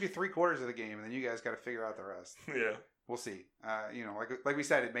 I'll give you 3/4 of the game, and then you guys got to figure out the rest. Yeah, we'll see. Like we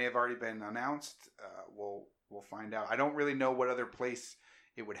said, it may have already been announced. We'll find out. I don't really know what other place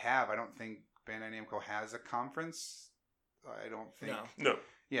it would have. I don't think Bandai Namco has a conference. I don't think. No.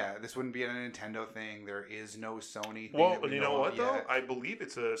 Yeah, this wouldn't be a Nintendo thing. There is no Sony thing. Well, you know what though? I believe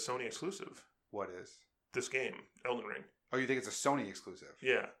it's a Sony exclusive. What is this game? Elden Ring. Oh, you think it's a Sony exclusive?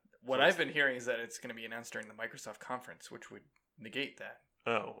 Yeah. What I've been hearing is that it's going to be announced during the Microsoft conference, which would negate that.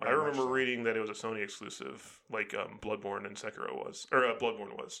 Oh, I remember reading that it was a Sony exclusive, like Bloodborne and Sekiro was, or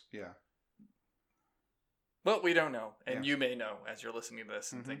Bloodborne was. Yeah. Well, we don't know, and you may know as you're listening to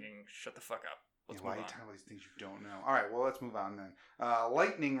this and thinking, "Shut the fuck up." Let's move on. Why are you talking about these things you don't know? All right, well, let's move on then.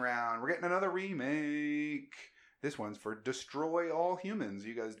 Lightning Round. We're getting another remake. This one's for Destroy All Humans.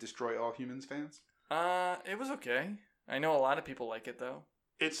 You guys Destroy All Humans fans? It was okay. I know a lot of people like it though.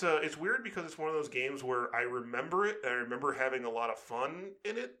 It's weird because it's one of those games where I remember it and I remember having a lot of fun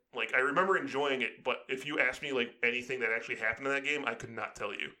in it. Like I remember enjoying it, but if you asked me like anything that actually happened in that game, I could not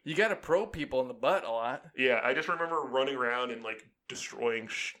tell you. You got to probe people in the butt a lot. Yeah, I just remember running around and like destroying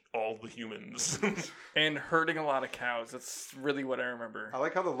all the humans and hurting a lot of cows. That's really what I remember. I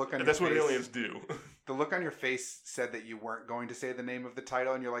like how the look on your face. That's what aliens do. The look on your face said that you weren't going to say the name of the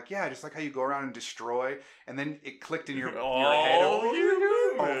title, and you're like, yeah, just like how you go around and destroy, and then it clicked in your head.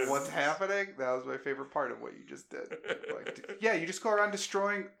 Oh, what's happening? That was my favorite part of what you just did. Like, yeah, you just go around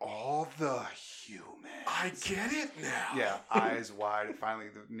destroying all the humans. I get it now. Yeah, eyes wide. Finally,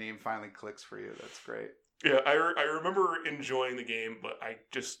 the name finally clicks for you. That's great. Yeah, I remember enjoying the game, but I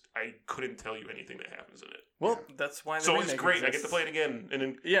couldn't tell you anything that happens in it. Well, that's why. So it's great. Exists. I get to play it again, and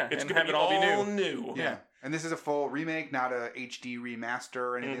then it's going to be all new. Yeah, and this is a full remake, not a HD remaster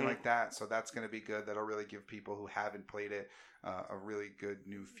or anything like that. So that's going to be good. That'll really give people who haven't played it a really good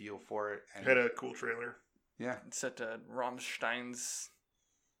new feel for it. And had a cool trailer. Yeah, it's set to Rammstein's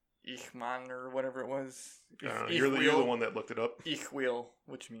Ich Mann or whatever it was. You're the one that looked it up. Ich will,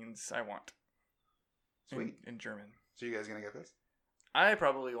 which means I want. Sweet. In German. So you guys gonna get this? I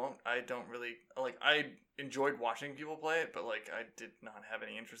probably won't. I don't really like. I enjoyed watching people play it, but like I did not have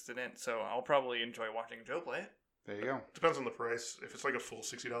any interest in it. So I'll probably enjoy watching Joe play it. There you go. Depends on the price. If it's like a full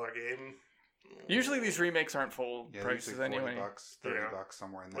 $60 game. Usually these remakes aren't full prices anyway. $40, $30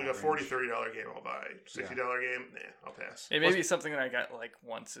 somewhere in there. Like a $40, $30 game, I'll buy. $60 game, I'll pass. It may be something that I got like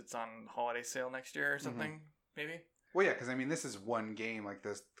once it's on holiday sale next year or something. Maybe. Well, yeah, because I mean, this is one game. Like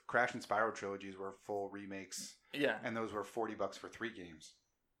this Crash and Spyro trilogies were full remakes. Yeah. And those were $40 for 3 games.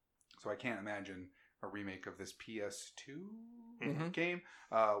 So I can't imagine a remake of this PS2 game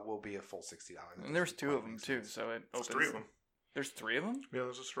will be a full $60. And there's 2 of them too, so it opens. There's 3 of them. There's 3 of them? Yeah,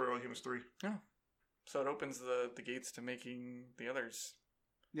 there's Destroy All Humans 3. Yeah. So it opens the gates to making the others.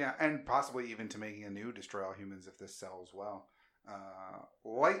 Yeah, and possibly even to making a new Destroy All Humans if this sells well.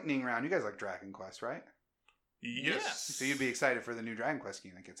 Lightning round. You guys like Dragon Quest, right? Yes. So you'd be excited for the new Dragon Quest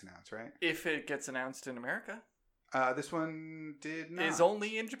game that gets announced, right? If it gets announced in America. This one did not. Is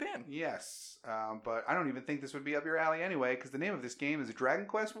only in Japan. Yes. But I don't even think this would be up your alley anyway, because the name of this game is Dragon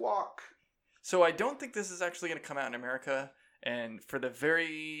Quest Walk. So I don't think this is actually going to come out in America, and for the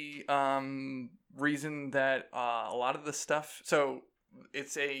very reason that a lot of the stuff... So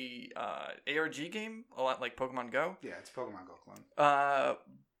it's a ARG game, a lot like Pokemon Go. Yeah, it's Pokemon Go clone.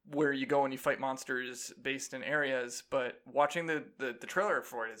 Where you go and you fight monsters based in areas, but watching the trailer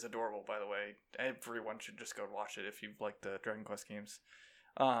for it is adorable, by the way. Everyone should just go watch it if you like the Dragon Quest games.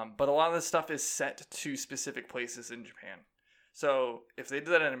 But a lot of the stuff is set to specific places in Japan. So if they did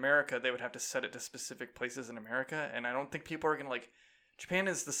that in America, they would have to set it to specific places in America, and I don't think people are going to Japan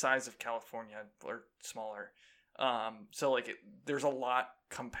is the size of California, or smaller. So there's a lot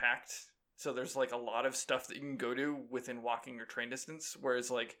compact. So there's a lot of stuff that you can go to within walking or train distance.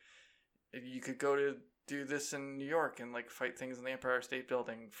 Whereas you could go to do this in New York and fight things in the Empire State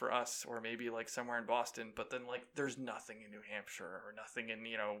Building for us, or maybe somewhere in Boston. But then there's nothing in New Hampshire or nothing in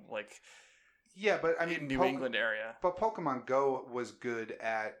yeah, but I mean New England area. But Pokemon Go was good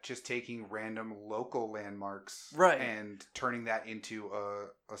at just taking random local landmarks, right, and turning that into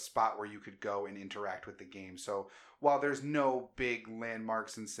a spot where you could go and interact with the game. So while there's no big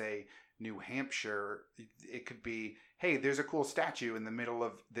landmarks in say New Hampshire, it could be, hey, there's a cool statue in the middle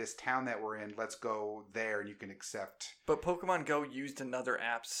of this town that we're in. Let's go there, and you can accept. But Pokemon Go used another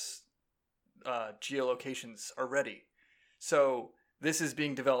app's geolocations already, so this is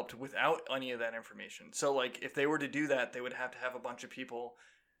being developed without any of that information. So if they were to do that, they would have to have a bunch of people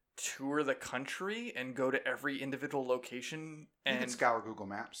tour the country and go to every individual location. And you can scour Google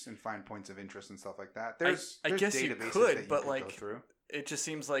Maps and find points of interest and stuff like that. I guess you could, but go through. It just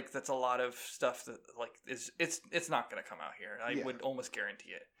seems like that's a lot of stuff that it's not going to come out here. I would almost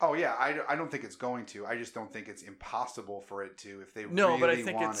guarantee it. Oh yeah, I don't think it's going to. I just don't think it's impossible for it to if they wanted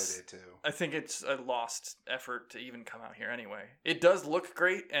it to. I think it's a lost effort to even come out here anyway. It does look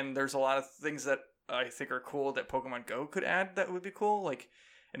great, and there's a lot of things that I think are cool that Pokemon Go could add that would be cool.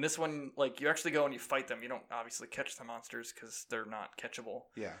 In this one, you actually go and you fight them. You don't obviously catch the monsters because they're not catchable.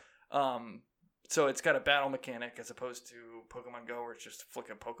 Yeah. So it's got a battle mechanic as opposed to Pokemon Go where it's just flick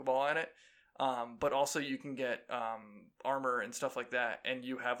a Pokeball at it. But also you can get armor and stuff like that, and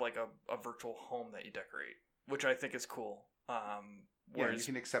you have a virtual home that you decorate, which I think is cool. Yeah, you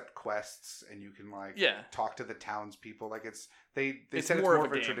can accept quests, and you can talk to the townspeople. They it's said more it's more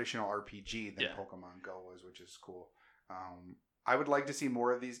of a game. Traditional RPG than Pokemon Go was, which is cool. I would like to see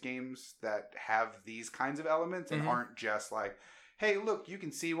more of these games that have these kinds of elements and aren't just hey, look, you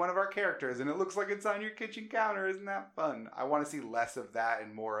can see one of our characters and it looks like it's on your kitchen counter. Isn't that fun? I want to see less of that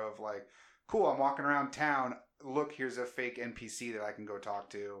and more of cool, I'm walking around town. Look, here's a fake NPC that I can go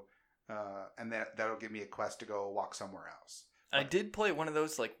talk to. And that'll give me a quest to go walk somewhere else. I did play one of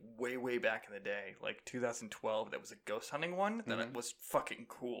those way, way back in the day, 2012. That was a ghost hunting one that was fucking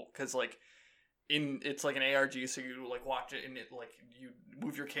cool. Because it's an ARG, so you watch it and it you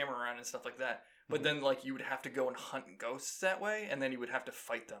move your camera around and stuff like that. But then you would have to go and hunt ghosts that way, and then you would have to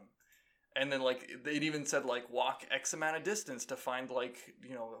fight them. And then they'd even said walk X amount of distance to find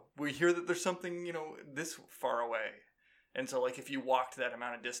we hear that there's something this far away. And so if you walked that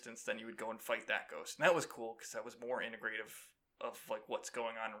amount of distance, then you would go and fight that ghost. And that was cool because that was more integrative of what's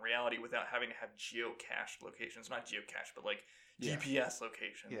going on in reality without having to have geocached locations. Not geocache, but GPS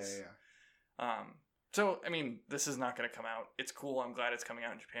locations. Yeah. So I mean, this is not going to come out. It's cool. I'm glad it's coming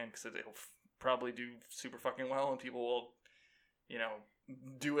out in Japan because it'll probably do super fucking well, and people will,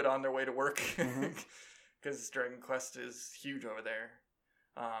 do it on their way to work because Dragon Quest is huge over there.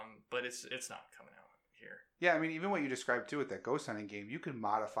 But it's not coming out here. Yeah, I mean, even what you described too with that ghost hunting game, you could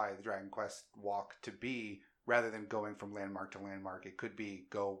modify the Dragon Quest walk to be, rather than going from landmark to landmark, it could be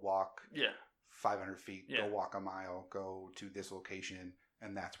go walk 500 feet, go walk a mile, go to this location,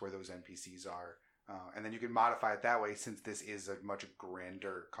 and that's where those NPCs are. And then you can modify it that way, since this is a much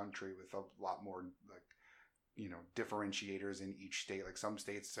grander country with a lot more differentiators in each state. Some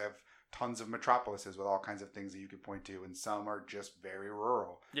states have tons of metropolises with all kinds of things that you could point to, and some are just very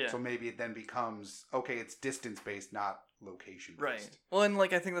rural. Yeah. So maybe it then becomes, okay, it's distance based, not location based. Right. Well, and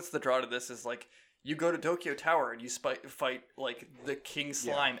I think that's the draw to this is you go to Tokyo Tower and you fight the King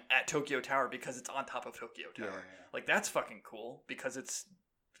Slime at Tokyo Tower because it's on top of Tokyo Tower. Yeah. That's fucking cool because it's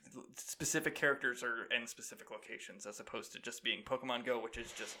specific characters and specific locations as opposed to just being Pokemon Go, which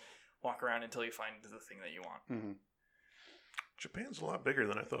is just walk around until you find the thing that you want. Mm-hmm. Japan's a lot bigger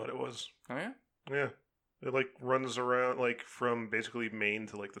than I thought it was. Oh yeah? Yeah. It runs around from basically Maine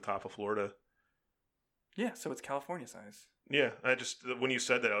to the top of Florida. Yeah, so it's California size. Yeah, I just when you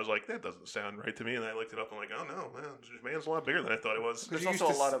said that, I was like, that doesn't sound right to me, and I looked it up. and I'm like, oh no, man, Japan's a lot bigger than I thought it was. There's also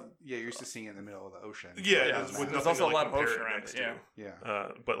a lot of you're used to seeing it in the middle of the ocean. Yeah, there's also a lot of ocean around it. Yeah.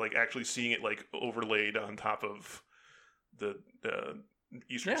 But like actually seeing it like overlaid on top of the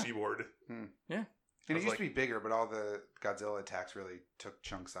eastern seaboard. Yeah. And it used to be bigger, but all the Godzilla attacks really took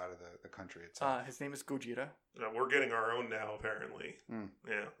chunks out of the country itself. His name is Gojira. We're getting our own now, apparently.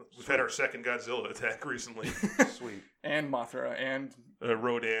 Yeah, we've had our second Godzilla attack recently. Sweet. And Mothra and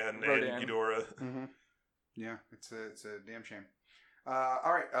Rodan and Ghidorah. Mm-hmm. Yeah, it's a damn shame.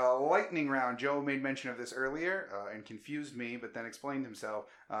 All right, lightning round. Joe made mention of this earlier and confused me, but then explained himself.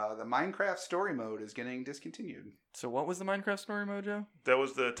 The Minecraft story mode is getting discontinued. So what was the Minecraft story mode, Joe? That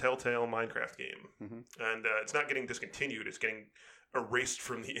was the Telltale Minecraft game. Mm-hmm. And it's not getting discontinued. It's getting erased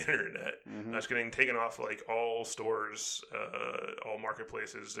from the internet. Mm-hmm. It's getting taken off like all stores, all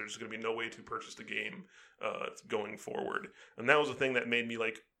marketplaces. There's going to be no way to purchase the game going forward. And that was the thing that made me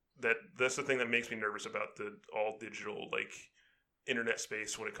like that. That's the thing that makes me nervous about the all digital like internet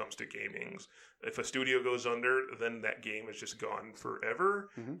space when it comes to gaming. If a studio goes under, then that game is just gone forever.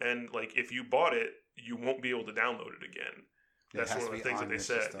 Mm-hmm. And like if you bought it, you won't be able to download it again. That's one of the things that they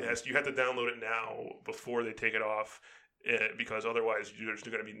said. You have to download it now before they take it off, because otherwise there's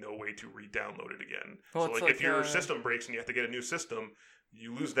going to be no way to re-download it again. Well, so like if your system breaks and you have to get a new system,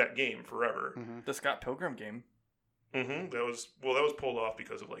 you lose that game forever. Mm-hmm. The Scott Pilgrim game. Mm-hmm. That was pulled off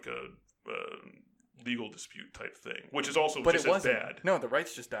because of like a legal dispute type thing, which is also but just it wasn't. as bad. No, the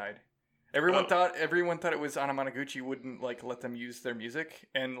rights just died. Everyone thought it was Anamanaguchi wouldn't like let them use their music,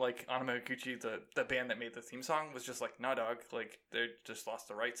 and like Anamanaguchi, the band that made the theme song, was just like, nah, dog, like they just lost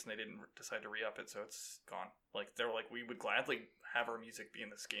the rights and they didn't decide to re-up it, so it's gone. Like they were like, we would gladly have our music be in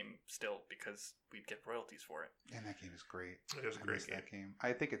this game still because we'd get royalties for it. And that game is great. It was a great game. That game.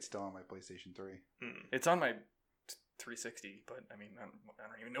 I think it's still on my PlayStation 3. It's on my 360, but I mean, I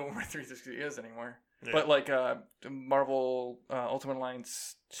don't even know where my 360 is anymore. Yeah. But like Marvel Ultimate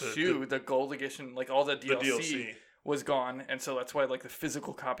Alliance 2, the gold edition, like all the DLC was gone, and so that's why like the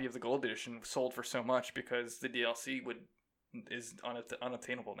physical copy of the gold edition sold for so much, because the DLC is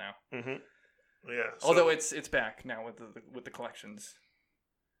unattainable now. Mm-hmm. Yeah. Although it's back now with the collections.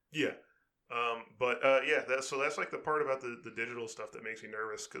 Yeah. That's like the part about the digital stuff that makes me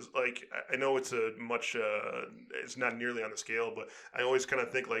nervous, because like I know it's it's not nearly on the scale, but I always kind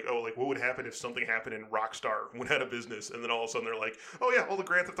of think like, oh, like what would happen if something happened and Rockstar went out of business, and then all of a sudden they're like, oh yeah, all the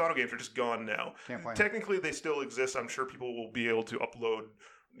Grand Theft Auto games are just gone now. Can't play Technically they still exist. I'm sure people will be able to upload,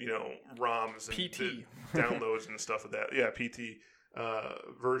 ROMs and PT downloads and stuff of that. Yeah, PT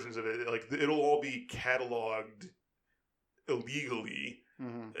versions of it. Like it'll all be cataloged illegally.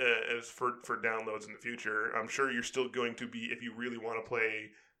 Mm-hmm. As for downloads in the future. I'm sure you're still going to be, if you really want to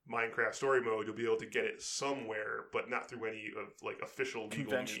play Minecraft story mode, you'll be able to get it somewhere, but not through any of like official legal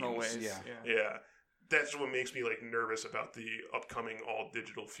conventional means. ways. Yeah. That's what makes me like nervous about the upcoming all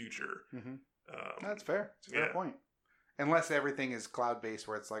digital future. Mm-hmm. That's fair. It's a fair point. Unless everything is cloud based,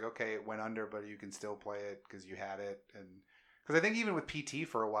 where it's like, okay, it went under, but you can still play it because you had it. And because I think even with PT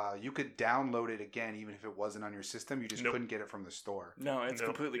for a while, you could download it again, even if it wasn't on your system. You just couldn't get it from the store. No, it's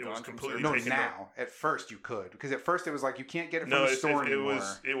completely gone. No, now at first you could, because at first it was like you can't get it from the store anymore.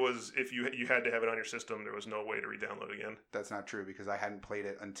 It was if you had to have it on your system, there was no way to re-download again. That's not true, because I hadn't played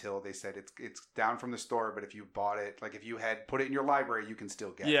it until they said it's down from the store. But if you bought it, like if you had put it in your library, you can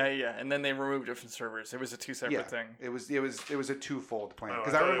still get it. Yeah, and then they removed it from servers. It was a two separate thing. It was a twofold plan.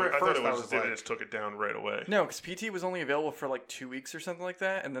 Because I remember at first I was like, they just took it down right away. No, because PT was only available for like 2 weeks or something like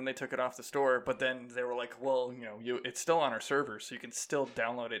that, and then they took it off the store. But then they were like, well, it's still on our server, so you can still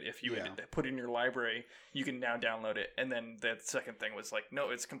download it. If you put it in your library, you can now download it. And then the second thing was like, no,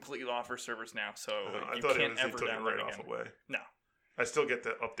 it's completely off our servers now, so you can't ever download it again. Away. No. I still get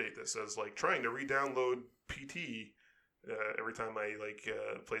the update that says like trying to re-download PT. Every time I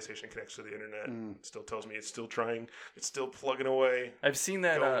PlayStation connects to the internet, it still tells me it's still trying. It's still plugging away. I've seen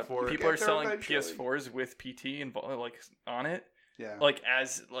that people are selling PS4s with PT and like on it. Yeah. Like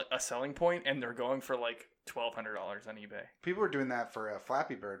as a selling point, and they're going for like $1,200 on eBay. People were doing that for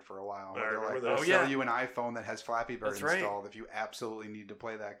Flappy Bird for a while. They're like, they'll sell you an iPhone that has Flappy Bird That's installed right. if you absolutely need to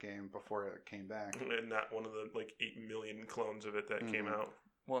play that game before it came back. And not one of the 8 million clones of it that came out.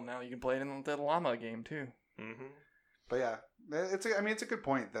 Well, now you can play it in the Llama game too. Mm-hmm. But yeah, it's a good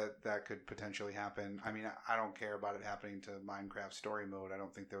point that could potentially happen. I mean, I don't care about it happening to Minecraft story mode. I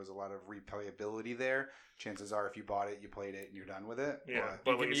don't think there was a lot of replayability there. Chances are, if you bought it, you played it, and you're done with it. Yeah,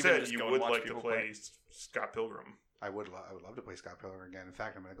 but like you said, you would like to play Scott Pilgrim. I would love to play Scott Pilgrim again. In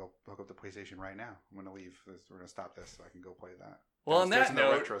fact, I'm going to go hook up the PlayStation right now. I'm going to leave. We're going to stop this so I can go play that. Well, on that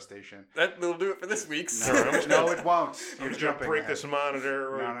note, retro station. That'll do it for this week's. No, it won't. You're just going to break this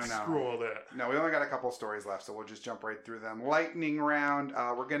monitor. No. Screw all that. No, we only got a couple stories left, so we'll just jump right through them. Lightning round.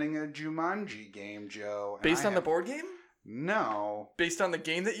 We're getting a Jumanji game, Joe. Based on the board game? No. Based on the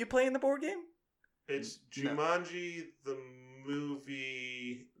game that you play in the board game? It's Jumanji, the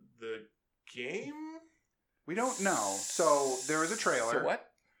movie, the game? We don't know. So there was a trailer. So what?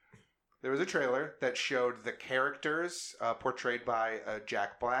 There was a trailer that showed the characters portrayed by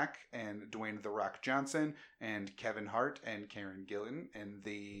Jack Black and Dwayne "The Rock" Johnson and Kevin Hart and Karen Gillan in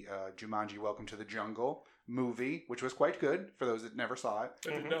the Jumanji Welcome to the Jungle movie, which was quite good for those that never saw it.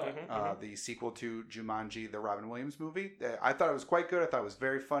 I did not. The sequel to Jumanji, the Robin Williams movie. I thought it was quite good. I thought it was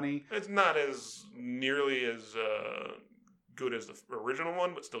very funny. It's not as nearly as good as the original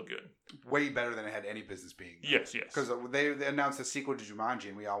one, but still good. Way better than it had any business being. Yes. Because they announced a sequel to Jumanji,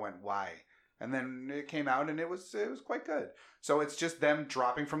 and we all went, "Why?" And then it came out, and it was quite good. So it's just them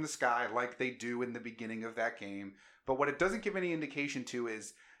dropping from the sky like they do in the beginning of that game. But what it doesn't give any indication to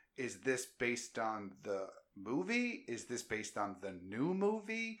is this based on the movie? Is this based on the new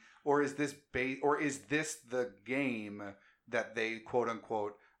movie? Or is this the game that they quote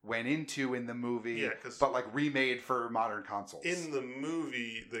unquote went into in the movie, but like remade for modern consoles? In the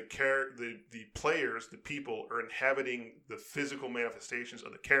movie, the players, the people, are inhabiting the physical manifestations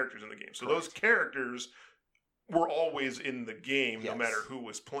of the characters in the game. So those characters were always in the game, no matter who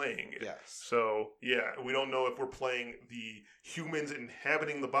was playing it. Yes. So we don't know if we're playing the humans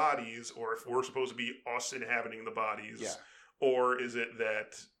inhabiting the bodies, or if we're supposed to be us inhabiting the bodies. Yeah. Or is it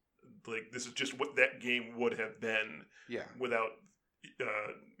that like this is just what that game would have been? Yeah. Without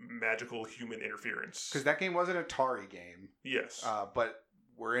magical human interference. Because that game was an Atari game. Yes. But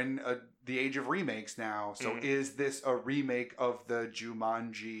we're in the age of remakes now. So is this a remake of the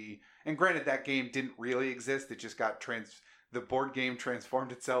Jumanji? And granted, that game didn't really exist. It just got the board game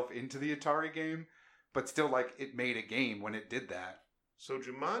transformed itself into the Atari game. But still, like, it made a game when it did that. So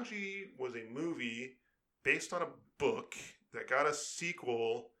Jumanji was a movie based on a book that got a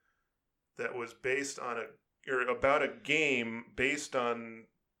sequel that was based on about a game based on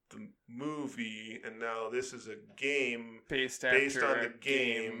the movie, and now this is a game based on the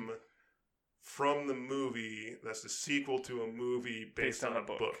game from the movie. That's the sequel to a movie based on a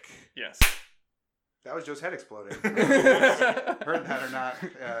book. Yes. That was Joe's head exploding. Heard that or not?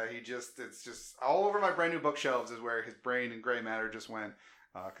 It's just all over my brand new bookshelves is where his brain and gray matter just went,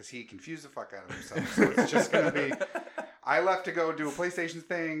 because he confused the fuck out of himself. So it's just going to be. I left to go do a PlayStation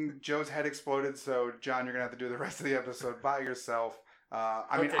thing. Joe's head exploded, so John, you're gonna have to do the rest of the episode by yourself.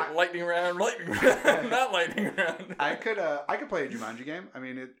 Lightning round, not lightning round. I could play a Jumanji game. I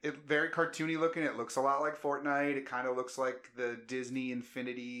mean, it very cartoony looking. It looks a lot like Fortnite. It kind of looks like the Disney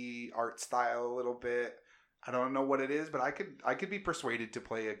Infinity art style a little bit. I don't know what it is, but I could be persuaded to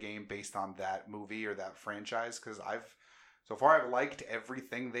play a game based on that movie or that franchise because I've liked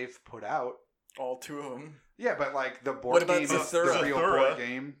everything they've put out. All two of them. Yeah, but like the board game is the real board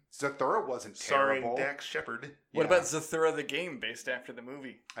game. Zathura wasn't terrible. Starring Dax Shepard. What about Zathura the game based after the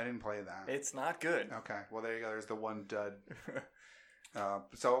movie? I didn't play that. It's not good. Okay, well there you go. There's the one dud.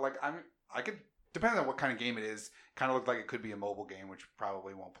 So like I could depending on what kind of game it is. Kind of looked like it could be a mobile game, which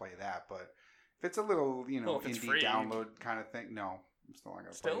probably won't play that. But if it's a little indie free, download kind of thing, no, I'm still not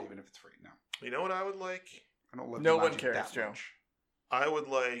gonna play it even if it's free. No. You know what I would like? I don't love no one cares, Joe. Much. I would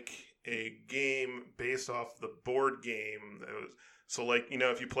like a game based off the board game that was so like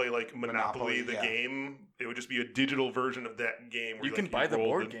if you play like Monopoly the game, it would just be a digital version of that game where you can buy the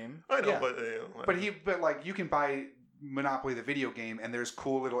board game. I know, but you can buy Monopoly the video game and there's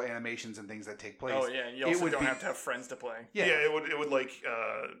cool little animations and things that take place. Oh yeah, and you also don't have to have friends to play. Yeah, it would like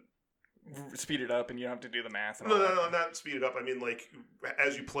speed it up and you don't have to do the math. And no, not speed it up. I mean, like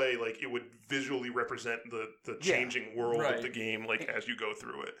as you play, like it would visually represent the changing world of the game, like as you go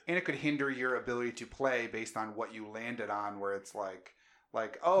through it. And it could hinder your ability to play based on what you landed on, where it's like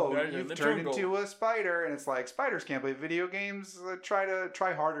you've turned into a spider, and it's like spiders can't play video games.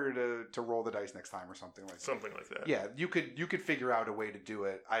 Try harder to roll the dice next time or something like that. Something like that. Yeah, you could figure out a way to do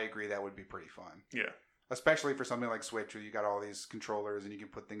it. I agree, that would be pretty fun. Yeah. Especially for something like Switch where you got all these controllers and you can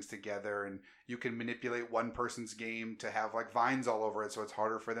put things together and you can manipulate one person's game to have like vines all over it so it's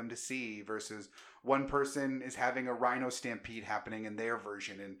harder for them to see versus one person is having a rhino stampede happening in their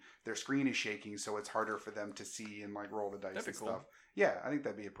version and their screen is shaking so it's harder for them to see and like roll the dice and stuff. Yeah, I think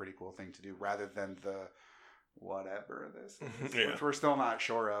that'd be a pretty cool thing to do rather than whatever this is, Yeah. which we're still not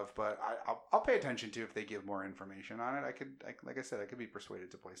sure of, but I'll pay attention to if they give more information on it. Like I said, I could be persuaded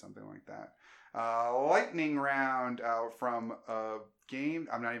to play something like that. Lightning round from a game.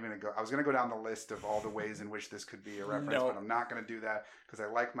 I'm not even gonna go. I was gonna go down the list of all the ways in which this could be a reference, but I'm not gonna do that because I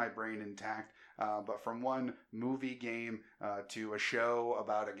like my brain intact. But from one movie game to a show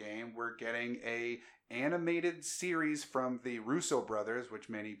about a game, we're getting a animated series from the Russo brothers, which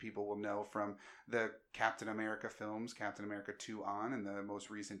many people will know from the Captain America films, Captain America 2 on, and the most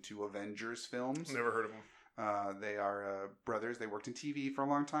recent 2 Avengers films. Never heard of them. They are brothers. They worked in TV for a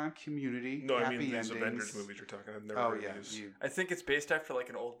long time. Community. No, I Happy mean these endings. Avengers movies you're talking. I've never heard of these. I think it's based after like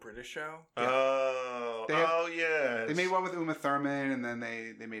an old British show. Yeah. Oh, yeah. They made one with Uma Thurman, and then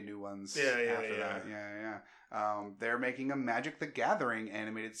they made new ones. Yeah. That. Yeah. They're making a Magic the Gathering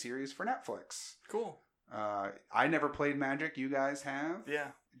animated series for Netflix. Cool. I never played Magic. You guys have? Yeah.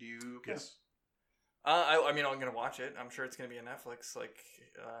 Do you? Yes. I mean, I'm gonna watch it. I'm sure it's gonna be on Netflix. Like,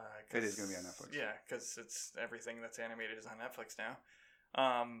 it is gonna be on Netflix. Yeah, because it's everything that's animated is on Netflix now.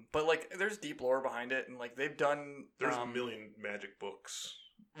 But like, there's deep lore behind it, and like they've done. There's a million Magic books.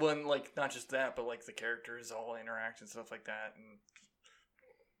 Well, and like not just that, but like the characters all interact and stuff like that, and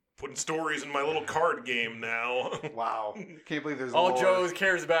putting stories in my little card game now. Wow. Can't believe there's all lore. Joe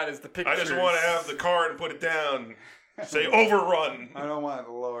cares about is the pictures. I just want to have the card and put it down. Say overrun. I don't want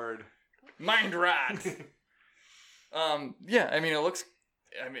Lord. Mind rat. Yeah, I mean, it looks...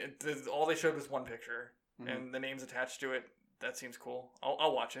 I mean, all they showed was one picture, and the names attached to it. That seems cool.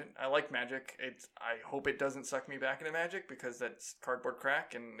 I'll watch it. I like Magic. I hope it doesn't suck me back into Magic, because that's cardboard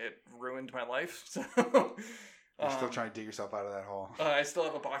crack, and it ruined my life. So... You're still trying to dig yourself out of that hole. I still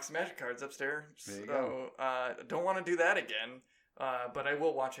have a box of Magic cards upstairs. There you go. Don't want to do that again. But I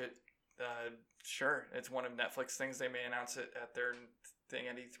will watch it. Sure, it's one of Netflix things. They may announce it at their thing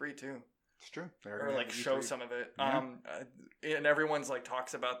at E3 too. It's true. Or like show some of it. Yeah. And everyone's like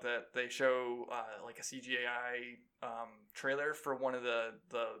talks about that. They show like a CGI trailer for one of the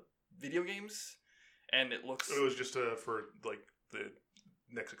video games, and it looks. It was just for like the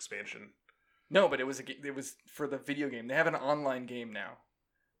next expansion. No, but it was for the video game. They have an online game now.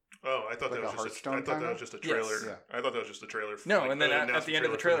 Oh, I thought Like that was just. I thought Hearthstone that was just a trailer. Yes. Yeah. I thought that was just a trailer. For, No, like, and then at the end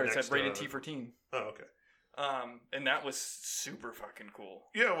of the trailer, it said next, rated T for teen. Oh, okay. And that was super fucking cool.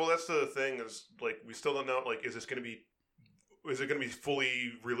 Yeah, well, that's the thing is like we still don't know. Like, is it going to be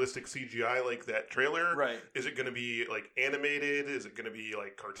fully realistic CGI like that trailer? Right. Is it going to be like animated? Is it going to be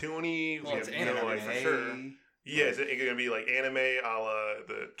like cartoony? Well, it's You know, animated for sure. Yeah, is it going to be like anime a la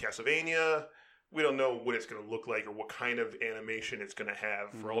the Castlevania? We don't know what it's going to look like or what kind of animation it's going to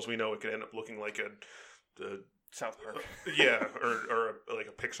have. For all we know, it could end up looking like a South Park. Yeah, or like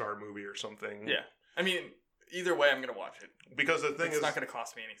a Pixar movie or something. Yeah. I mean, either way, I'm going to watch it. Because the thing it's is, not going to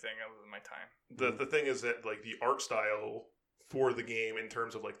cost me anything other than my time. The thing is that like the art style for the game in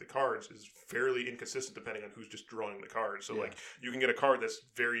terms of like the cards is fairly inconsistent depending on who's just drawing the cards. So like you can get a card that's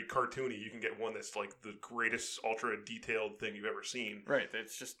very cartoony. You can get one that's like the greatest ultra detailed thing you've ever seen. Right.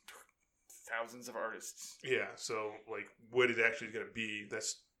 It's just thousands of artists. Yeah. So like what it actually is going to be,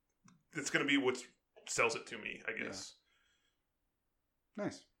 it's going to be what sells it to me, I guess. Yeah.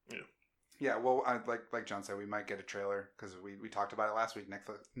 Nice. Yeah. Yeah, well, like John said, we might get a trailer because we talked about it last week.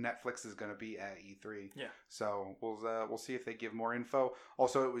 Netflix is going to be at E3. Yeah. So we'll see if they give more info.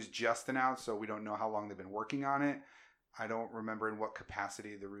 Also, it was just announced, so we don't know how long they've been working on it. I don't remember in what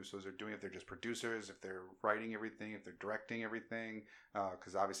capacity the Russos are doing. If they're just producers, if they're writing everything, if they're directing everything.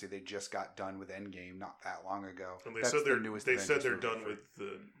 Because obviously they just got done with Endgame not that long ago. And they said they're done with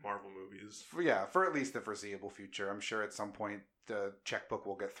the Marvel movies. For at least the foreseeable future. I'm sure at some point the checkbook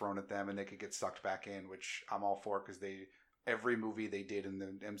will get thrown at them and they could get sucked back in, which I'm all for because every movie they did in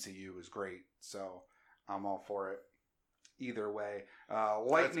the MCU is great. So I'm all for it. Either way,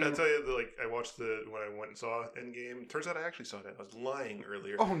 Lightning. I'll tell you, like I watched when I went and saw Endgame. Turns out I actually saw it. I was lying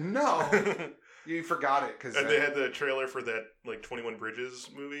earlier. Oh no, you forgot it because they had the trailer for that like 21 Bridges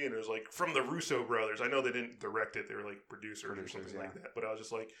movie, and it was like from the Russo brothers. I know they didn't direct it; they were like producers or something like that. But I was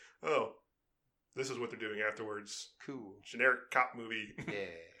just like, oh, this is what they're doing afterwards. Cool, generic cop movie.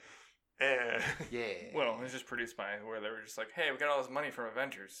 Yeah. Yeah. Well, it was just produced by where they were just like, hey, we got all this money from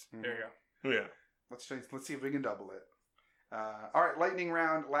Avengers. Mm-hmm. There you go. Yeah. Let's see if we can double it. All right, lightning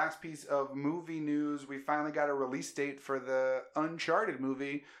round. Last piece of movie news. We finally got a release date for the Uncharted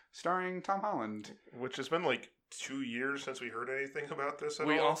movie starring Tom Holland. Which has been like 2 years since we heard anything about this at all.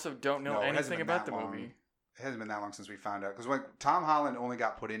 We all. also don't know anything about the movie. It hasn't been that long since we found out. Because when Tom Holland only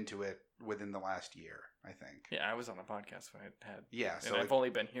got put into it within the last year, I think. Yeah, I was on the podcast when it had. Yeah. So I've only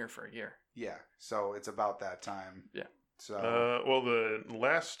been here for a year. Yeah. So it's about that time. Yeah. So. Well, the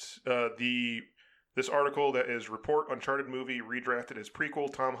last... This article that is Report Uncharted Movie Redrafted as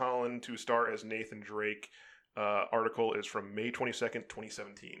Prequel, Tom Holland to star as Nathan Drake. Article is from May 22nd,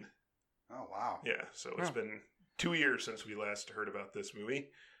 2017. Oh, wow. Yeah, so it's been 2 years since we last heard about this movie.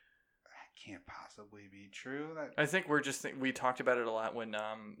 That can't possibly be true. I think we talked about it a lot when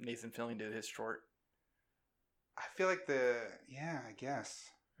Nathan Fillion did his short. I feel like I guess.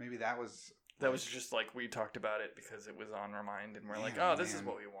 Maybe that was... That was just like we talked about it because it was on our mind, and we're like, this is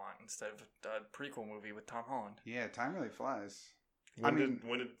what we want instead of a prequel movie with Tom Holland. Yeah, time really flies. When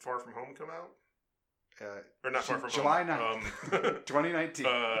did Far From Home come out? Or not Far From July Home. July 9th, 2019.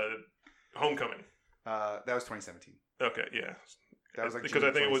 Homecoming. That was 2017. Okay, yeah. That was like because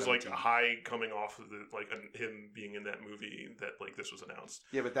I think it was like high coming off of him being in that movie that like this was announced.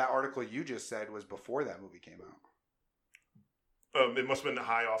 Yeah, but that article you just said was before that movie came out. It must have been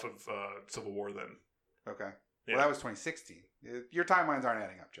high off of Civil War then. Okay. Yeah. Well, that was 2016. Your timelines aren't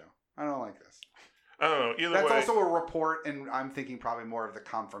adding up, Joe. I don't like this. I don't know. Either That's way, also a report, and I'm thinking probably more of the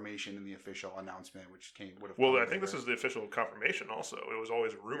confirmation in the official announcement, which would have. Well, I think this is the official confirmation. Also, it was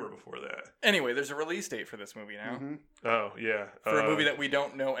always a rumor before that. Anyway, there's a release date for this movie now. Mm-hmm. Oh yeah, for a movie that we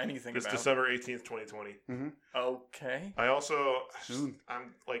don't know anything it's about. It's December 18th, 2020. Mm-hmm. Okay. I also, Soon. I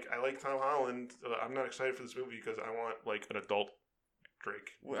like Tom Holland. I'm not excited for this movie because I want like an adult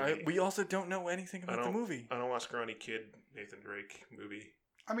Drake movie. We also don't know anything about the movie. I don't want scrawny kid Nathan Drake movie.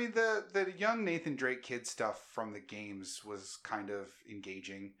 I mean, the young Nathan Drake kid stuff from the games was kind of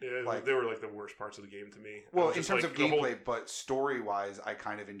engaging. Yeah, they were like the worst parts of the game to me. Well, in terms of gameplay, but story-wise, I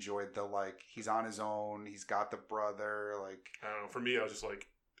kind of enjoyed the, like, he's on his own, he's got the brother, like... I don't know, for me, I was just like,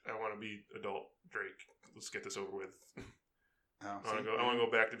 I want to be adult Drake. Let's get this over with. I want to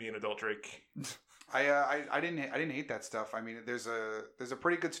go back to being adult Drake. I didn't hate that stuff. I mean, there's a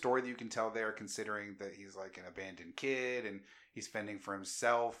pretty good story that you can tell there, considering that he's like an abandoned kid and he's fending for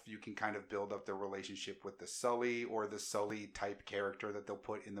himself. You can kind of build up the relationship with the Sully or the Sully type character that they'll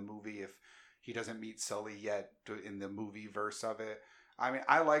put in the movie if he doesn't meet Sully yet in the movie verse of it. I mean,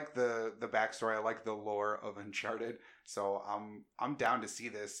 I like the backstory. I like the lore of Uncharted. So I'm down to see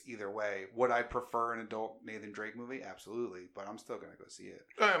this either way. Would I prefer an adult Nathan Drake movie? Absolutely, but I'm still gonna go see it.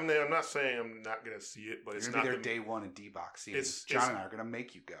 I'm not saying I'm not gonna see it, but You're it's gonna not be there day one in D-Box. John and I are gonna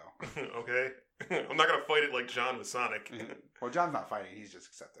make you go. Okay, I'm not gonna fight it like John with Sonic. Well, John's not fighting; he's just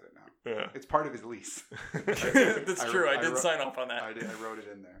accepted it now. Yeah, it's part of his lease. That's true. I did sign off on that. I wrote it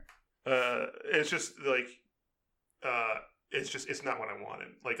in there. It's just like, it's not what I wanted.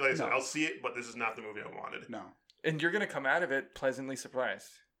 Like I said, I'll see it, but this is not the movie I wanted. No. And you're gonna come out of it pleasantly surprised.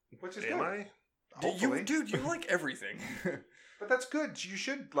 Which is Am good. I? Hopefully. You like everything. But that's good. You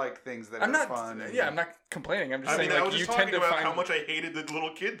should like things that are fun. Yeah, I'm not complaining. I'm just saying, I like, was just you talking tend to about find how much I hated the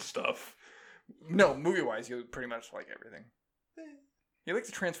little kid stuff. No, movie-wise, you pretty much like everything. You like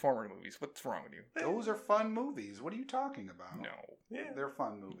the Transformer movies. What's wrong with you? Those are fun movies. What are you talking about? No. Yeah. They're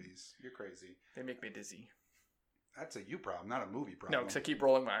fun movies. You're crazy. They make me dizzy. That's a you problem, not a movie problem. No, because I keep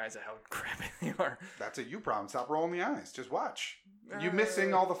rolling my eyes at how crappy they are. That's a you problem. Stop rolling the eyes. Just watch. You're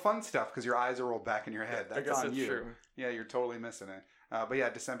missing all the fun stuff because your eyes are rolled back in your head. That's I guess on that's you. True. Yeah, you're totally missing it. But yeah,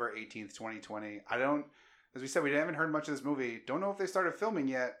 December 18th, 2020. As we said, we haven't heard much of this movie. Don't know if they started filming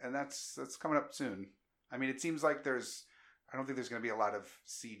yet, and that's coming up soon. I mean, it seems like I don't think there's going to be a lot of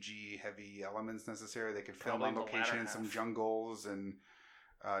CG heavy elements necessarily. They could film Probably on the location in latter some half. jungles. And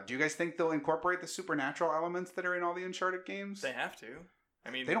do you guys think they'll incorporate the supernatural elements that are in all the Uncharted games? They have to. I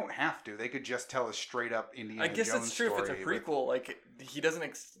mean, they don't have to. They could just tell a straight up Indiana Jones I guess that's true if it's a story prequel. Like, he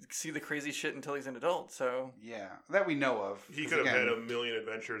doesn't see the crazy shit until he's an adult, so... Yeah, that we know of. He could have had a million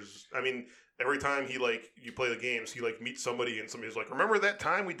adventures. I mean, every time you play the games, he meets somebody and somebody's like, remember that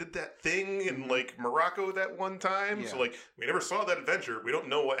time we did that thing in Morocco that one time? Yeah. So we never saw that adventure. We don't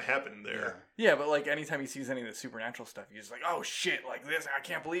know what happened there. Yeah, but anytime he sees any of the supernatural stuff, he's just like, oh shit, like this, I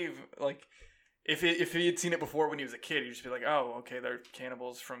can't believe, if he had seen it before when he was a kid, he'd just be like, oh, okay, they're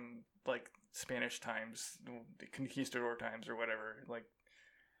cannibals from Spanish times, the conquistador times or whatever.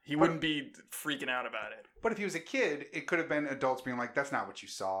 He wouldn't be freaking out about it. But if he was a kid, it could have been adults being like, that's not what you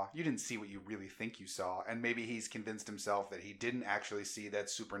saw. You didn't see what you really think you saw. And maybe he's convinced himself that he didn't actually see that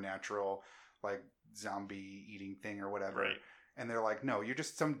supernatural, zombie eating thing or whatever. Right. And they're like, no, you're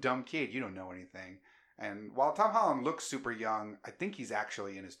just some dumb kid. You don't know anything. And while Tom Holland looks super young, I think he's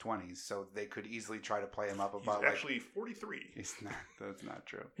actually in his 20s. So they could easily try to play him up about He's actually 43. He's not. That's not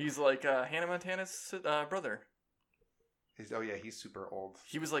true. He's like Hannah Montana's brother. He's super old.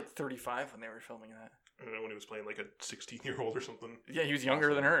 He was 35 when they were filming that. I don't know, when he was playing a 16-year-old or something. Yeah, he was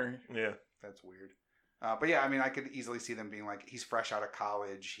younger than her. Yeah. That's weird. But yeah, I mean, I could easily see them being like, he's fresh out of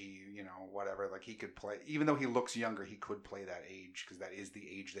college. He, whatever. Like, he could play, even though he looks younger, he could play that age because that is the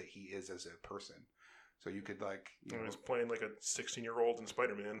age that he is as a person. So you could like, he's playing like a 16-year-old in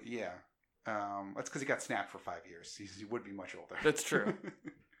Spider-Man. Yeah, that's because he got snapped for 5 years. He would be much older. That's true.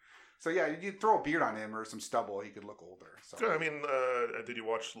 So yeah, you throw a beard on him or some stubble, he could look older. So I mean, did you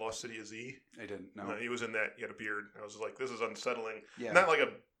watch Lost City of Z? I didn't. No, he was in that. He had a beard. I was like, this is unsettling. Yeah. Not like a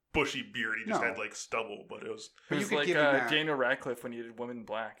bushy beard. He just had like stubble, but it was. It was like Daniel Radcliffe when he did Women in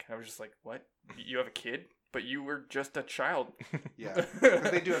Black. I was just like, what? You have a kid? But you were just a child. Yeah, because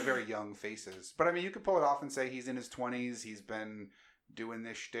they do have very young faces. But I mean, you could pull it off and say he's in his 20s. He's been doing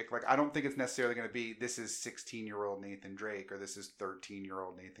this shtick. Like, I don't think it's necessarily going to be this is 16-year-old Nathan Drake or this is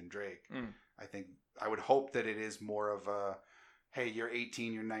 13-year-old Nathan Drake. I would hope that it is more of a, hey, you're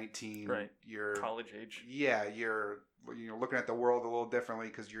 18, you're 19, right? You're college age. Yeah, you're looking at the world a little differently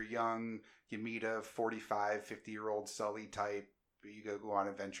because you're young. You meet a 45, 50-year-old Sully type. You go on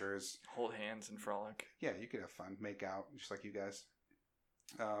adventures, hold hands and frolic. Yeah, you could have fun, make out, just like you guys.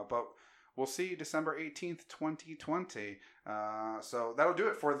 But we'll see December 18th, 2020. So that'll do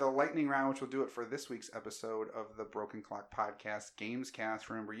it for the lightning round, which will do it for this week's episode of the Broken Clock Podcast Gamescast.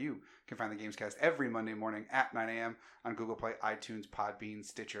 Remember, you can find the Gamescast every Monday morning at 9 a.m. on Google Play, iTunes, Podbean,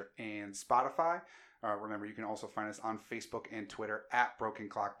 Stitcher, and Spotify. Remember, you can also find us on Facebook and Twitter at Broken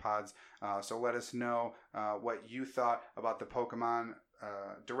Clock Pods. So let us know what you thought about the Pokemon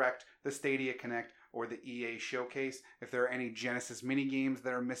Direct, the Stadia Connect, or the EA Showcase. If there are any Genesis mini games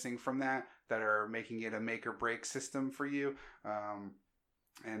that are missing from that are making it a make or break system for you.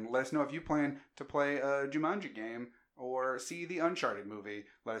 And let us know if you plan to play a Jumanji game or see the Uncharted movie.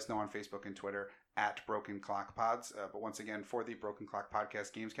 Let us know on Facebook and Twitter at Broken Clock Pods. But once again, for the Broken Clock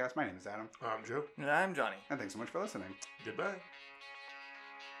Podcast Gamescast, my name is Adam. I'm Joe. And I'm Johnny. And thanks so much for listening. Goodbye.